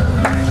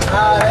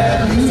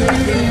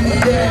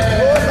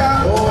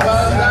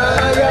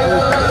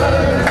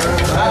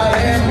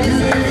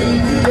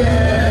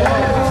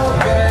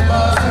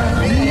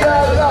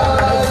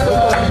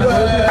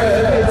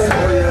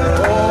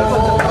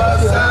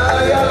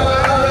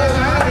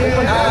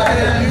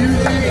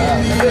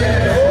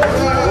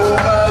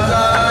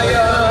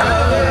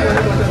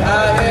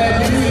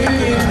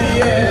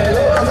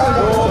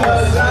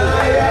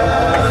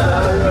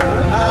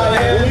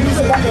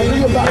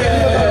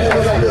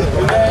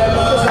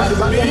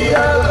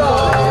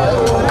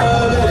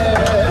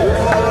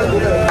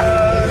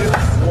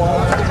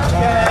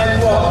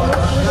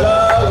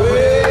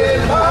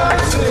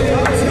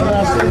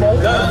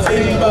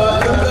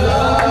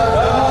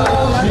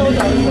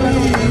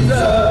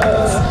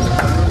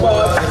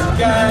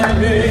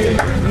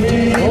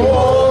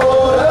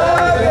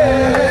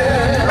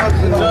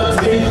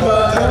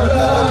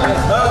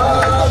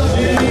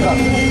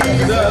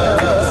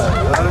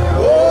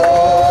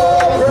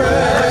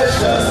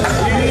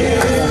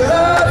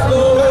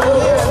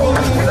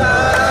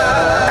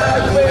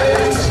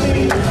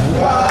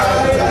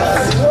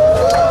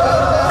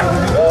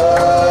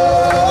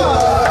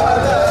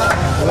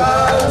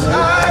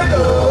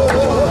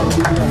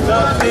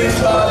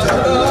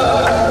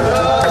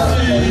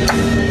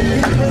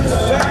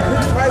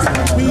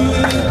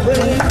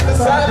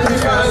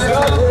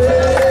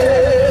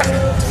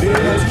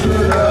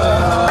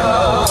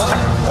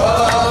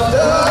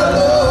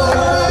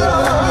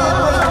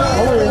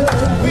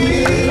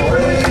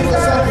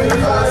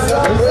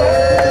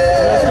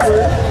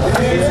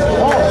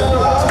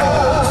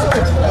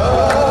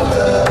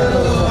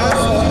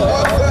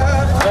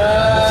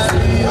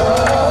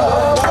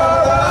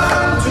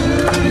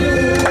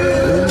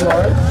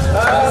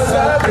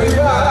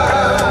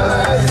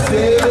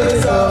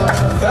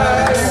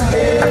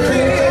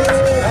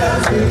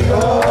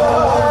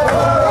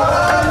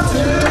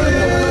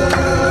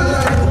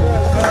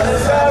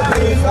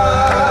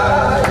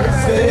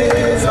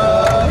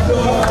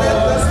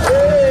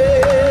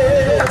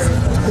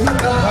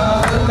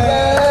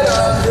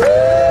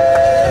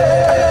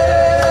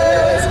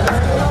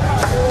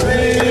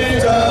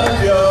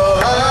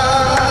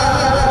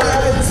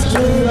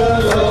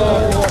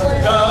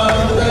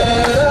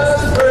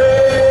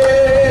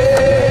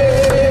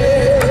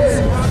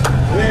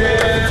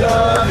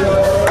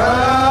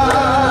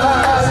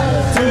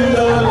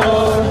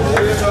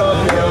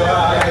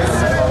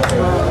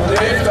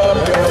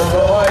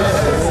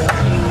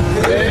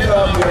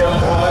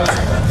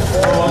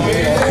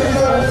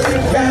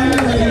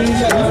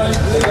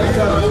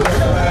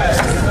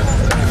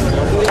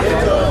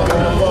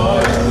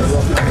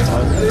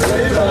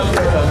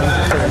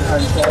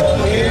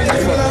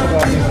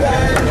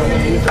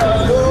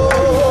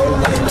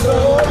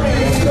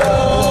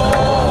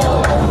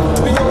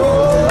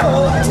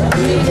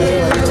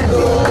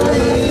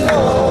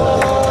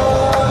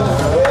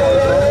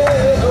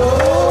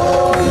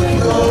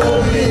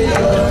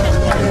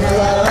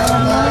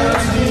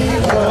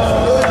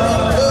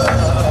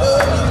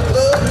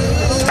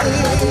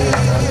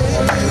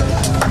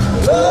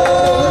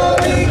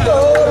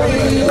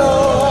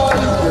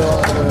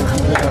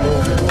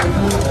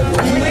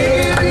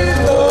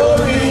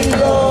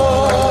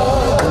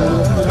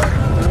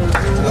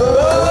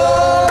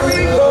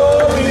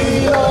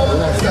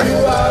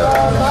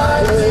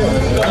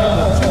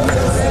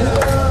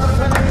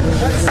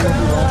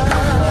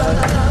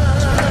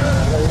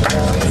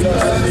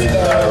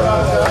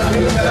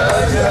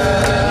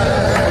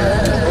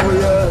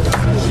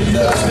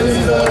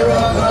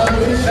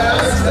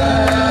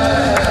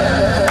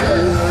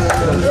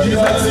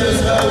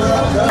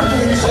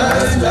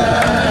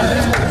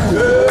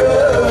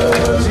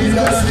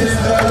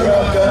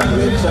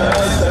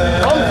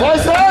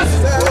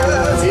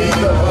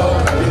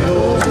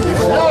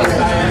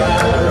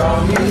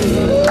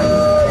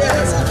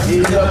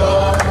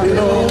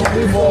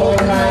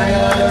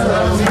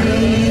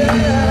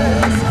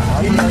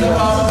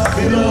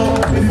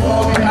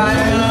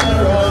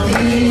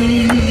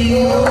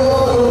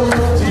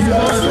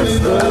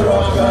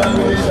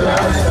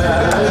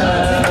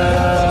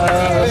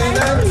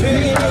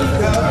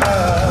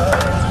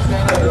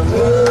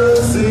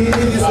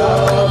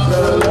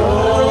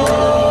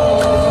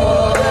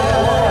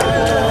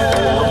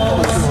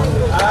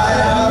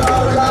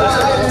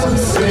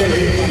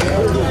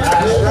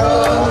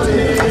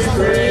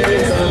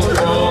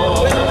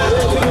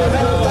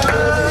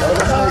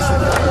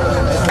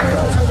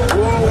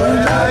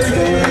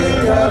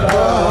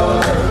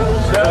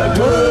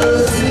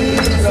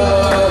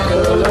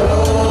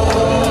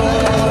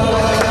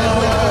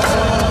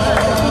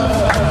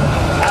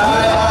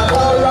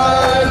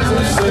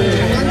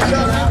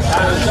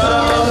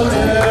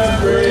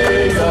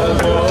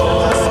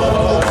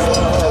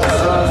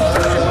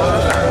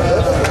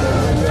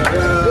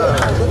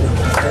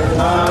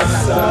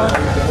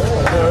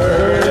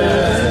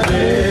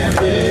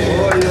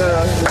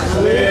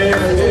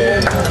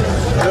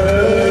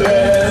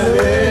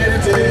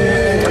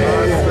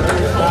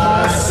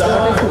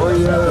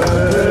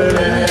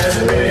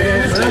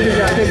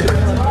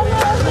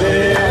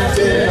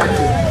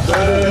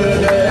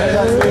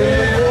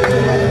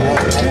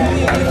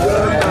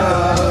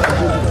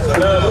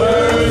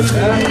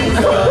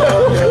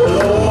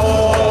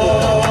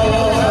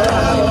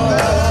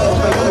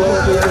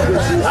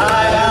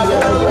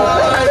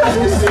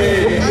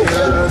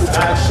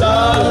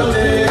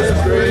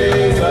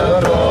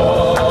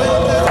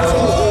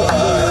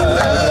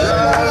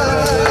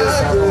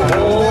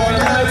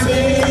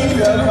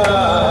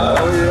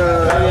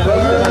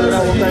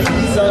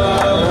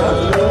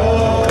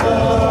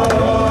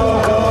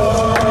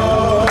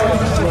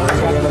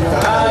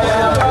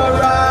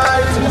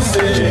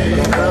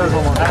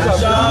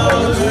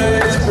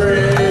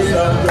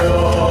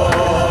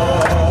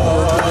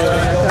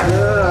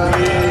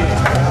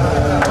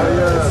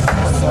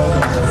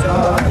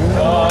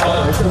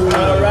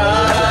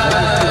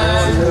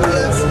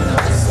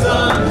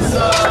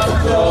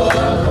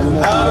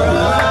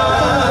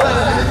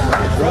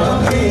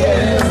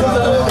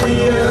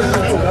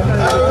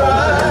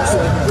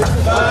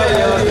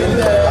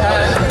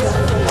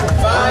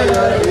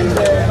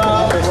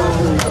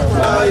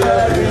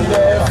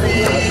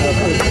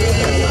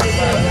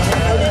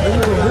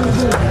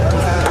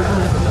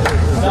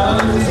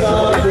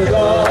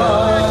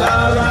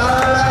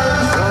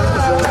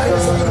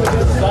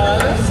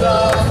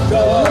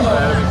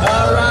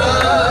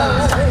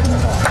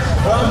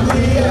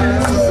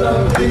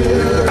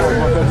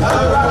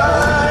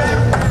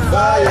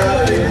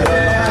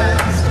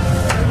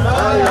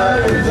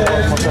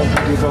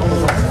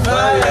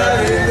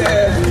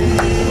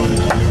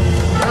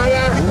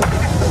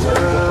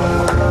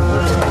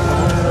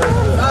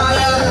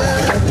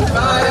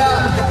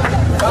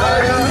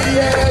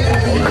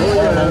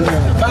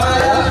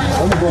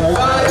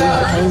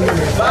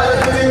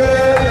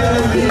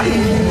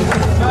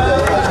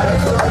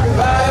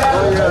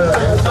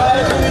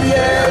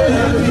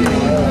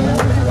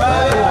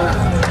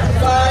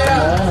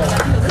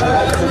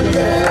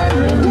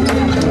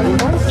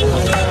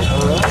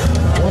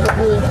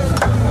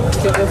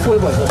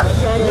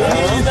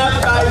 He's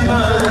not by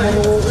man,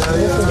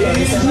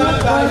 he's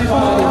not by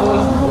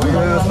power,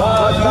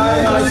 but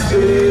by my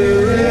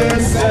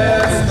spirit,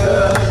 says the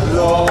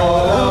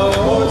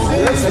Lord.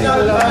 He's not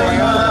by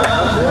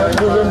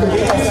man,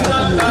 he's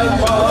not by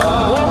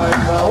power,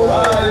 but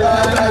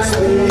by my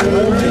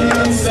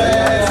spirit,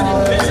 says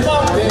this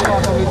mountain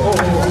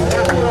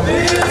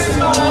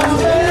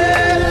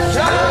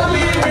shall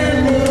be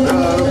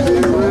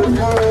removed.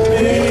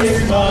 This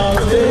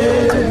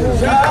mountain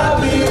shall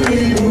be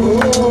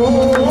removed.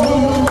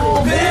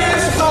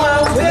 This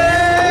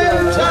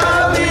mountain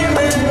shall be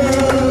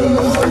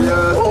removed.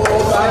 Oh,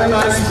 by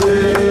my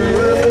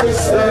spirit,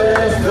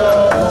 says the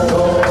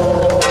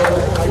Lord.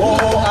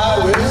 Oh, I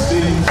will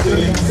sing,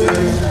 sing,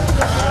 sing.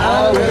 I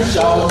will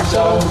shout,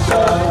 shout,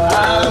 shout.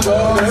 I'm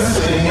gonna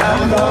sing,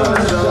 I'm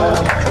gonna shout.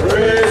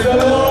 Praise the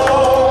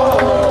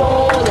Lord.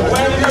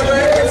 When the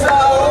gates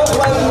are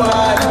open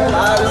wide,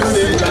 I will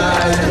sing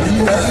like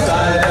Jesus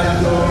died. I'm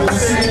gonna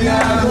sing,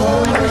 I'm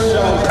gonna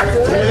shout.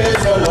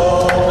 Praise the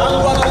Lord.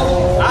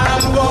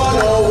 I'm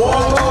gonna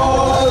walk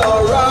all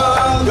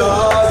around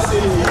God's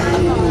city.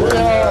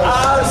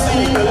 I'll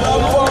see the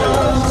loved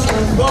ones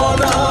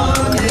gonna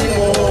be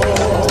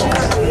more.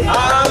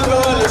 I'm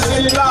gonna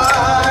sit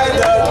by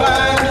the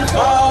bank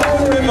of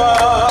the river.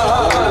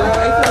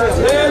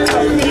 Let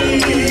me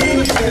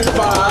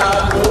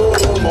depart no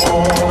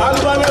more. I'm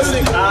gonna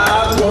sing,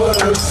 I'm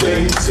gonna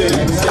sing,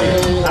 sing,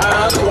 sing.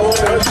 I'm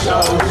gonna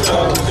shout,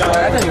 shout, shout.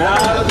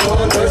 I'm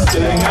gonna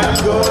sing, I'm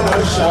gonna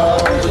shout.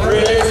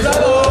 Praise the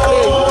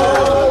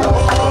Lord.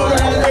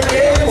 When the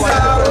gates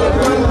are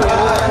open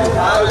wide, I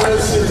will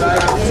sit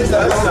like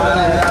Jesus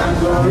died. I'm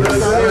gonna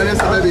sing,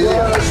 I'm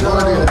gonna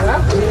shout.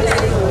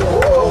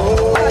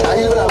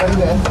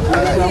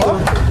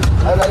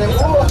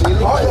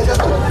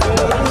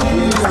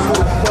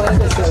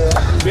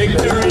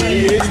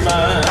 Victory is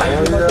mine.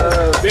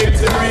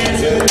 Victory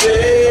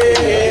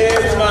today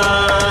is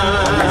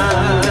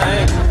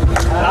mine.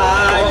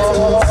 Life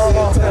to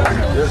Satan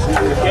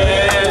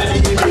can't be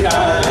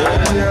behind.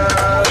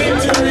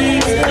 Victory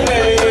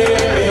today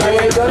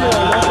is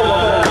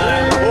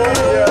mine.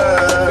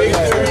 Oh,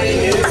 victory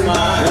is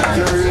mine.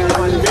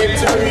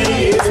 Victory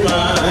is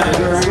mine.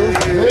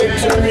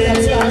 Victory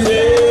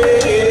today.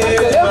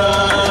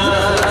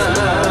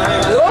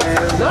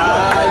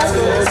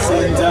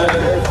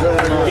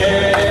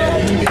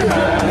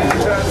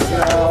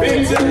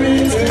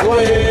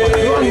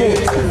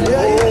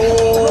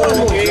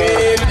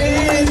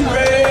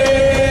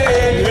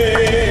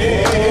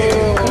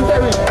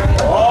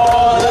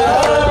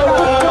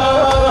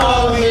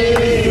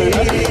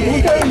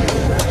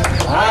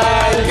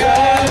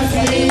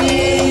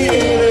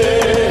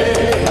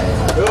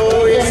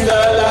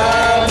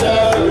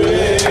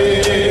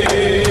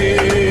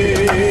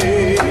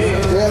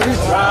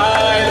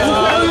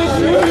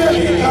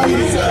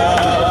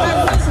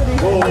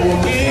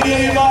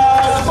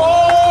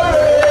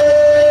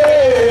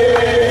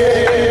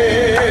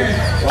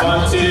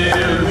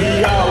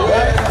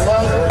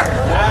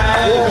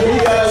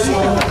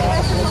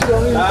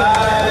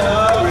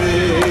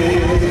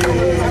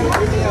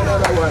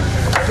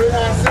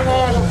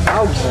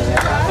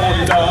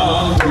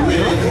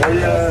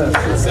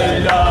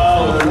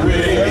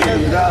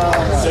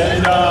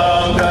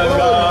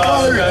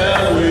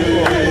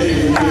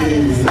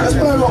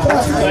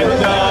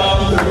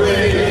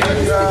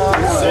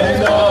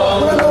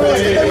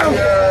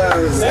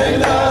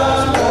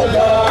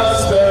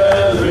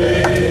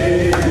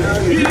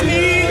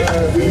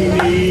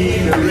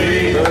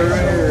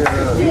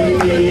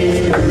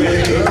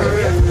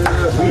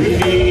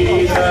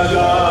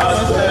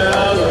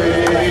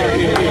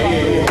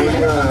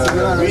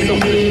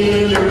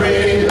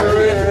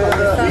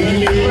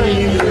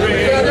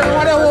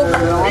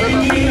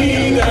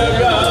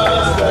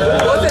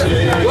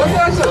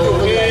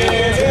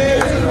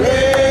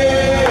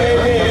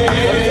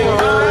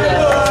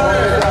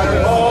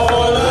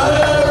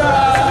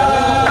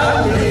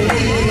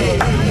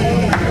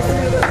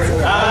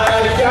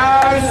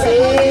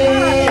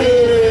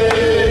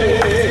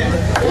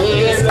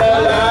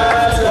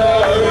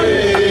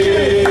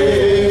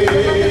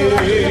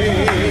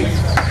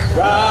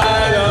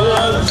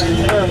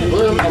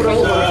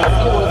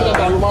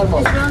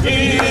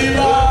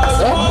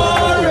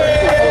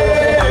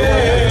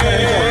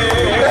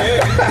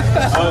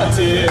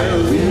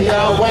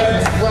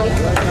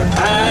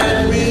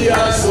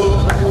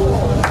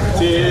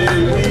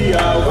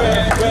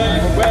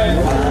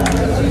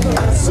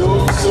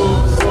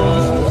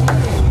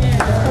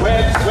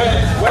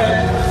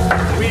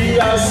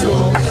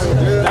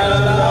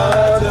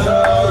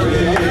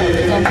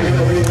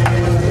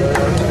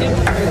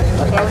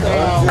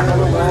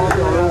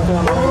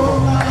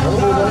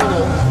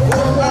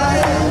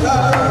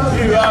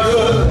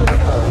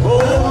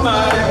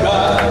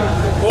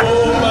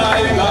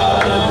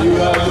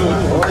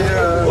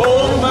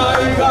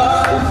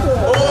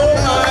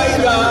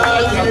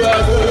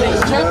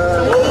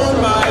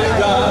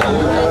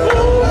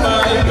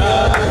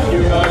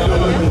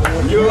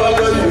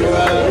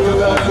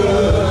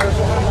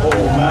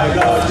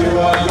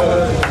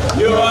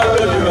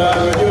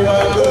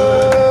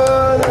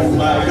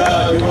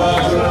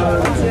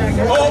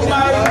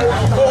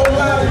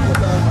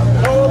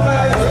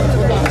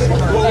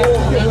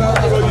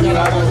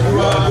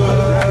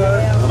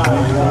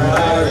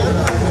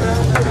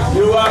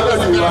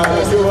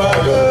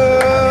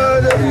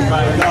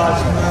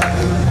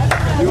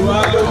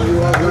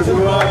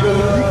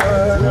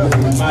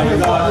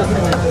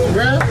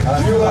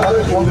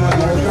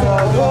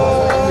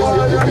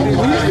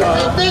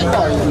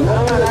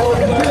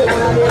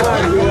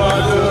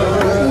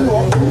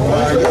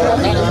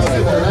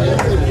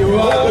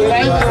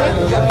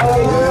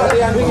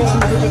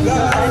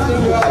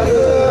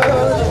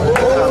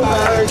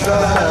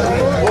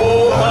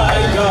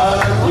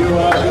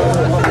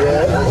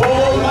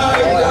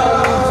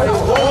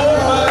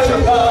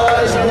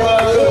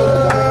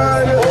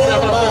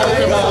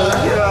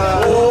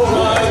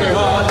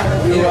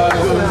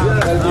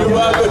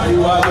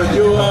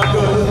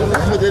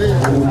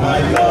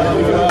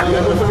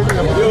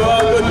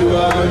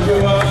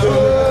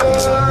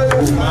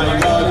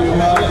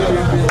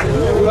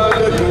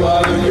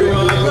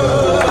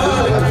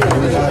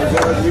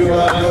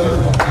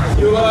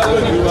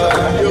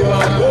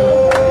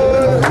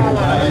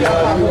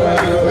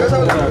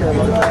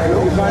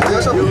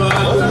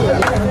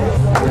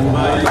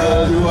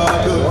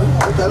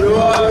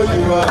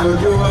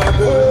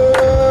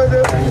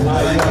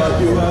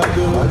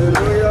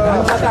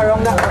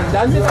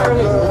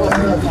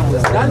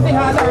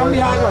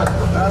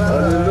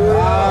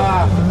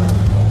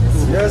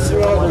 Yes,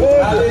 you are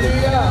good.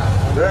 Hallelujah.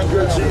 Thank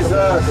you,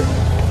 Jesus.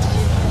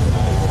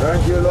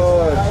 Thank you,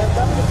 Lord.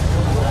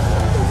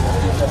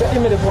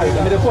 Give me the point.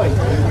 Give me the point.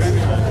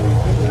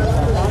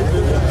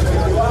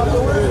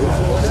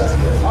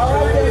 All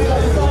right, there's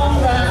a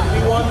song that we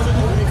want to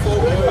do before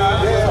we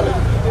pass.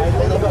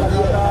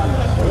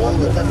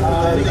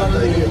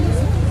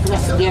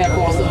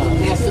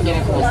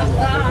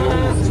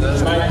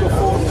 The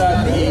microphone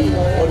that the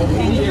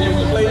DJ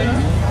is playing.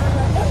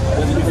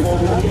 Just before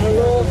we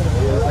leave.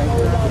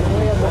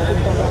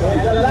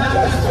 The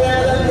last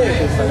fair than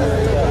this.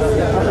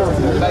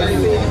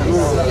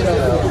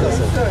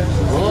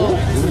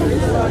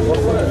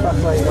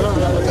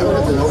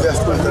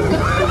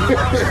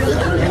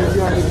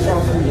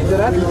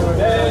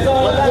 There's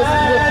all that